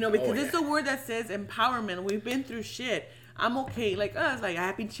 Yes. You know, because it's a word that says empowerment. We've been through shit. I'm okay. Like us, like,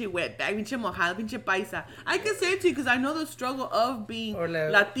 I pinche wet bag, pinche mojada, pinche paisa. I can say it to you because I know the struggle of being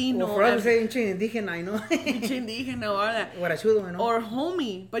Latino. Or for us to say pinche indígena, you know? Pinche indígena, all that. Guarachudo, you know? Or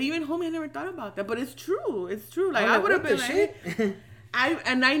homie. But even homie, I never thought about that. But it's true. It's true. Like, I would have been like...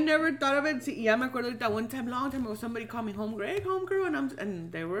 I never thought of it. Yeah, me acuerdo that one time, long time ago, somebody called me homegirl,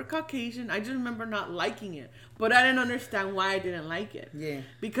 and they were Caucasian. I just remember not liking it, but I didn't understand why I didn't like it. Yeah.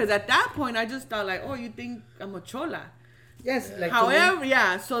 Because at that point, I just thought like, oh, you think I'm a chola? Yes. Like, however,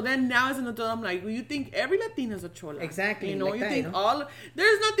 yeah. So then now as an adult, I'm like, well, you think every Latina's a chola? Exactly. You know, like you that, think you know? all.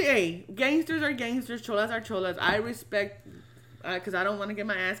 There's nothing. Hey, gangsters are gangsters. Cholas are cholas. I respect. Because I don't want to get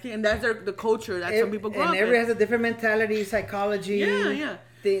my ass kicked, and that's the culture that some people grow up in. And every has a different mentality, psychology. Yeah.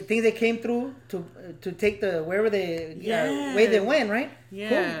 The things they came through to take the wherever they way they went, right?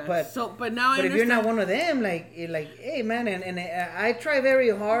 Yeah. Cool. But now if you're not one of them, like you're like, hey man, and I try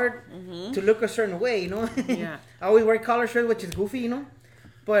very hard to look a certain way, you know. Yeah. I always wear collar shirts, which is goofy, you know.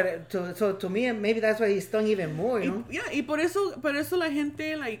 But to me, maybe that's why he stung even more, you know. Yeah. Y por eso la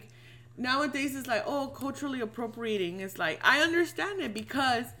gente like nowadays is like, oh, culturally appropriating. It's like, I understand it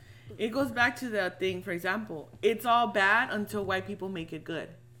because it goes back to the thing, for example, it's all bad until white people make it good.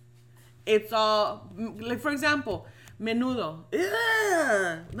 It's all, like, for example, menudo.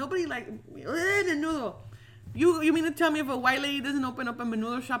 Ugh, nobody like, menudo. You mean to tell me if a white lady doesn't open up a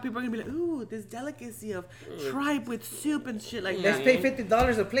menudo shop, people are going to be like, ooh, this delicacy of tripe with soup and shit like that. Let's pay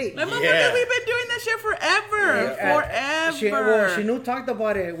 $50 a plate. Like, we've been doing this shit forever. Forever. Shinu talked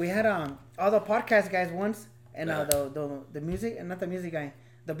about it. We had all the podcast guys once, and the music, and not the music guy,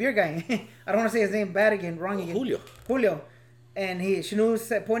 the beer guy. I don't want to say his name wrong again. Julio. And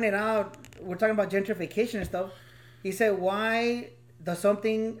Shinu pointed out, we're talking about gentrification and stuff. He said, why does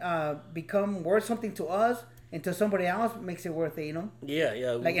something become worth something to us until somebody else makes it worth it, you know?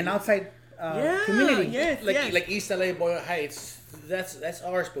 Yeah. Like an outside community. Yes, like East LA, Boyle Heights, that's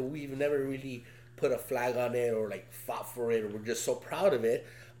ours, but we've never really put a flag on it or like fought for it, or we're just so proud of it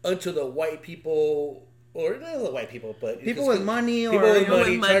until the white people, or not the white people, but people with money,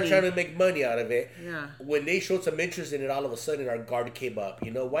 trying to make money out of it. Yeah. When they showed some interest in it, all of a sudden our guard came up.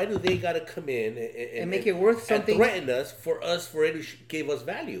 You know, why do they got to come in and make it worth something? And threaten us for it to give us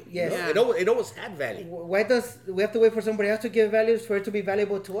value. Yes. You know? It always had value. Why does we have to wait for somebody else to give values for it to be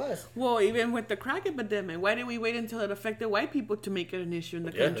valuable to us? Well, even with the crack epidemic, why did we wait until it affected white people to make it an issue in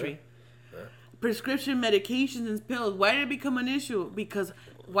the country? Prescription medications and pills, why did it become an issue? Because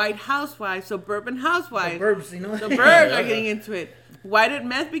white housewives, suburban housewives, the burbs, you know, the burbs are getting into it. Why did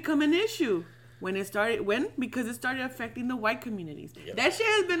meth become an issue? Because it started affecting the white communities. Yep. That shit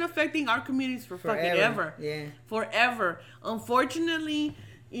has been affecting our communities for fucking ever. Yeah. Forever. Unfortunately,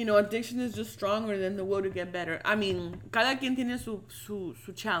 addiction is just stronger than the will to get better. I mean, cada quien tiene su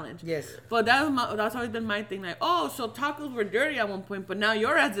challenge. Yes. But that's always been my thing. Like, so tacos were dirty at one point, but now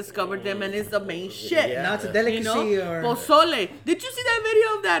your ass discovered them and it's the main shit. Yeah. Now it's a delicacy or... Pozole. Did you see that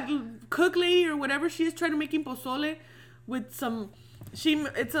video of that cook lady or whatever she is trying to making pozole with some...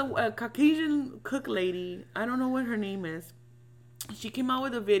 It's a Caucasian cook lady. I don't know what her name is. She came out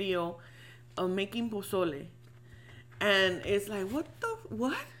with a video of making pozole. And it's like, what?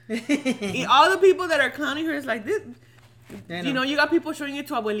 All the people that are clowning her is like, this. You got people showing it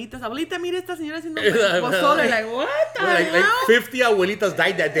to abuelitas. Abuelita, mira esta señora haciendo pozole. Like, what the hell? Like 50 abuelitas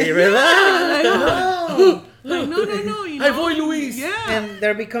died that day, right? No. Hi, boy, Luis. Yeah. And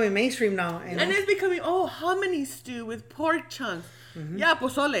they're becoming mainstream now. And it's becoming, hominy stew with pork chunks. Mm-hmm. Yeah,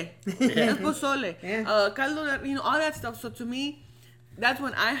 pozole. That's pozole. Yeah. Caldo, all that stuff. So to me, that's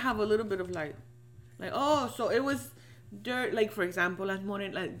when I have a little bit of like, so it was dirt. Like, for example,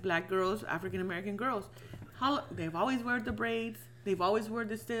 like black girls, African American girls, they've always wear the braids. They've always wear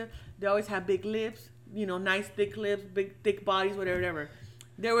the stuff. They always have big lips, nice thick lips, big thick bodies, whatever.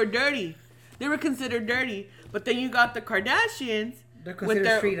 They were dirty. They were considered dirty. But then you got the Kardashians. They're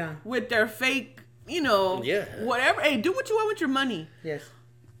considered street on. With their fake, whatever. Hey, do what you want with your money. Yes.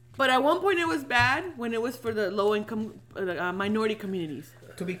 But at one point it was bad when it was for the low-income minority communities.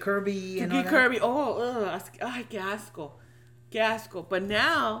 To be curvy and all that. To be curvy. Qué asco. But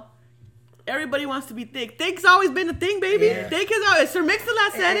now, everybody wants to be thick. Thick's always been a thing, baby. Yeah. Thick is always... Sir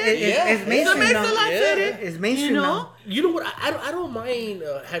Mix-a-Lot said it. It's mainstream now. Said it. It's mainstream now. You know what? I don't mind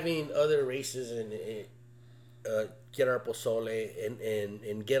having other races and get our pozole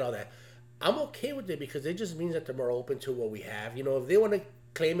and get all that. I'm okay with it because it just means that they're more open to what we have. If they want to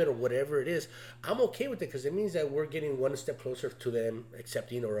claim it or whatever it is, I'm okay with it because it means that we're getting one step closer to them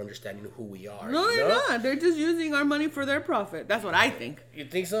accepting or understanding who we are. No, they're not. They're just using our money for their profit. That's what I think. You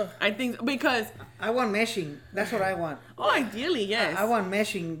think so? I think because... I want meshing. That's what I want. Ideally, yes. I want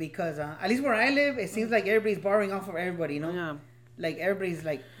meshing because at least where I live, it seems like everybody's borrowing off of everybody, Yeah. Like everybody's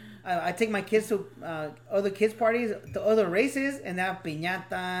like... I take my kids to other kids' parties, to other races, and they have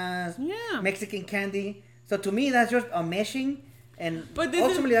piñatas, Mexican candy. So to me, that's just a meshing, and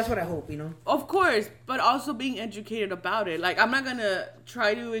ultimately that's what I hope, Of course, but also being educated about it. Like, I'm not going to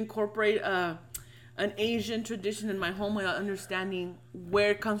try to incorporate an Asian tradition in my home without understanding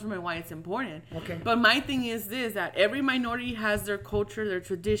where it comes from and why it's important. Okay. But my thing is this, that every minority has their culture, their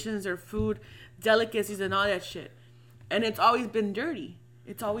traditions, their food, delicacies, and all that shit. And it's always been dirty.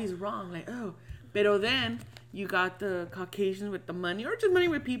 It's always wrong. Like, Pero then you got the Caucasians with the money, or just money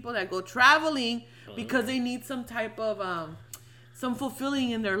with people that go traveling because they need some type of some fulfilling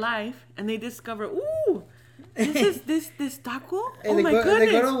in their life, and they discover, this taco. Oh my goodness!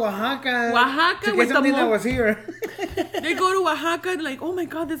 They go to Oaxaca to get something that was here. They go to Oaxaca and like, oh my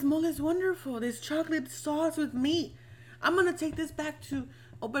god, this mole is wonderful. This chocolate sauce with meat. I'm gonna take this back to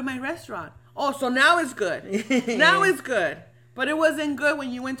open my restaurant. Oh, so now it's good. Now it's good. But it wasn't good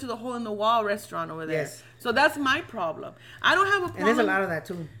when you went to the hole-in-the-wall restaurant over there. Yes. So that's my problem. I don't have a problem. And there's a lot of that,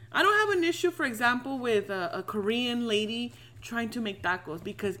 too. I don't have an issue, for example, with a Korean lady trying to make tacos.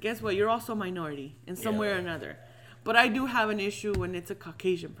 Because guess what? You're also a minority in some way or another. But I do have an issue when it's a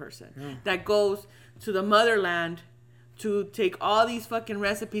Caucasian person that goes to the motherland to take all these fucking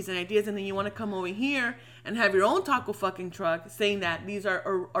recipes and ideas, and then you want to come over here and have your own taco fucking truck saying that these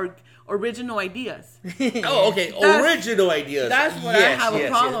are original ideas. Okay. Original ideas. That's what I have a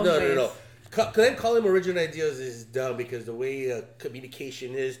problem with. No. Then call them original ideas is dumb because the way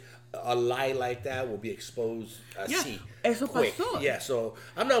communication is, a lie like that will be exposed. Eso quick. Pasó. Yeah. So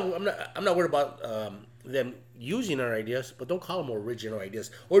I'm not worried about them using our ideas, but don't call them original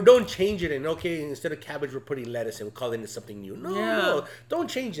ideas, or don't change it. And instead of cabbage, we're putting lettuce and we're calling it something new. No, don't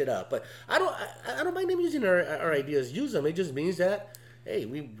change it up. But I don't mind them using our ideas. Use them. It just means that hey,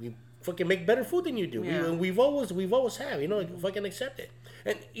 we fucking make better food than you do. Yeah. We've always have. Fucking accept it.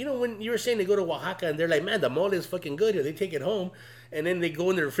 And when you were saying they go to Oaxaca and they're like, man, the mole is fucking good. They take it home. And then they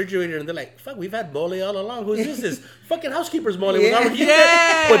go in the refrigerator and they're like, fuck, we've had mole all along. Who's this? This fucking housekeeper's mole. It was already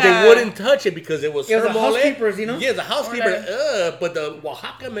there. But they wouldn't touch it because it was her mole. Housekeepers, Yeah, the housekeeper. But the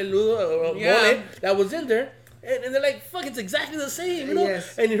Oaxaca menudo mole that was in there. And they're like, fuck, it's exactly the same,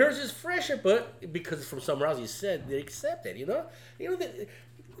 Yes. And yours is fresher, but because it's from somewhere else, you said they accept it,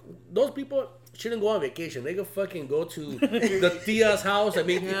 those people shouldn't go on vacation. They could fucking go to the tia's house. I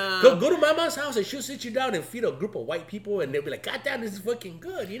mean, go to mama's house and she'll sit you down and feed a group of white people and they'll be like, God damn, this is fucking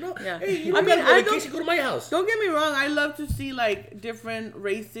good, Yeah. Hey, you don't gotta go on vacation, go to my house. Don't get me wrong. I love to see like different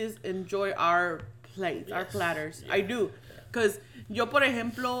races enjoy our plates, our platters. I do. Because por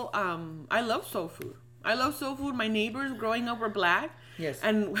ejemplo, I love soul food. My neighbors growing up were black. Yes.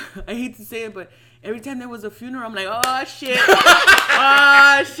 And I hate to say it, but every time there was a funeral, I'm like, oh shit,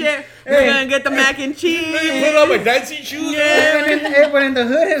 oh shit, we're gonna get the mac and cheese. Put on my dancing shoes. Yeah. But in the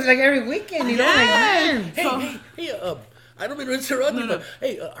hood, it's like every weekend, you know, like, man. Hey, I don't mean to interrupt you, No. but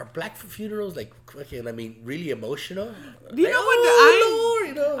hey, are black funerals like fucking? I mean, really emotional? You Like, know what? Lord,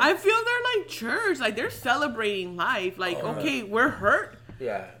 you know. I feel they're like church, like they're celebrating life. Like, okay, we're hurt,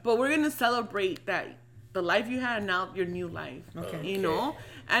 Yeah. but we're gonna celebrate that the life you had and now your new life. Okay. You know,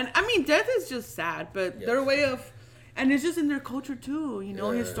 and I mean, death is just sad, but their way of, and it's just in their culture too. You know,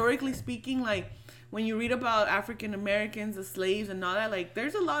 historically speaking, like when you read about African Americans, the slaves, and all that, like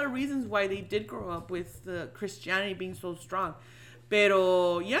there's a lot of reasons why they did grow up with the Christianity being so strong.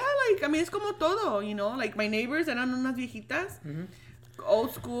 Pero yeah, like I mean, it's como todo. You know, like my neighbors eran unas viejitas.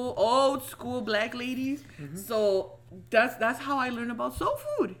 Old school black ladies. So that's how I learned about soul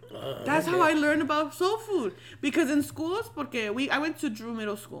food. That's how I learned about soul food. Because in schools, I went to Drew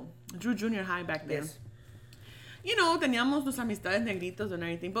Middle School, Drew Junior High back then. Yes. You know, teníamos los amistades negritos and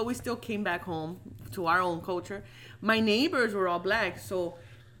everything, but we still came back home to our own culture. My neighbors were all black, so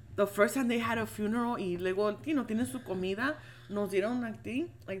the first time they had a funeral y luego, you know, tienen su comida, nos dieron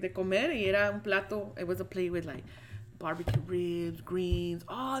like de comer y era un plato, it was a plate with like barbecue ribs, greens,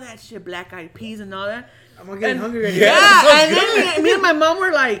 all that shit, black eyed peas and all that. I'm getting hungry right Yeah, now. and then me and my mom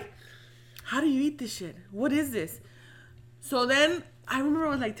were like, how do you eat this shit? What is this? So then I remember I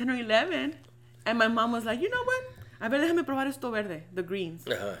was like 10 or 11, and my mom was like, you know what? A ver, déjame probar esto verde, the greens.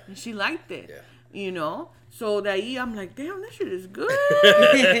 And she liked it, you know? So de ahí I'm like, damn, this shit is good.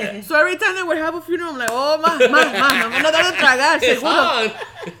 So every time they would have a funeral, I'm like, oh, ma, me van a dar de tragar, It's seguro. on.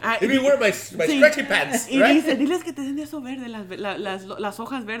 Let me wear my stretchy pants, Y right? dice, diles que te den eso verde, las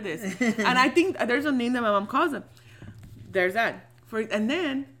hojas verdes. And I think there's a name that my mom calls them. There's that. And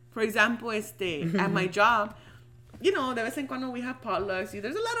then, for example, at my job, you know, de vez en cuando we have potlucks.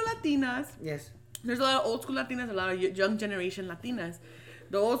 There's a lot of Latinas. Yes. There's a lot of old school Latinas, a lot of young generation Latinas.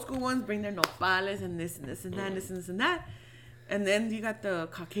 The old school ones bring their nopales and this and this and that and this and this and that. And then you got the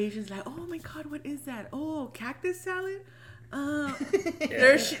Caucasians like, oh my God, what is that? Oh, cactus salad?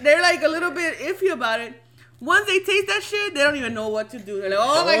 They're like a little bit iffy about it. Once they taste that shit, they don't even know what to do. They're like,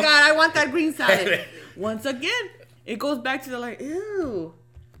 oh my God, I want that green salad. Once again, it goes back to the like, ew,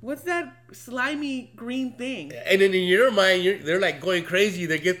 what's that slimy green thing? And then in your mind, they're like going crazy.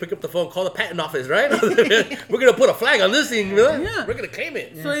 They pick up the phone, call the patent office, right? We're gonna put a flag on this thing, man. Yeah. We're gonna claim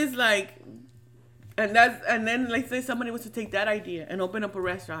it. So it's like, and then like say somebody was to take that idea and open up a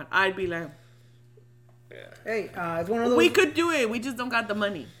restaurant, I'd be like, Hey, it's one of those. we could do it. We just don't got the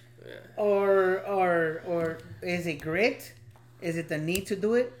money. Or is it grit? Is it the need to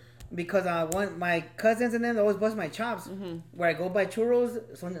do it? Because my cousins and them always bust my chops. Where I go buy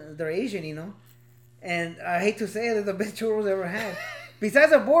churros, so they're Asian, you know. And I hate to say it, they're the best churros I ever had.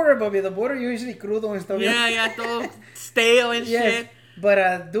 Besides the border, Bobby, the border usually crudo and stuff. Yeah, todo stale and shit.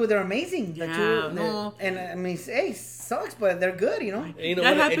 But dude, they're amazing. The Yeah, churros, no. and I mean, hey, sucks, but they're good, you know. And you know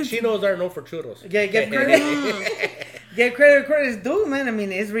That what? And happens- chinos are known for churros. Get credit. Get credit where credit's due, man. I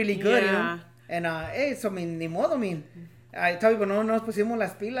mean, it's really good, you know. Yeah. And hey, so I mean, ni modo, I mean, I tell people no nos pusimos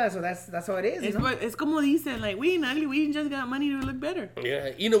las pilas, so that's how it is, you know. It's como dicen, like, we ain't ugly, we just got money to look better. Yeah,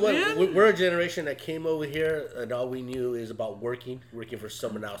 you know what? Yeah. We're a generation that came over here, and all we knew is about working for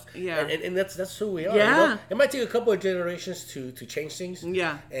someone else. Yeah. and that's who we are. Yeah. You know? It might take a couple of generations to change things.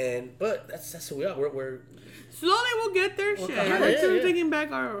 Yeah. But that's who we are. We're Slowly we'll get there, shit. come on. We're Yeah. taking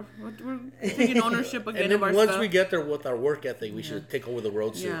back we're taking ownership again and then of our once stuff. we get there with our work ethic, we should take over the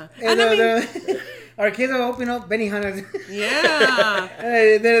world soon. Yeah. And And I mean, our kids are opening up Benihana's. yeah.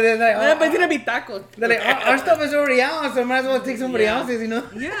 They're like, Ahora pues gonna be tacos. they're like, our stuff is already out, so might as well take somebody Yeah. else's, you know.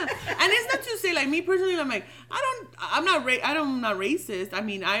 Yeah, and it's not to say like me personally. I'm like I'm not racist. I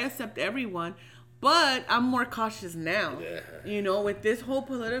mean, I accept everyone, but I'm more cautious now. You know, with this whole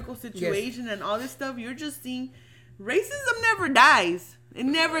political situation and all this stuff, you're just seeing racism never dies. It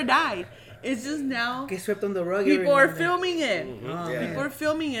never died. It's just now Get swept on the rug. people are every now filming it. Yeah. People are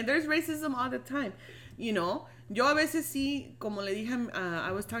filming it. There's racism all the time. You know, yo a veces sí, como le dije,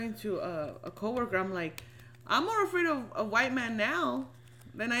 I was talking to a coworker. I'm like, I'm more afraid of a white man now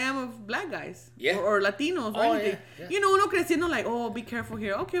than I am of black guys or Latinos or anything. Yeah. You know, uno creciendo like, oh, be careful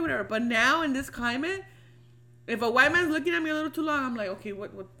here. Okay, whatever. But now in this climate, if a white man's looking at me a little too long, I'm like, okay,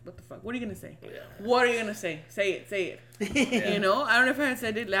 what the fuck? What are you gonna say? Yeah. What are you gonna say? Say it. You know, I don't know if I had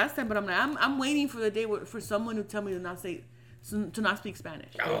said it last time, but I'm like, I'm waiting for the day for someone to tell me to not say to not speak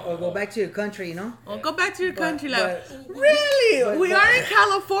Spanish. Or go back to your country, you know. Or go back to your country. Like, but- really? We but- are in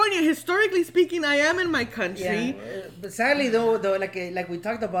California. Historically speaking, I am in my country. Yeah. But sadly, though, like we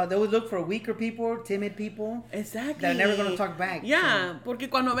talked about, they always look for weaker people, timid people. Exactly. They're never gonna talk back. Yeah, porque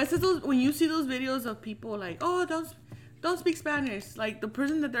cuando ves those, when you see those videos of people like, oh, don't speak Spanish, like the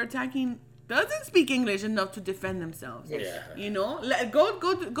person that they're attacking doesn't speak English enough to defend themselves. Yeah. You know,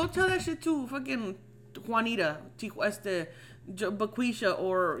 go tell that shit to fucking Juanita, Baquisha,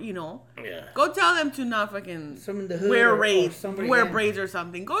 or you know, Yeah. go tell them to not fucking Some in the hood wear or wear yeah. braids or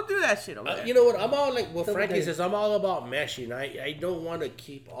something. Go do that shit over there. You know what? I'm all like what Double Frankie date. says. I'm all about meshing. I don't want to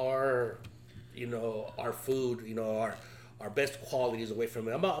keep our, our food, our best qualities away from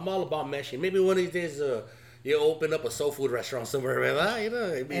it. I'm all about meshing. Maybe one of these days, you open up a soul food restaurant somewhere, ¿verdad?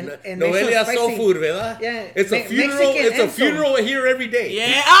 And Noelia make Soul some Food, ¿verdad? Yeah, It's a funeral. Mexican It's a and soul. funeral here every day.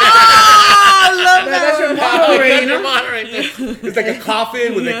 Yeah. Ah, I love That's your that. motto already, you know? Right there. It's like a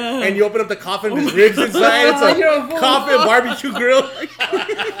coffin with Yeah. and you open up the coffin with ribs inside. It's You're a a fool. coffin barbecue grill.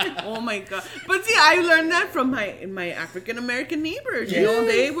 Oh my god! But see, I learned that from my African American neighbors. You know,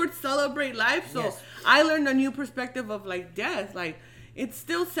 they would celebrate life, so Yes. I learned a new perspective of like death. Like it's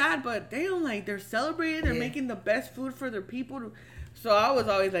still sad, but damn, like they're celebrating. They're Yeah. making the best food for their people. So I was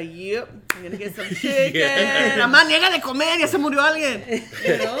always like, "Yep, I'm gonna get some chicken." Yeah. La man llega de comer, ya se murió alguien.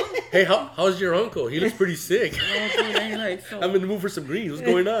 You know? Hey, how's your uncle? He looks pretty sick. Okay, like, so, I'm in the mood for some greens. What's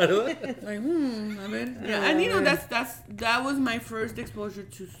going on? like, a ver. Yeah, and you know that was my first exposure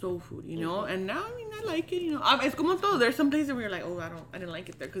to soul food, you know, and now I mean I like it, you know. It's como todo. There's some places where you're like, oh, I didn't like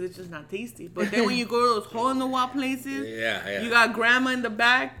it there because it's just not tasty. But then when you go to those hole in the wall places, Yeah. you got grandma in the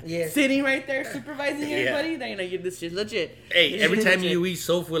back, Yes. sitting right there supervising Yeah. everybody. Then you know this shit's legit. Hey, This every shit's time legit. you eat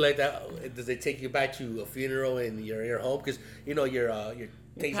soul food like that, does it take you back to a funeral in your home? Because your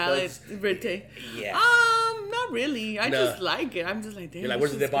taste palate, buds. Brite. Yeah. Not really. I No. just like it. I'm just like, damn. You're like,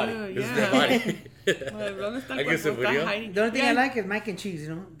 this where's the shit's dead body? good. Where's Yeah. the dead body? Like, ¿dónde está el I guess cuerpo? it Está would, hiding. The only thing Yeah. I like is mac and cheese,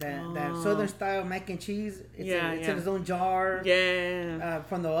 you know, that southern style mac and cheese. It's in its own jar. Yeah.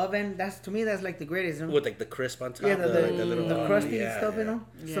 From the oven. That's like the greatest. You know? With like the crisp on top. Yeah, the little crusty yeah, stuff, you yeah. know.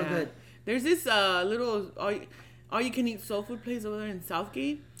 So good. There's this little all you can eat soul food place over there in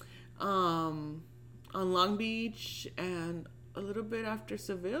Southgate, on Long Beach and a little bit after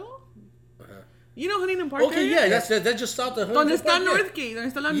Seville. You know Huntington Park? Okay, area? yeah, that's just south of Donde Huntington está Park, yeah. Northgate?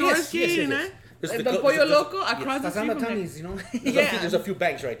 Donde está la Yes, Northgate? yes, yes, ¿no? yes. There's The the- Pollo there's- Loco across the street Pasando from there. Tony's, you know. There's a few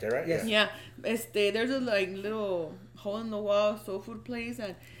banks right there, right? Yes. Yeah, there's a like little hole in the wall soul food place,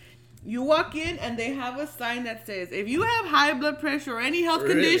 and you walk in and they have a sign that says, if you have high blood pressure or any health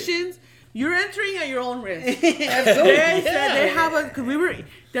Really? conditions, you're entering at your own risk. That's good. They said they have cause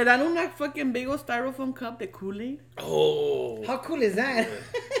te dan una fucking big old styrofoam cup de Kool-Aid. Oh. How cool is that?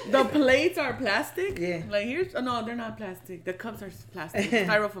 The plates are plastic. Yeah. Like no, they're not plastic. The cups are plastic,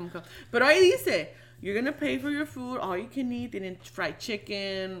 styrofoam cups. But ahí dice, you're gonna pay for your food, all you can eat, and then fried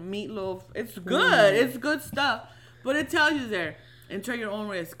chicken, meatloaf. It's good. It's good stuff. But it tells you there, enter your own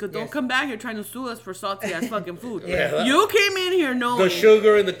risk. Cause don't Yes. come back here trying to sue us for salty ass fucking food. Yeah. You came in here knowing. The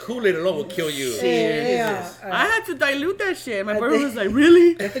sugar and the Kool-Aid alone will kill you. Yeah. I had to dilute that shit. My brother was like, really?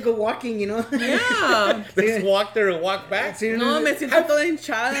 You have to go walking, you know. Yeah. Let's walk there and walk back. So you're No, me siento toda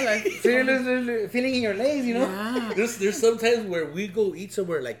hinchada. Like, feeling in your legs, you know. ah. There's sometimes where we go eat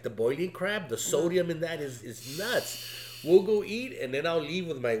somewhere like the boiling crab. The sodium in that is nuts. We'll go eat and then I'll leave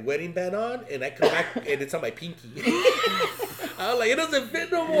with my wedding band on and I come back and it's on my pinky. I'm like, it doesn't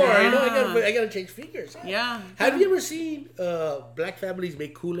fit no more. You know, I gotta change fingers. Yeah. Have you ever seen black families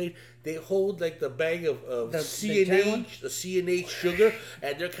make Kool-Aid? They hold like the bag of The giant one? CNH, the CNH sugar,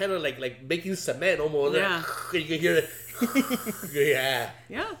 and they're kind of like making cement almost. Yeah. You can hear it. Yeah.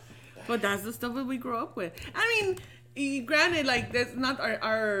 Yeah, but that's the stuff that we grew up with. I mean, granted, like that's not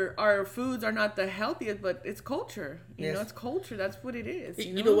our foods are not the healthiest, but it's culture. You Yes. know, it's culture. That's what it is.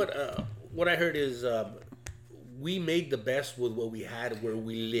 You know what? What I heard is we made the best with what we had where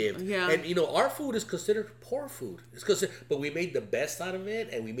we lived. Yeah. And our food is considered poor food. It's considered, but we made the best out of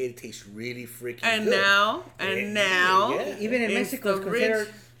it, and we made it taste really freaking And good. now, Yeah. Even in it's Mexico, the it's rich-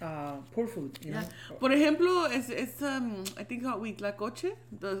 considered poor food. You know. Por ejemplo, it's I think called huitlacoche,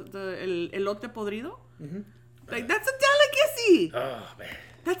 the elote podrido. Like that's a delicacy. Oh man.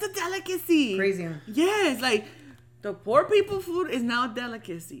 That's a delicacy. Crazy, huh? Yes, like the poor people food is now a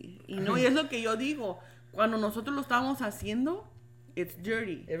delicacy. Y no, y es lo que yo digo. Cuando nosotros lo estamos haciendo, it's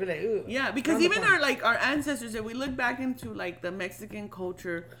dirty. It'd be like, ooh. Yeah, because Frowned even upon. our ancestors, if we look back into like the Mexican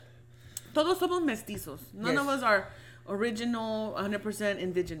culture, todos somos mestizos. None Yes. of us are original, 100%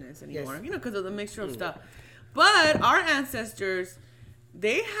 indigenous anymore. Yes. You know, because of the mixture of stuff. But our ancestors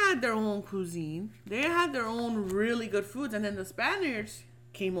they had their own cuisine. They had their own really good foods. And then the Spaniards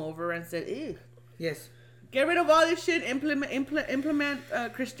came over and said, ew. Yes. Get rid of all this shit. Implement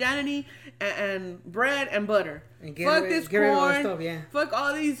Christianity and bread and butter. And fuck this corn. Stuff, yeah. Fuck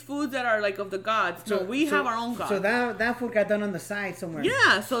all these foods that are like of the gods. So we have our own gods. So that food got done on the side somewhere.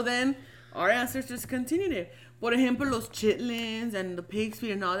 Yeah. So then our ancestors continued it. Por ejemplo, los chitlins and the pig's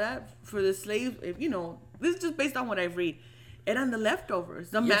feet and all that for the slaves. If, you know, this is just based on what I've read. Eran the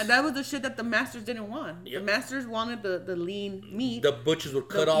leftovers. That was the shit that the masters didn't want. Yep. The masters wanted the lean meat. The butchers would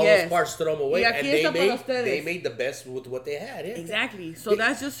cut all those parts, throw them away, and they made the best with what they had. Yeah. Exactly. So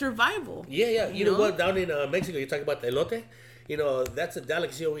that's just survival. Yeah. You know what? Down in Mexico, you talk about the elote. You know, that's a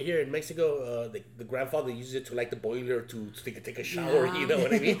delicacy over here in Mexico. The grandfather uses it to light the boiler to take a shower. Yeah. You know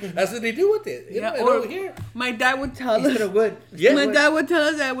what I mean? That's what they do with it. You know, over here. My dad would tell us. My dad would tell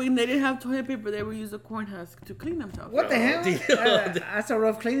us that when they didn't have toilet paper, they would use a corn husk to clean themselves. What the hell? That's a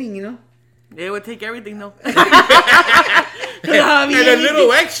rough cleaning, you know. They would take everything, though. And a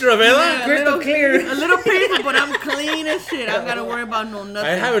little extra, man. Yeah, crystal clear. A little paper, but I'm clean as shit. I don't gotta worry about nothing.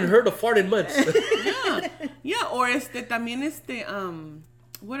 I haven't heard a fart in months. Yeah. Or también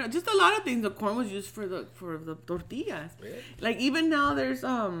what? Just a lot of things. The corn was used for the tortillas. Yeah. Like even now, there's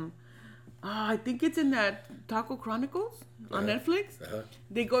I think it's in that Taco Chronicles on Netflix.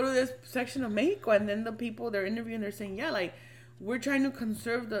 They go to this section of Mexico, and then the people they're interviewing, they're saying, yeah, like. We're trying to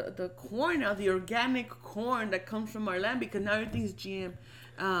conserve the corn now, the organic corn that comes from our land, because now everything's GMOs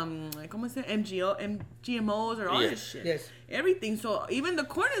or all this shit. Yes. Everything. So even the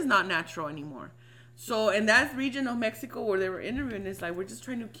corn is not natural anymore. So in that region of Mexico where they were interviewing, it's like we're just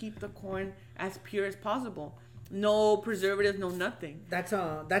trying to keep the corn as pure as possible. No preservatives, no nothing. That's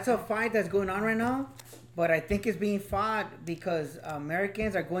a fight that's going on right now, but I think it's being fought because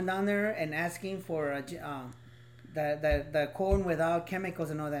Americans are going down there and asking for the corn without chemicals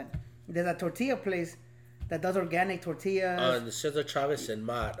and all that. There's a tortilla place that does organic tortillas. The Cesar Chavez and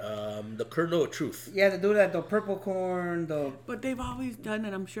Mott, the Kernel of Truth. Yeah, they do that. The purple corn. But they've always done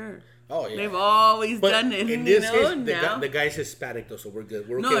it, I'm sure. Oh yeah, they've always done it. In this case, the guy's Hispanic though, so we're good.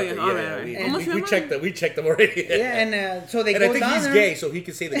 We're okay. We checked them. We checked them already. Yeah, and so they. And go I think down he's there, gay, so he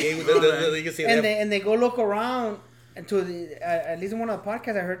can say the gay. He can say and they go look around to the at least in one of the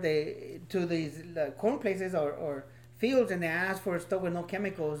podcasts I heard to these corn places or fields, and they ask for stuff with no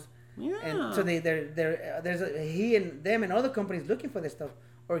chemicals. Yeah. And so he and them and other companies looking for this stuff,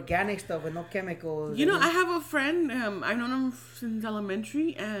 organic stuff with no chemicals. You know, I have a friend. I've known him since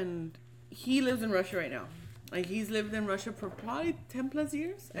elementary, and he lives in Russia right now. Like he's lived in Russia for probably 10+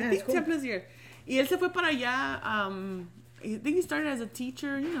 years. I think cool. 10+ years. Y él se fue para allá. I think he started as a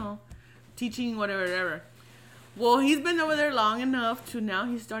teacher. You know, teaching whatever. Well, he's been over there long enough to now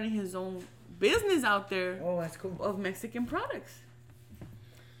he's starting his own business out there. Oh, that's cool. Of Mexican products.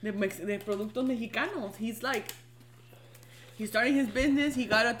 De productos mexicanos. He's starting his business. He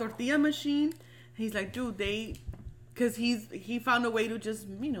got a tortilla machine. He's like, dude, because he found a way to just,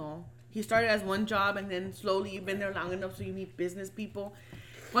 you know, he started as one job and then slowly you've been there long enough so you meet business people.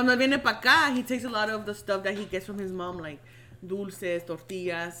 Cuando viene para acá, he takes a lot of the stuff that he gets from his mom, like dulces,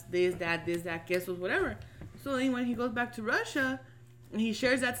 tortillas, this, that, quesos, whatever. So then when he goes back to Russia, and he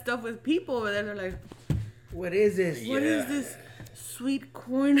shares that stuff with people over there. They're like, what is this? What is this sweet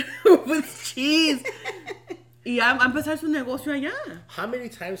corn with cheese? Y va a empezar su negocio allá. How many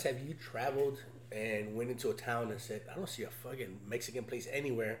times have you traveled and went into a town and said, I don't see a fucking Mexican place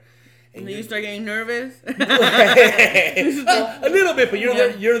anywhere? And then you start getting nervous. A little bit, but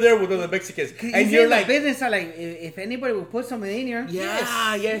you're there with other Mexicans, and you're like, business are like, if anybody will put something in here,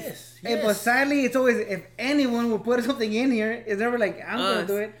 yes. But sadly, it's always if anyone will put something in here, it's never like I'm gonna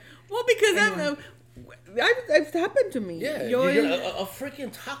do it. Well, because it's happened to me. Yeah, a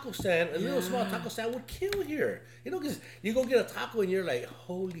freaking taco stand, a little small taco stand would kill here. You know, because you go get a taco and you're like,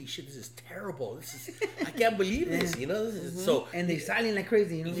 holy shit, this is terrible. I can't believe this. You know, this is so. And they're selling like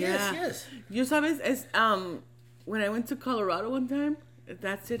crazy. You know. Yes. You sabes, when I went to Colorado one time,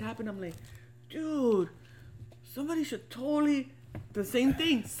 that shit happened. I'm like, dude, somebody should totally. The same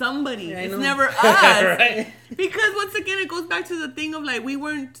thing. Somebody. It's never us. Right? Because once again, it goes back to the thing of like we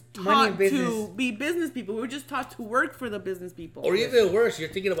weren't taught to be business people. We were just taught to work for the business people. Or even worse, you're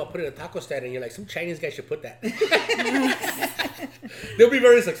thinking about putting a taco stand and you're like, some Chinese guy should put that. They'll be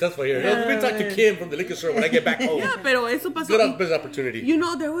very successful here. Let me talk to Kim from the liquor store when I get back home. Yeah, pero eso pasó. Good business opportunity. You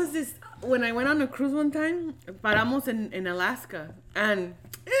know, there was this, when I went on a cruise one time, paramos in Alaska. And,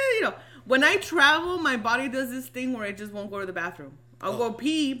 you know, when I travel, my body does this thing where I just won't go to the bathroom. I'll go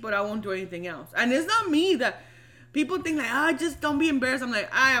pee, but I won't do anything else. And it's not me that People think like, just don't be embarrassed. I'm like,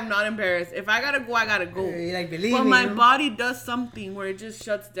 I am not embarrassed. If I gotta go, I gotta go. Like, believe but me, my you know? body does something where it just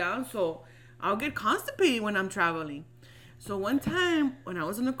shuts down. So I'll get constipated when I'm traveling. So one time when I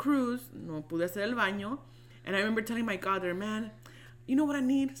was on a cruise, no pude hacer el baño, and I remember telling my godmother, man, you know what I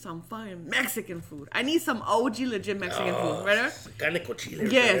need? Some fucking Mexican food. I need some OG legit Mexican food, right? Carne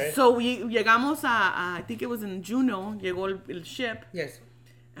cochila. Yes. Right? So we llegamos I think it was in Juneau. Llegó el ship. Yes.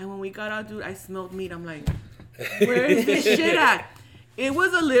 And when we got out, dude, I smelled meat. I'm like, where is this shit at? It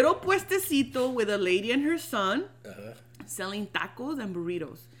was a little puestecito with a lady and her son selling tacos and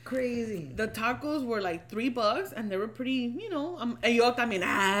burritos. Crazy. The tacos were like $3 and they were pretty, y yo también,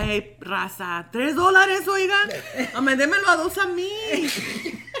 ay, raza, $3, oiga. Démelo a dos a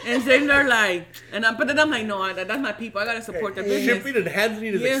mí. And then they're like, but then I'm like, no, that's my people. I gotta support their business. Shipping and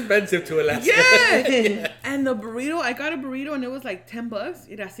handling is expensive to Alaska. Yeah. And the burrito, I got a burrito and it was like $10.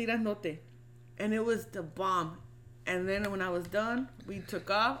 Y así grandote. And it was the bomb. And then when I was done, we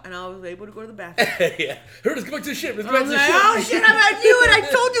took off and I was able to go to the bathroom. Yeah. Here, let's go back to the ship. Let's go I back was to the like, ship. oh shit, I knew it. I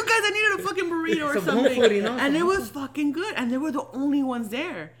told you guys I needed a fucking burrito or Some something. home food, you know, and some it home was fucking good. And they were the only ones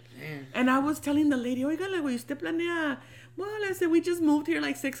there. Man. And I was telling the lady, oiga, like, usted planea? Well, I said, we just moved here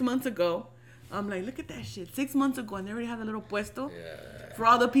like 6 months ago. I'm like, look at that shit. 6 months ago, and they already have a little puesto for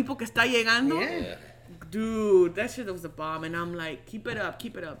all the people que está llegando. Yeah. Dude, that shit was a bomb. And I'm like, keep it up,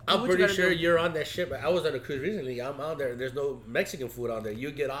 keep it up. Do I'm what you pretty gotta sure do. you're on that ship. I was on a cruise recently. I'm on there. There's no Mexican food on there.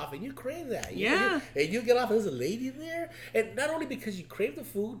 You get off and you crave that. Yeah. And you get off and there's a lady there. And not only because you crave the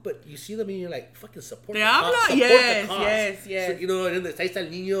food, but you see them and you're like, fucking support Te the cause. habla? Support Yes, the cause. yes. So, and then ahí está el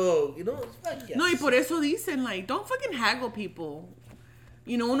niño, fuck yes. No, y por eso dicen, like, don't fucking haggle people.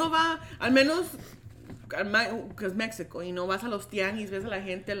 Uno va, al menos, because Mexico, vas a los tianguis, ves a la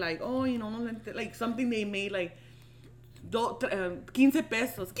gente, like, oh, like, something they made, like, 15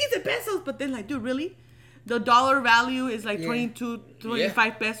 pesos. 15 pesos! But then, like, dude, really? The dollar value is like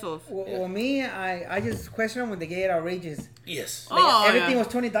 25 pesos. Well, me, I just question them when they get outrageous. Yes. Like, everything was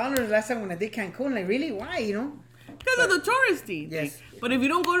 $20 last time when I did Cancun. Like, really? Why, Because of the touristy. Yes. But if you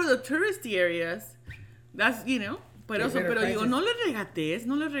don't go to the touristy areas, that's, Pero digo, no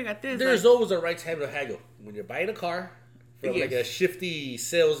le regates. There's always a right time to haggle. When you're buying a car from like a shifty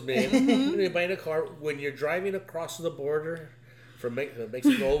salesman, when you're buying a car, when you're driving across the border from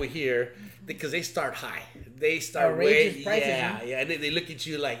Mexico over here, because they start high. They start outrageous prices, and they look at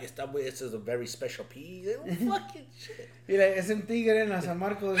you like, this is a very special piece. Fucking shit. You're like, es un tigre en San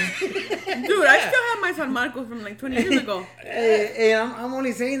Marcos. Dude, I still have my San Marcos from like 20 years ago. Hey, I'm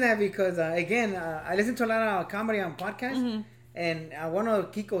only saying that because, again, I listen to a lot of comedy on podcasts. And one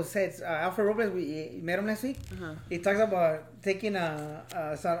of Kiko's sets, Alfred Robles, we met him last week. He talks about taking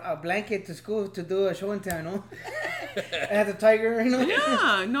a blanket to school to do a show and tell, As a tiger,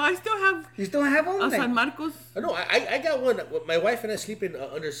 Yeah, no, I still have You still have one? a San Marcos. No, I got one. My wife and I sleep in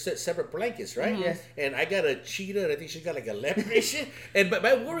under separate blankets, right? Yes. And I got a cheetah, and I think she's got like a leopard and shit. But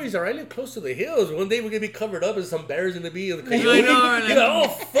my worries are I live close to the hills. One day we're gonna be covered up, and some bears gonna be in the coyote. I know, You're like, oh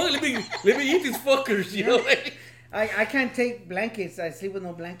fuck, let me eat these fuckers. Like, I can't take blankets. I sleep with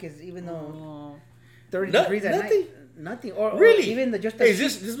no blankets, even though 30 No- degrees at nothing? night. Nothing. Or really? even just Hey,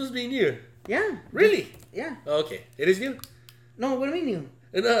 this must be new. Yeah. Really? Yeah. Okay, it is new. No, what do you mean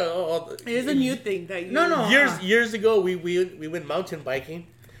new? No, It is a new thing that you... No. Years ago, we went mountain biking,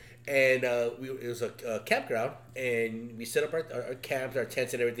 and it was a campground, and we set up our camps, our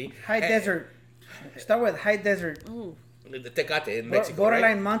tents, and everything. High desert. Start with high desert. Ooh. The Tecate in Mexico,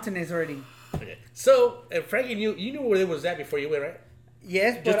 Borderline right? mountainous already. Okay. So, and Frankie, you knew where it was at before you went, right?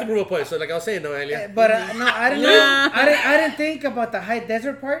 Yes, Just but to prove a point. So, like I was saying, Noelia. but no, I didn't know. I didn't think about the high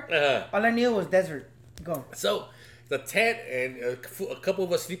desert part. Uh-huh. All I knew was desert. Go. So, the tent and a couple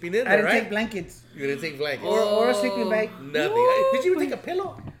of us sleeping in I there, didn't right? take blankets You didn't take blankets. or a sleeping bag. Nothing. Did you even take a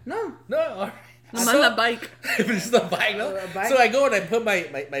pillow? No. No. All right. Nomás la bike. It's the bike, no? Bike. So I go and I put my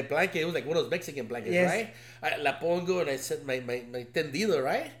blanket. It was like one of those Mexican blankets, Yes. right? I la pongo and I set my tendido,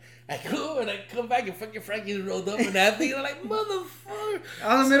 right? I go and I come back and fucking Frankie's rolled up and everything. And I'm like, motherfucker.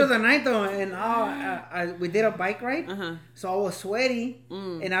 I was in the middle of the night though, and we did a bike ride, so I was sweaty,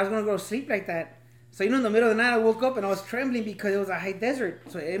 and I was gonna go to sleep like that. So in the middle of the night, I woke up and I was trembling because it was a high desert.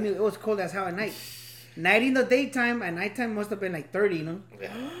 So it was cold as hell at night. Night in the daytime, at nighttime must have been like 30,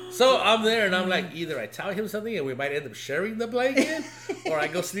 Yeah. So I'm there and I'm like, either I tell him something and we might end up sharing the blanket, or I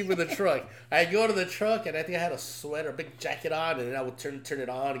go sleep in the truck. I go to the truck and I think I had a sweater, big jacket on, and then I would turn it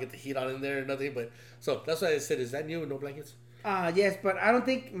on and get the heat on in there and nothing. But so that's why I said, is that new with no blankets? Yes, but I don't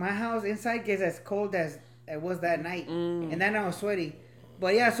think my house inside gets as cold as it was that night, and then I was sweaty.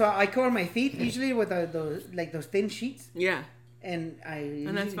 But yeah, so I cover my feet usually with those thin sheets, Yeah. and that's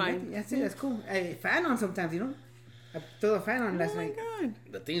usually- fine. That's it. That's cool. I fan on sometimes, I threw the fan on last Oh my night. god.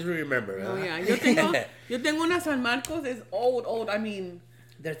 The things we remember. Oh huh? yeah. Yo tengo una San Marcos. It's old. I mean.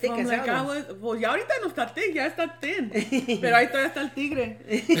 They're thick From as like I hell. was, pues ya ahorita no está thick, ya está thin. Pero ahí todavía está el tigre.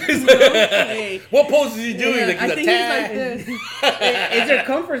 Hey. What pose is he doing? Yeah, Like I he's think he's like attacked? this. It's their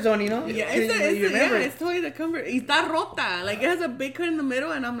comfort zone, you know? Yeah, You remember. it's totally the comfort. Y está rota. Like it has a big cut in the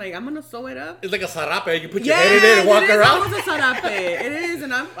middle, and I'm like, I'm gonna sew it up. It's like a zarape. You put your head in it and walk it is around. almost a sarape. It is,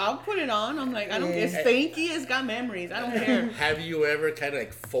 and I'll put it on. I'm like, I don't. It's stanky. It's got memories. I don't care. Have you ever kind of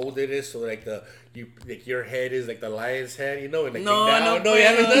like folded it so like your head is like the lion's head, you know, and like No, take down? no You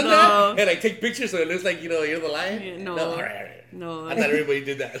haven't done no. that. And like take pictures so it looks like you're the lion. Yeah, no. All right. No. I thought everybody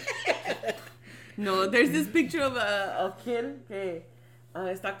did that. No, there's this picture of a kid que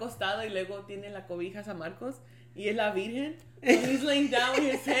está acostado y luego tiene la cobija San Marcos y es la Virgen. So he's laying down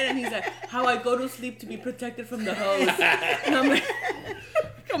with his head and he's like, how I go to sleep to be protected from the hose. And I'm like,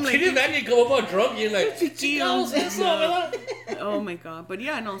 Can you imagine you come up on drunk and you're like, Chicos, no. oh my god. But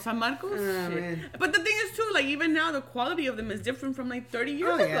yeah, no, San Marcos. shit. Man. But the thing is too, like even now the quality of them is different from like 30 years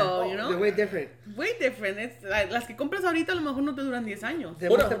Oh, yeah. ago, you know? They're way different. Way different. It's like, las que compras ahorita a lo mejor no te duran 10 años. They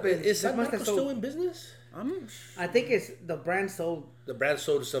Hold must on, have been- is they San must have Marcos still sold. in business? I think it's the brand sold. The brand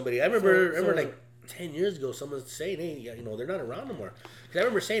sold to somebody. I remember So- like 10 years ago, someone was saying, hey, you know, they're not around anymore. Because I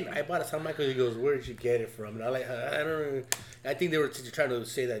remember saying, I bought a San Marcos. He goes, where did you get it from? And I'm like, I don't know. I think they were trying to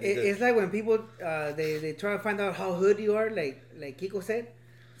say that. It's like when people they try to find out how hood you are, like Kiko said.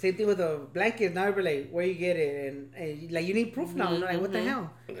 Same thing with the blankets. Now you're like, where you get it, and like you need proof now. You know, like what the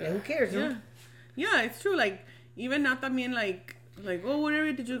hell? Like, who cares? You Yeah. know? Yeah, it's true. Like, even now también, like, oh, what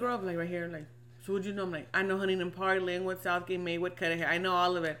area did you grow up? Like, right here. Like, so would you know? I'm like, I know Huntington Park, Linwood, Southgate, Maywood, Cudahy. I know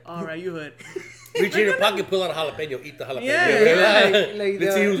all of it. All right, you hood. Reach in your pocket, pull out a jalapeno, eat the jalapeno. Yeah, like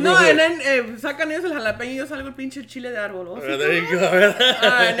Let's see who's No, real and good. then sacan ellos el jalapeño y yo salgo el pinche chile de árbol. Oh, sí, There you go.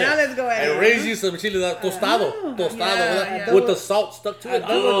 Alright, now let's go And ahead. raise you some chile tostado. Tostado. Yeah, yeah. With the salt stuck to it.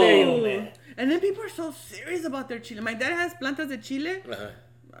 double dare you, man. And then people are so serious about their chile. My dad has plantas de chile. Uh-huh.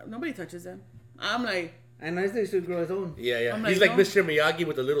 Nobody touches them. I'm like, I know he used to grow his own. Yeah, yeah. I'm He's like, like no. Mr. Miyagi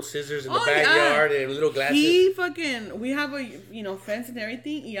with the little scissors in the Oh, backyard yeah. and little glasses. we have a, fence and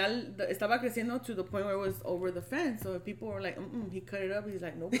everything. Y ya estaba creciendo to the point where it was over the fence. So if people were like, he cut it up. He's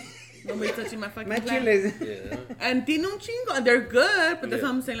like, nope, nobody's touching my fucking My plant. chiles. Yeah. And tiene un chingo, and they're good, but that's Yeah.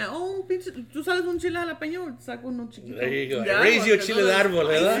 what I'm saying, like, oh, pinche, tú sabes un chile jalapeño, saco uno chiquito. There you go. De Raise árbol, you a que chile no de los árbol,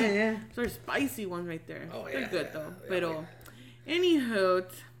 spicy. ¿verdad? Yeah, yeah. So they're spicy ones right there. Oh, They're yeah, good yeah, though. yeah, Pero, anywho,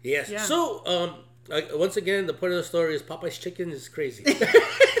 Yes. Yeah. So, once again, the point of the story is Popeye's chicken is crazy. dude, That's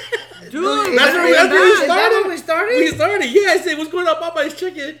Is where we that started. where we started? We started. Yeah, I said, what's going on Popeye's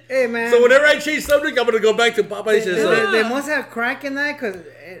chicken? Hey, man. So whenever I change subject, I'm going to go back to Popeye's. They must have crack in that because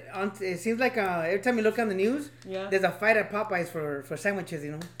it seems like every time you look on the news, Yeah. there's a fight at Popeyes for sandwiches.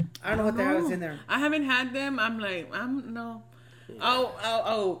 You know, I don't know what the hell is in there. I haven't had them. I'm like, no.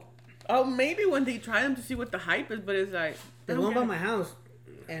 Oh, maybe when they try them to see what the hype is, but it's like, I There's don't one get by it. my house,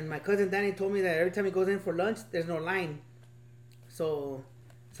 and my cousin Danny told me that every time he goes in for lunch, there's no line. So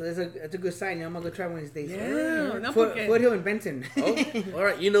that's a good sign. You know, I'm gonna go try one of these days. Yeah, no, Foothill porque- in Benson. Okay. All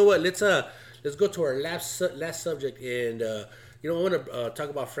right. You know what? Let's go to our last subject, and I want to talk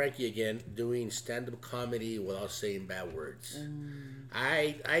about Frankie again doing stand-up comedy without saying bad words.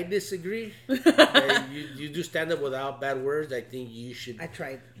 I disagree. You do stand-up without bad words. I think you should. I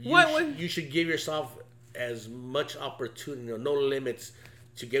tried. You should give yourself as much opportunity, no limits,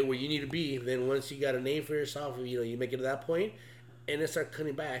 to get where you need to be. Then once you got a name for yourself, you make it to that point, and then start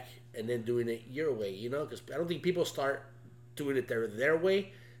cutting back and then doing it your way. Because I don't think people start doing it their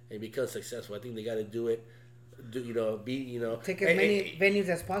way and become successful. I think they got to do it. Take as many venues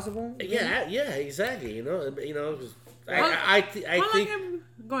as possible. Yeah, exactly. 'Cause How I long think.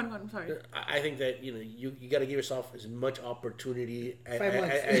 Go on, I'm sorry. I think that you got to give yourself as much opportunity 5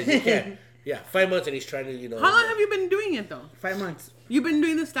 months. as you can. Yeah, 5 months, and he's trying to How long have you been doing it though? 5 months. You've been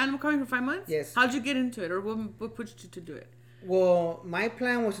doing the stand-up comedy for 5 months? Yes. How'd you get into it, or what pushed you to do it? Well, my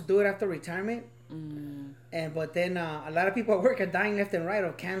plan was to do it after retirement, but then a lot of people at work are dying left and right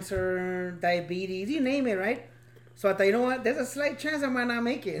of cancer, diabetes, you name it, right? So I thought, you know what? There's a slight chance I might not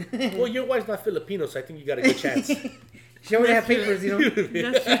make it. Well, your wife's not Filipino, so I think you got a good chance. She already had papers, you know.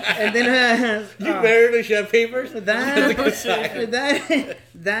 And then You married her, she had papers? that, Good sign.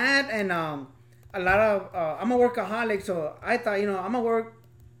 that, and a lot of I'm a workaholic, so I thought, I'm gonna work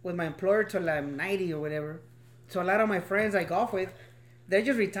with my employer till I'm 90 or whatever. So a lot of my friends I golf with, they're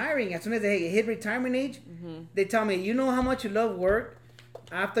just retiring. As soon as they hit retirement age, they tell me, you know how much you love work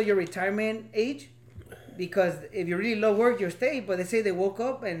after your retirement age, because if you really love work, you'll stay. But they say they woke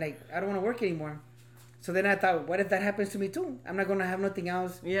up and like, I don't want to work anymore. So then I thought, what if that happens to me too? I'm not gonna have nothing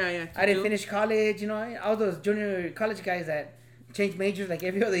else. Yeah. I didn't finish college. All those junior college guys that change majors like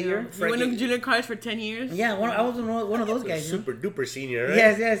every other year. You went to junior college for 10 years? Yeah, I was one of those guys. Super duper senior, right?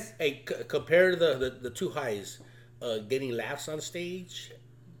 Yes. Hey, compare the two highs, getting laughs on stage,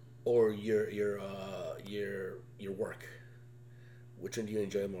 or your work. Which one do you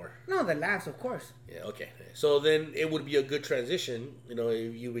enjoy more? No, the laughs, of course. Yeah, okay. So then it would be a good transition,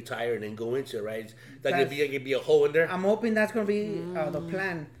 if you retire and then go into it, right? That could be a hole in there. I'm hoping that's gonna be the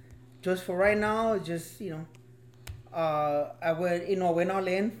plan. Just for right now, I went all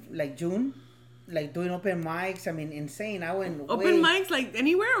in like June, like doing open mics. I mean, insane. I went open mics like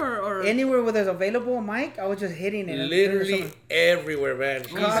anywhere or anywhere where there's available mic. I was just hitting it. Literally everywhere, man.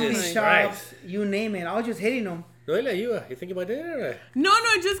 Coffee Jesus shops, Christ. you name it. I was just hitting them. Noelia, you think about it? Or? No,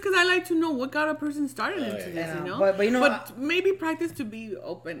 just because I like to know what got a person started into this, Yeah. But maybe practice to be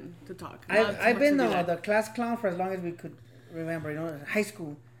open to talk. I've been the class clown for as long as we could remember. High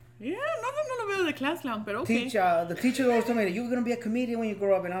school. Yeah, no veo de class clown, pero okay. The teacher always told me that you're gonna be a comedian when you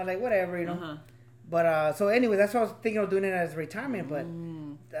grow up, and I was like, whatever. But so anyway, that's what I was thinking of doing it as retirement.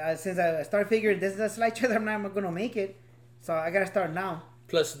 But since I started figuring this is a slight chance I'm not gonna make it, so I gotta start now.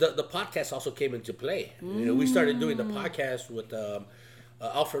 Plus, the podcast also came into play. We started doing the podcast with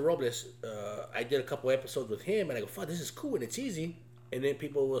Alfred Robles. I did a couple episodes with him, and I go, "Fuck, this is cool and it's easy." And then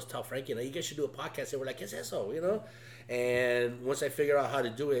people will tell Frankie, you guys should do a podcast. And we're like, "Yes, eso," And once I figured out how to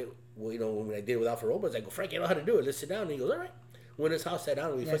do it, when I did it with Alfred Robles, I go, "Frankie, I know how to do it. Let's sit down." And he goes, "All right." Went his house, sat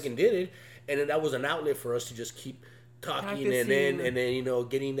down, and we fucking did it. And then that was an outlet for us to just keep talking, and then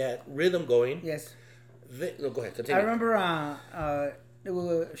getting that rhythm going. Yes. No, go ahead, continue. I remember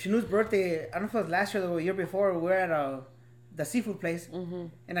Shanu's birthday. I don't know if it was last year or the year before. We were at the seafood place,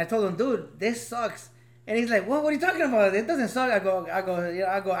 and I told him, "Dude, this sucks." And he's like, "What are you talking about? It doesn't suck." I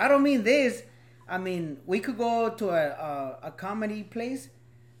go. I don't mean this. I mean, we could go to a comedy place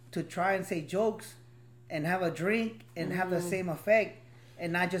to try and say jokes and have a drink and have the same effect,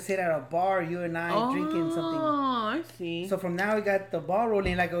 and not just sit at a bar, you and I drinking something. Oh, I see. So from now we got the ball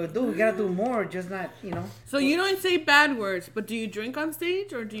rolling. Like, dude, we gotta do more. Just not, So you don't say bad words, but do you drink on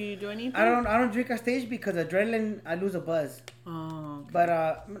stage or do you do anything? I don't drink on stage because adrenaline, I lose a buzz. Oh. Okay.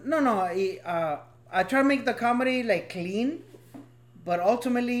 But no. I try to make the comedy like clean, but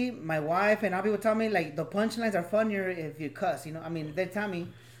ultimately my wife and other people tell me like the punchlines are funnier if you cuss. I mean, they tell me.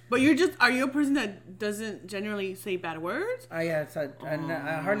 But are you a person that doesn't generally say bad words? Yeah,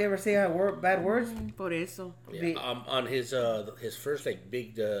 I hardly ever say bad words. Por eso. Yeah, on his first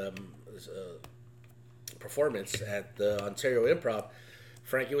big performance at the Ontario Improv,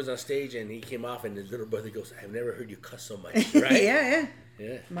 Frankie was on stage and he came off and his little brother goes, "I've never heard you cuss so much," right? Yeah.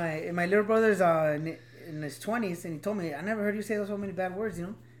 My little brother's in his 20s and he told me, "I never heard you say so many bad words,"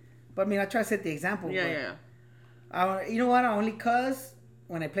 But I mean, I try to set the example. Yeah. You know what? I only cuss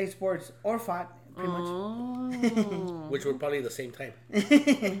when I play sports or fought, pretty much. Which were probably the same time.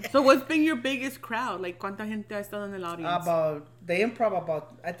 So what's been your biggest crowd? Like, ¿cuánta gente ha estado en el audience? About the improv,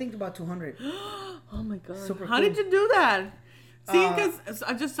 I think about 200. Oh my God. Super How cool. did you do that? See, because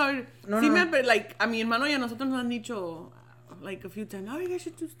I just started. No. But like, a mi hermano y a nosotros nos han dicho like a few times, "Oh, you guys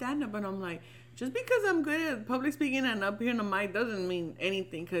should do stand up." And I'm like, just because I'm good at public speaking and up here on the mic doesn't mean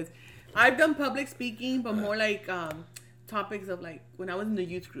anything. Because I've done public speaking, but more like topics of like when I was in the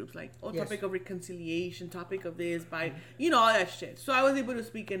youth groups, like topic of reconciliation, topic of this, all that shit. So I was able to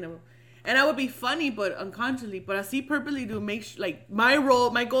speak in them. And I would be funny, but unconsciously. But I see purposely to make my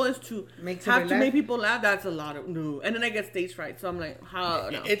goal is to make people laugh. That's a lot of and then I get stage fright. So I'm like, how?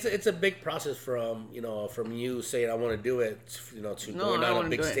 No. It's a big process from you saying I want to do it, to going on a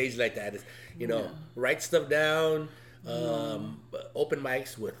big stage like that. Is write stuff down, open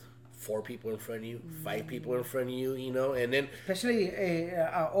mics with 4 people in front of you, 5 people in front of you, and then especially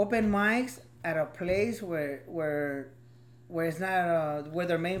open mics at a place where it's not where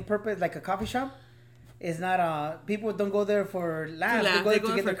their main purpose, like a coffee shop, is not people don't go there for laughs. They go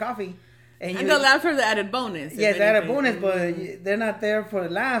to get their coffee. And the laughs are the added bonus. Yes, the added bonus, but they're not there for the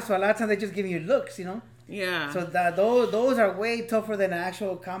laughs. So a lot of times they're just giving you looks, Yeah. So those are way tougher than an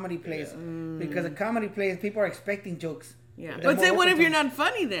actual comedy place because a comedy place people are expecting jokes. Yeah. But then what if you're not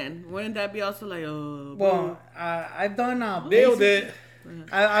funny then? Wouldn't that be also like, oh... Well, I've done... Nailed it.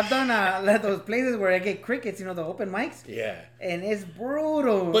 I've done those places where I get crickets, the open mics. Yeah. And it's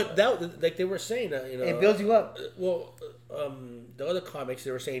brutal. But that, like they were saying, it builds you up. Well, the other comics,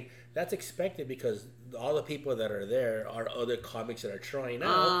 they were saying that's expected because all the people that are there are other comics that are trying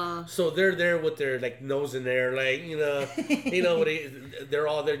out. So they're there with their like nose in there, like they're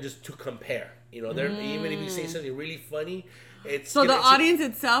all there just to compare. They're even if you say something really funny. So the audience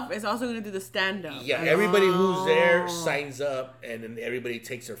itself is also going to do the stand-up. Yeah, everybody who's there signs up, and then everybody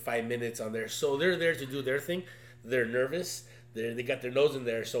takes their 5 minutes on there. So they're there to do their thing. They're nervous. They got their nose in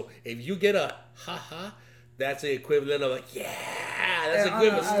there. So if you get a ha-ha, that's the equivalent of like, yeah, that's a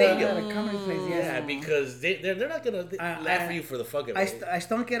good stadium. Comedy place, yes. Yeah, because they're not going to laugh at you for the fuck of it. I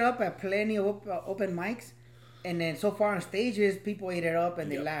stunk it up at plenty of open mics. And then so far on stages, people ate it up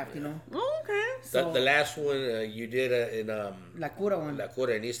and they laughed, Oh, okay. So the last one you did in La Cura one. La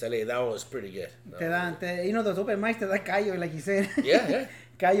Cura in East LA, that one was pretty good. Those open mics te da callo, like you said. Yeah.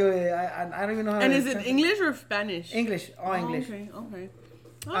 Callo, I don't even know how. And is it English or Spanish? English, all English. Okay.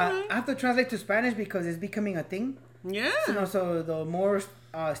 All I have to translate to Spanish because it's becoming a thing. Yeah. So the more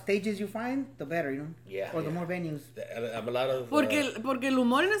stages you find, the better, Yeah. Or the more venues. I'm a lot of. Porque el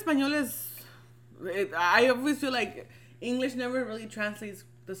humor en español es. I always feel like English never really translates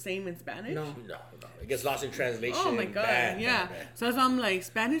the same in Spanish. No. It gets lost in translation. Oh my god, bad. So that's why I'm like,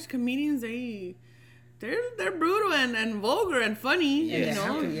 Spanish comedians, they're brutal and vulgar and funny,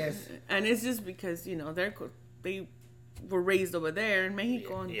 yes. And it's just because they were raised over there in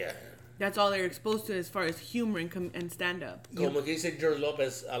Mexico. And that's all they're exposed to as far as humor and stand up. Como que dice George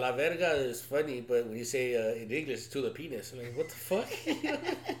Lopez, a la verga is funny, but when you say in English, to the penis, I'm like, what the fuck?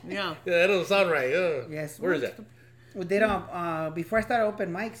 Yeah, that doesn't sound right. Yes. Where is that? We did before I started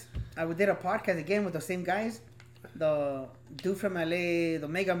open mics, we did a podcast again with the same guys, the dude from LA, the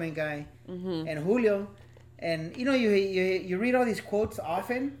Mega Man guy, and Julio, and you read all these quotes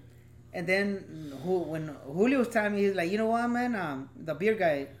often, and then when Julio was telling me, he's like, you know what, man, the beer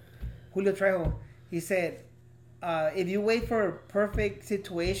guy, Julio Trejo, he said, if you wait for a perfect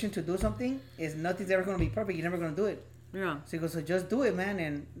situation to do something, nothing's ever going to be perfect. You're never going to do it. yeah. So he goes, so just do it, man.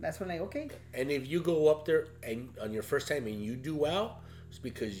 And that's when okay. And if you go up there and on your first time and you do well, it's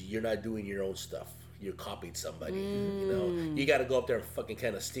because you're not doing your own stuff. You're copying somebody. You got to go up there and fucking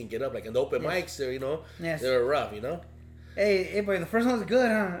kind of stink it up. Like in the open mics, they're rough, Hey, but the first one was good,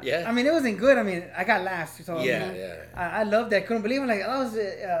 huh? Yeah. I mean, it wasn't good. I mean, I got last. So Yeah. I loved that. Couldn't believe it. Like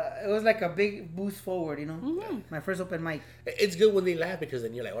it was like a big boost forward. My first open mic. It's good when they laugh because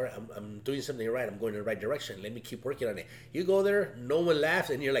then you're like, all right, I'm doing something right. I'm going in the right direction. Let me keep working on it. You go there, no one laughs,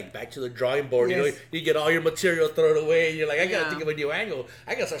 and you're like back to the drawing board. Yes. You get all your material thrown away. And you're like, I gotta think of a new angle.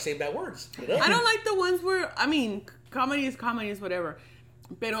 I gotta start saying bad words. I don't like the ones where comedy is whatever.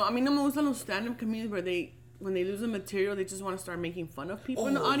 Pero a mí no me gustan los stand-up comedians where when they lose the material, they just want to start making fun of people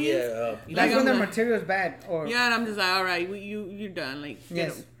in the audience. Yeah, that's when the material is bad. And I'm just like, all right, you're done. Like,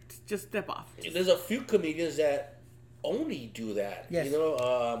 just step off. There's a few comedians that only do that. Yes.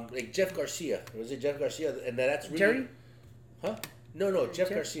 Like Jeff Garcia. Was it Jeff Garcia? And that's really... Jerry? Huh? No,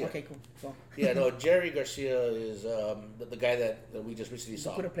 Jeff Garcia. Okay, cool. So. Yeah, no, Jerry Garcia is the guy that we just recently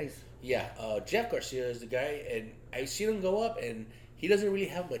saw. Put a place. Yeah, Jeff Garcia is the guy, and I've seen him go up, and he doesn't really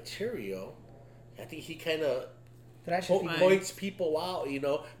have material. I think he kind of points people out,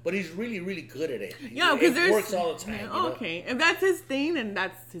 but he's really, really good at it. Yeah, because it works all the time. Okay, if that's his thing, then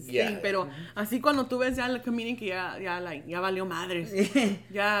that's his thing. Pero así cuando tú ves ya el comedian que ya valió madres.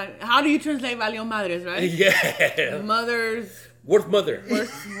 How do you translate valió madres, right? Yeah. Mother's worth.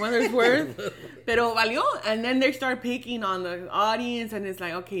 Pero valió, and then they start picking on the audience, and it's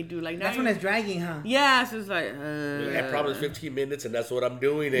like, okay, dude, like that's when it's dragging, huh? Yeah, so it's like, I promised 15 minutes, and that's what I'm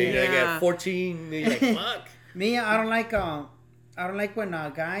doing. And I got 14. And you're like, fuck. Me, I don't like when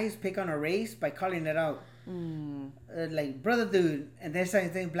guys pick on a race by calling it out. Like brother, dude, and they're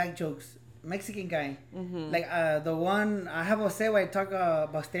saying black jokes. Mexican guy, like the one I have a say where I talk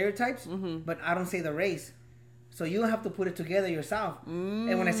about stereotypes, but I don't say the race. So you have to put it together yourself.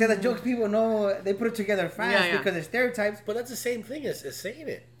 And when I say the jokes, people know they put it together fast because they're stereotypes. But that's the same thing as saying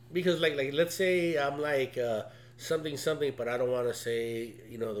it. Because like let's say I'm like something, but I don't want to say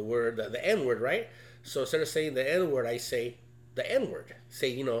the word the N word, right? So instead of saying the N word, I say the N word.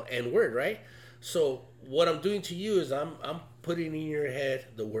 Say N word, right? So what I'm doing to you is I'm putting in your head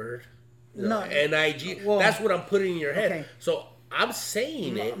the word NIG. Well, that's what I'm putting in your head. Okay. So I'm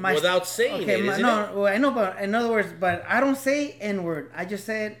saying it without saying it. Well, I know, but in other words, but I don't say N word. I just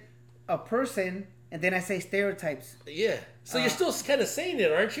said a person, and then I say stereotypes. Yeah. So you're still kind of saying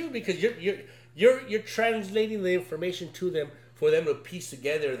it, aren't you? Because you're translating the information to them for them to piece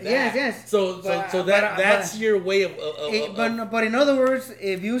together that. Yes. So that's your way of. But in other words,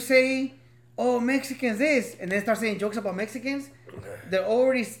 if you say, "Oh, Mexicans this," and then start saying jokes about Mexicans, they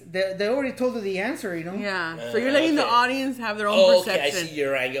already told you the answer, you know. Yeah. So you're letting the okay. audience have their own Okay, I perception. see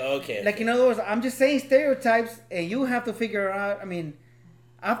your angle. Okay. Like in other words, I'm just saying stereotypes, and you have to figure out. I mean,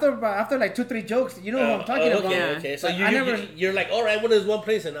 after like 2-3 jokes, you know what I'm talking about. Yeah. Okay, so But you're like, all right, I went to this one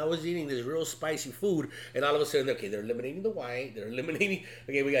place and I was eating this real spicy food, and all of a sudden, okay, they're eliminating the white, they're eliminating.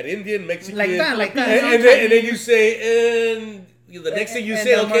 Okay, we got Indian, Mexican, Like that. and then you say, and the next thing you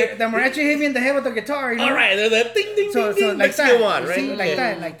say, okay, the mariachi hit me in the head with the guitar. You know? all right, they're that ding ding So ding ding, like Mexican that, one, you right? see,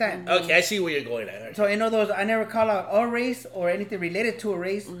 Okay. like that. Okay, I see where you're going at. So in other words, I never call out a race or anything related to a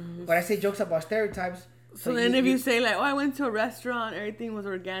race, but I say jokes about stereotypes. So then if you say like, oh, I went to a restaurant, everything was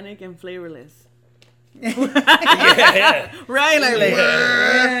organic and flavorless. yeah. Right? Like,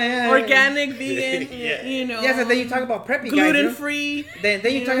 yeah. organic, vegan, Yeah. you know. Yeah, so then you talk about preppy guys. gluten You know? free. Then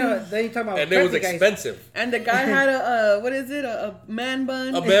you talk about And it was preppy guys. expensive. And the guy had a man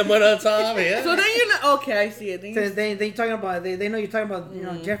bun. A man went on top, yeah. So then you're like, okay, I see it. Then So you, they talking about they know you're talking about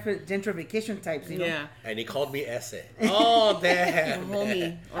gentrification types. You know. yeah. And he called me ese. Oh, damn.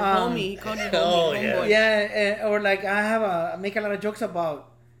 Homie. Or Um, homie. He called you homie. oh, yeah. homeboy. Yeah, or like I make a lot of jokes about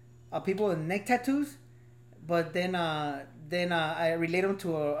people with neck tattoos, but then I relate them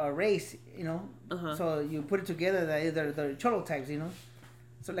to a race, you know. Uh-huh. So you put it together that they're cholo types, you know.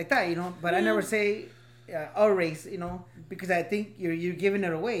 So like that, you know. But I never say a race, you know, because I think you're giving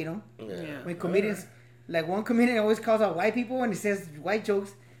it away, you know. Yeah. When comedians, like one comedian always calls out white people and he says white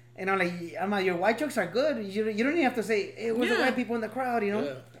jokes. And I'm like, your white jokes are good. You don't even have to say, hey, where's the Yeah. white people in the crowd, you know?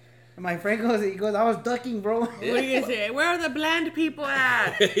 Yeah. And my friend goes, I was ducking, bro. What are you gonna say? Where are the bland people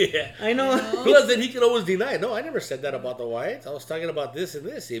at? Yeah. I know. Plus, then he can always deny. No, I never said that about the whites. I was talking about this and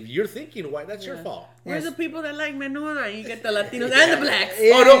this. If you're thinking white, that's your fault. Where's Yes. the people that like menudo? And you get the Latinos and the blacks.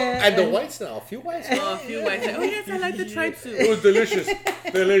 Yeah. Oh no, and the whites now. A few whites. Oh, a few whites. Like, oh yes, I like the tripe soup. It was delicious,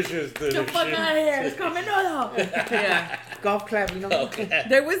 delicious, Get the fuck delicious. out of here! It's called menudo. Yeah. Golf clap, you know. Okay.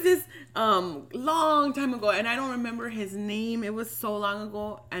 There was this long time ago, and I don't remember his name. It was so long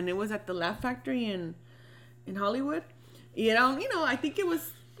ago, and it was at the Laugh Factory in Hollywood. You know, I think it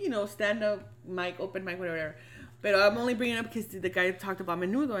was stand up mic, open mic, whatever. But I'm only bringing it up because the guy talked about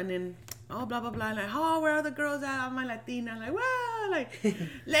menudo, and then blah blah blah, like, oh, where are the girls at? I'm my Latina, like, wow, like,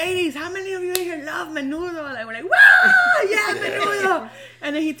 ladies, how many of you in here love menudo? Like, we're like, wow, yeah, menudo.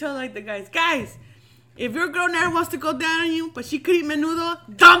 And then he told like the guys. If your girl never wants to go down on you, but she could eat menudo,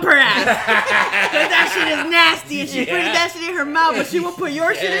 dump her ass. Because that shit is nasty, and she put that shit in her mouth, but she won't put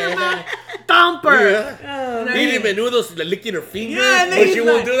your shit in her mouth, dump her. Yeah. Eating menudos, licking her fingers, Yeah, and then but he's she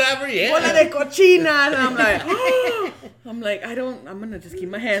won't like, do that for you. Bola Yeah. de cochina. And I'm like, I'm going to just keep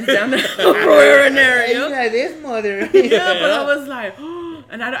my hands down there. Throw her in there, Hey, you you know? like this mother. Yeah, but I was like,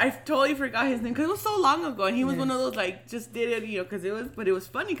 and I totally forgot his name because it was so long ago, and he was one of those like just did it, because it was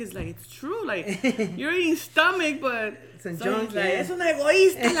funny because like it's true, like you're eating stomach, but Some so junk, he's like, yeah. es una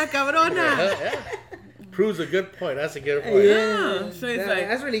egoísta la cabrona. Yeah. Proves a good point. That's a good point. Yeah, so it's like,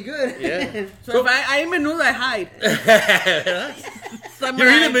 That's really good. Yeah. so if I eat menudo, I hide. So I'm You're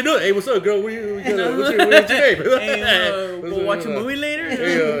like, eating menudo. Hey, what's up, girl? What's your name? Hey, we'll watch a movie later.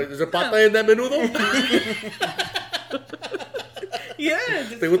 Hey, is there pata in that menudo? Yeah.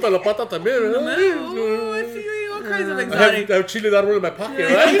 ¿Te gusta la pata también, verdad? Oh, I see you all kinds of I exotic. have chili that one in my pocket,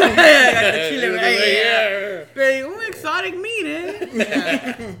 right? Yeah, I got the chili right Yeah. here. But exotic meat, eh?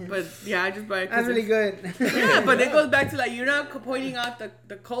 Yeah. But yeah, I just buy it. That's really good. Yeah, but it goes back to like you're not pointing out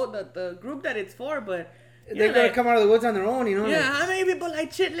the code, the group that it's for, but They're you're gonna like, come out of the woods on their own, you know. yeah, how many people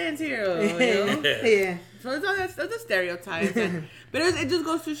like chitlins here? You know? Yeah. So it's all that's a stereotype. But it just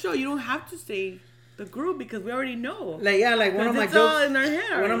goes to show you don't have to say the group because we already know. Like one of my it's all jokes. in our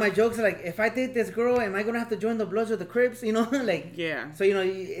head. One of my already. jokes is like, if I date this girl, am I gonna have to join the Bloods or the Crips? You know, like. Yeah. So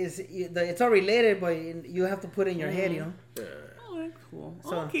it's all related, but you have to put it in your head, you know. Oh, that's cool.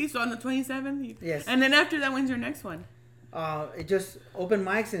 So- Okay, so on the 27th. Yes. And then after that, when's your next one? It just open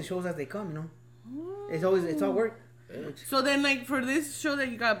mics and shows as they come, you know. It's all work. So then, like for this show that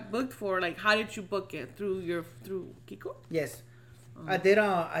you got booked for, like how did you book it through Kiko? Yes. I did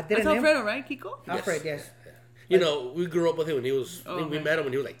That's an Alfredo, right? Kiko. Alfred, yes. You know, we grew up with him when he was. Oh, we okay. met him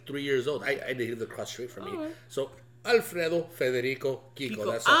when he was like 3 years old. I did the cross street from me. Alright. So Alfredo, Federico, Kiko.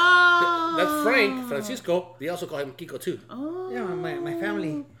 Kiko. That's Ah. Frank, Francisco. They also call him Kiko too. Oh. Yeah, my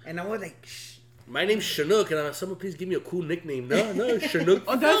family, and I was like, shh. My name's Chinook, and someone please give me a cool nickname. No, Chinook.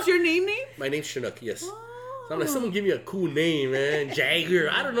 Oh, that's your name? My name's Chinook. Yes. Oh. So I'm like, someone give me a cool name, man. Jagger.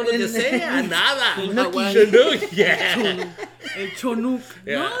 I don't know what to say. Nada. Hawaii. Chinook. Yeah. El Chonuk.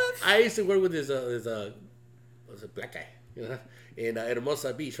 Yeah. No, that's- I used to work with this was a black guy. You know? In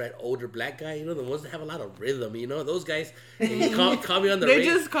Hermosa Beach, right? Older black guy, you know, the ones that have a lot of rhythm, you know, those guys. And he call me on the They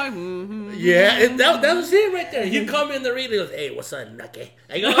radio. just call me. Yeah, and that was it right there. He called me on the radio. He goes, "Hey, what's up, Nucky?"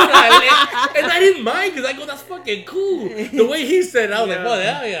 I go, and I didn't mind because I go, "That's fucking cool." The way he said it, I was like, "Oh,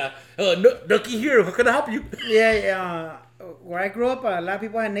 hell yeah." Nucky here, how can I help you? Yeah, where I grew up, a lot of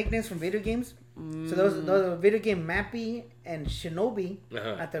people had nicknames from video games. So those were video game Mappy and Shinobi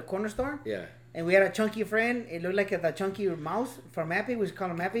at the corner store. Yeah. And we had a chunky friend. It looked like the chunky mouse from Mappy. We call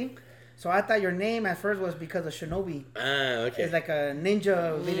him Mappy. So I thought your name at first was because of Shinobi. Ah, okay. It's like a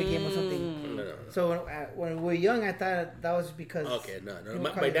ninja video game or something. No. So when we were young, I thought that was because... Okay, no.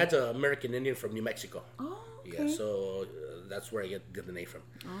 My dad's an American Indian from New Mexico. Oh, okay. Yeah, so that's where I get the name from.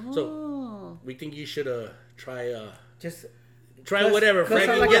 So we think you should try... Just... Try whatever, close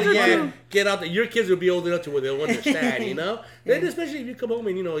Frankie. like Get out there. Your kids will be old enough to where they'll understand, you know? Then especially if you come home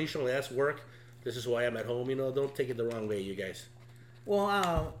and, you know, you show that's work. This is who I am at home, you know? Don't take it the wrong way, you guys.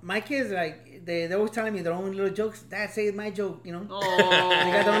 Well, my kids, like, they're always telling me their own little jokes. Dad, say my joke, you know? Oh.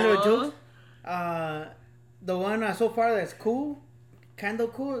 They got their own little jokes. The one so far that's cool, kind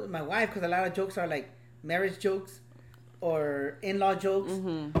of cool, my wife, because a lot of jokes are, like, marriage jokes or in-law jokes.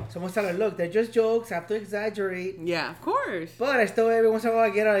 So most of them, look, they're just jokes. I have to exaggerate. Yeah, of course. But I still, every once in a while, I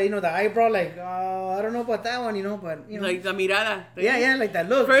get, the eyebrow, like, oh, I don't know about that one, you know? But, you know. Like the mirada. Yeah, like that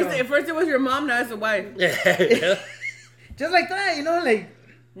look. First it was your mom, now it's the wife. Yeah. Just like that, you know, like...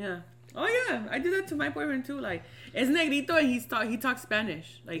 Yeah. Oh yeah, I do that to my boyfriend too. Like, it's negrito and he talks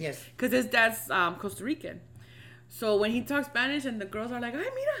Spanish. Like, yes, because his dad's Costa Rican. So when he talks Spanish and the girls are like, "Ay,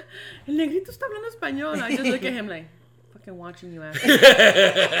 mira, el negrito está hablando español," I just look at him like, "Fucking watching you, asshole.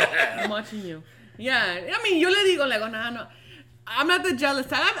 I'm watching you." Yeah, I mean, yo le digo, like, "No, no, I'm not the jealous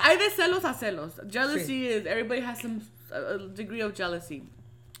type. Hay de celos a celos. Jealousy is everybody has some degree of jealousy,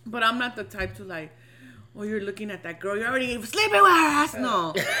 but I'm not the type to like." Oh, you're looking at that girl. You're already sleeping with her ass.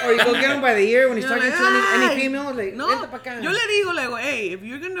 No. Or you go get him by the ear when he's talking like, to any female. Like, no. Yo le digo, like, hey, if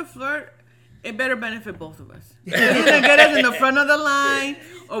you're going to flirt, it better benefit both of us. If you're going to get us in the front of the line,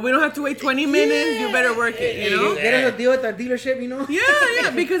 or we don't have to wait 20 minutes, you better work it, you know? Get us a deal at the dealership, you know?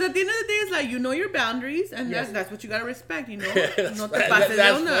 Yeah, because at the end of the day, it's like, you know your boundaries, and that's what you got to respect, you know? No te pases de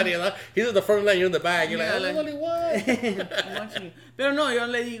That's onda. funny. He's at the front line, you're in the back. You're Yeah, like, only one. I'm watching you. Pero no, yo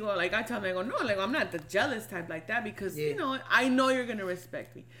le digo, like, I tell him, I go, no, like, I'm not the jealous type like that because, you know, I know you're going to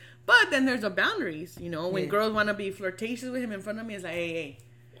respect me. But then there's the boundaries, you know? When girls want to be flirtatious with him in front of me, it's like, hey.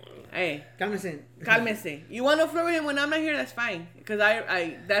 Cálmese. You want to flirt with him when I'm not here, that's fine. Because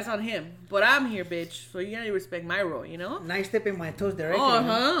I that's on him. But I'm here, bitch. So you got to respect my role, you know? Nice stepping my toes directly.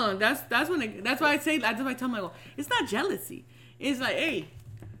 Oh, that's why I say, that's why I tell him, I go, it's not jealousy. It's like, hey,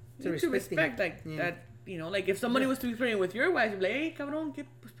 you need to respect, like, that. You know, like if somebody was to be flirting with your wife, you'd be like, hey, cabrón, ¿qué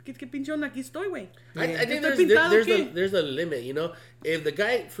pinche onda? Aquí estoy, güey. I think there's a limit, you know. If the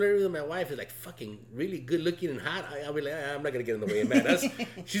guy flirting with my wife is like fucking really good looking and hot, I'll be like, I'm not gonna get in the way, man.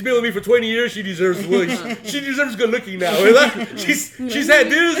 She's been with me for 20 years. She deserves she deserves good looking now. She's had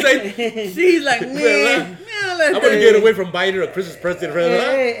dudes like she's like, man, I'm gonna get away from buying her a Christmas present.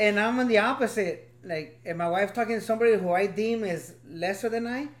 Hey, and I'm on the opposite. Like, if my wife's talking to somebody who I deem is lesser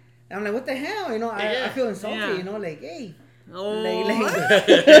than I'm like, what the hell? You know, I feel insulted, you know, like, hey. Oh. Like, what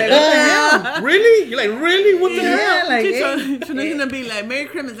the hell? Really? You're like, really? What the hell? Like, she's gonna be like, Merry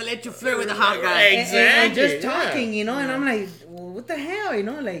Christmas, I let you flirt with a hot guy. Exactly. And just talking, you know, and I'm like, well, what the hell? You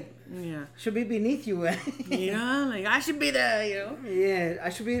know, like, should be beneath you. Yeah, like, I should be there, you know? Yeah, I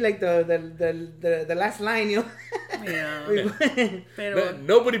should be like the last line, you know? Yeah. But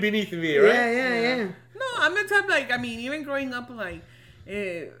nobody beneath me, right? Yeah. No, I'm the type, like, I mean, even growing up, like,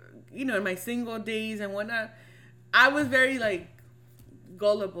 you know, in my single days and whatnot, I was very, like,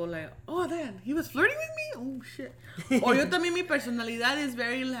 gullible, like, oh, damn, he was flirting with me? Oh, shit. Or yo también, mi personalidad is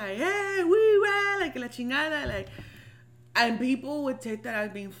very, like, hey, we were, like, la chingada, like, and people would take that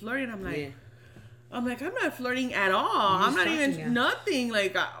as being flirting. I'm like, I'm not flirting at all. I'm not even nothing,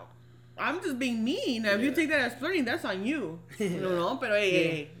 like, I'm just being mean. If you take that as flirting, that's on you. You know, pero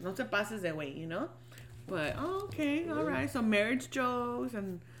hey, no te pases de way, you know? But, okay, all right. So marriage jokes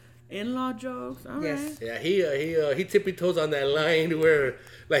and in-law jokes, all right. Yeah, he tippy toes on that line where,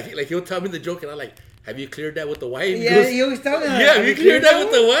 like he'll tell me the joke and I'm like, have you cleared that with the wife? Yeah, he always tell me. Yeah, have you cleared that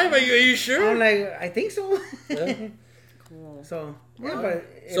with the wife? Are you sure? I'm like, I think so. Cool. So, but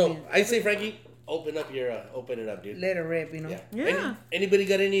I say, Frankie, open it up, dude. Let it rip, you know. Yeah. Anybody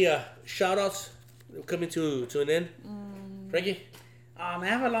got any shout-outs coming to an end? Frankie? I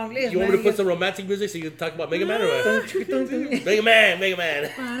have a long list. You want me to put some romantic music so you can talk about Mega Man or what? Mega Man.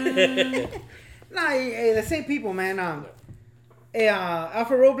 Nah, the same people, man.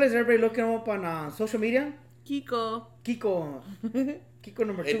 Alfred Robles, everybody looking him up on social media. Kiko. Kiko. Kiko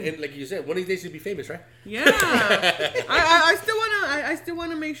number 2. And like you said, one of these days he'll be famous, right? Yeah. I still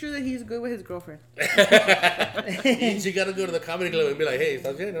wanna make sure that he's good with his girlfriend. You gotta go to the comedy club and be like, hey,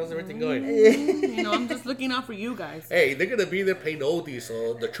 how's everything going? You know, I'm just looking out for you guys. Hey, they're gonna be there playing oldies,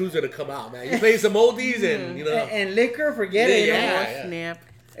 so the truth's gonna come out, man. You play some oldies and you know. And liquor, forget it. You know? Yeah. Snap.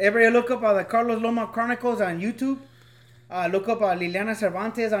 Everybody look up the Carlos Loma Chronicles on YouTube. Look up Liliana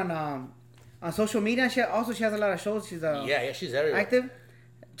Cervantes on social media. She has a lot of shows. She's she's everywhere. active.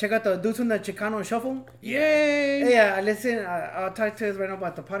 Check out the dudes from the Chicano Shuffle. Yay! Yeah, I listen. I'll talk to you right now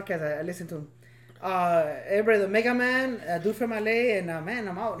about the podcast. I listen to him. Everybody, the Mega Man, dude from LA, and man,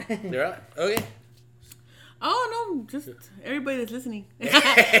 I'm out. You're right. Okay. Oh no, just everybody that's listening.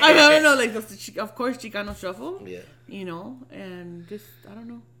 I don't know, like of course Chicano Shuffle. Yeah. You know, and just I don't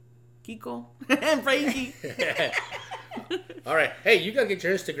know, Kiko and Frankie. All right. Hey, you gotta get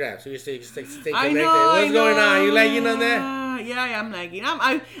your Instagram so you stay connected. I know. What's going on? You lagging on there? Yeah, I'm lagging.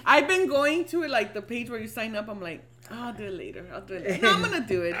 I've been going to like the page where you sign up. I'm like, I'll do it later. No, I'm gonna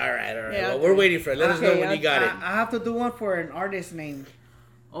do it. All right. Yeah, well, we're waiting for it. Let us know when you got it. I have to do one for an artist name.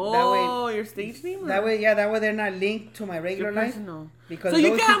 Oh, your stage name? That way they're not linked to my regular life. Personal. Because so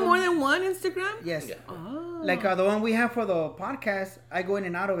you can have more than one Instagram? Yes. Yeah. Oh. Like the one we have for the podcast, I go in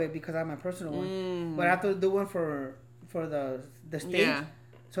and out of it because I have my personal one. But I have to do one for the stage. Yeah.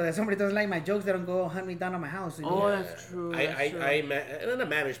 So that somebody doesn't like my jokes, they don't go hunt me down on my house. Oh, that's true. I not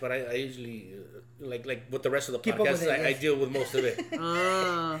manage, but I usually like with the rest of the Keep up podcast, with it, I yes. deal with most of it.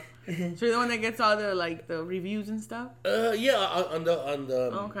 So you're the one that gets all the reviews and stuff? Yeah, on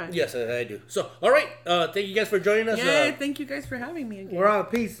the Okay. Yes, I do. So, all right. Thank you guys for joining us. Yeah, thank you guys for having me again. We're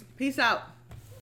out. Peace. Peace out.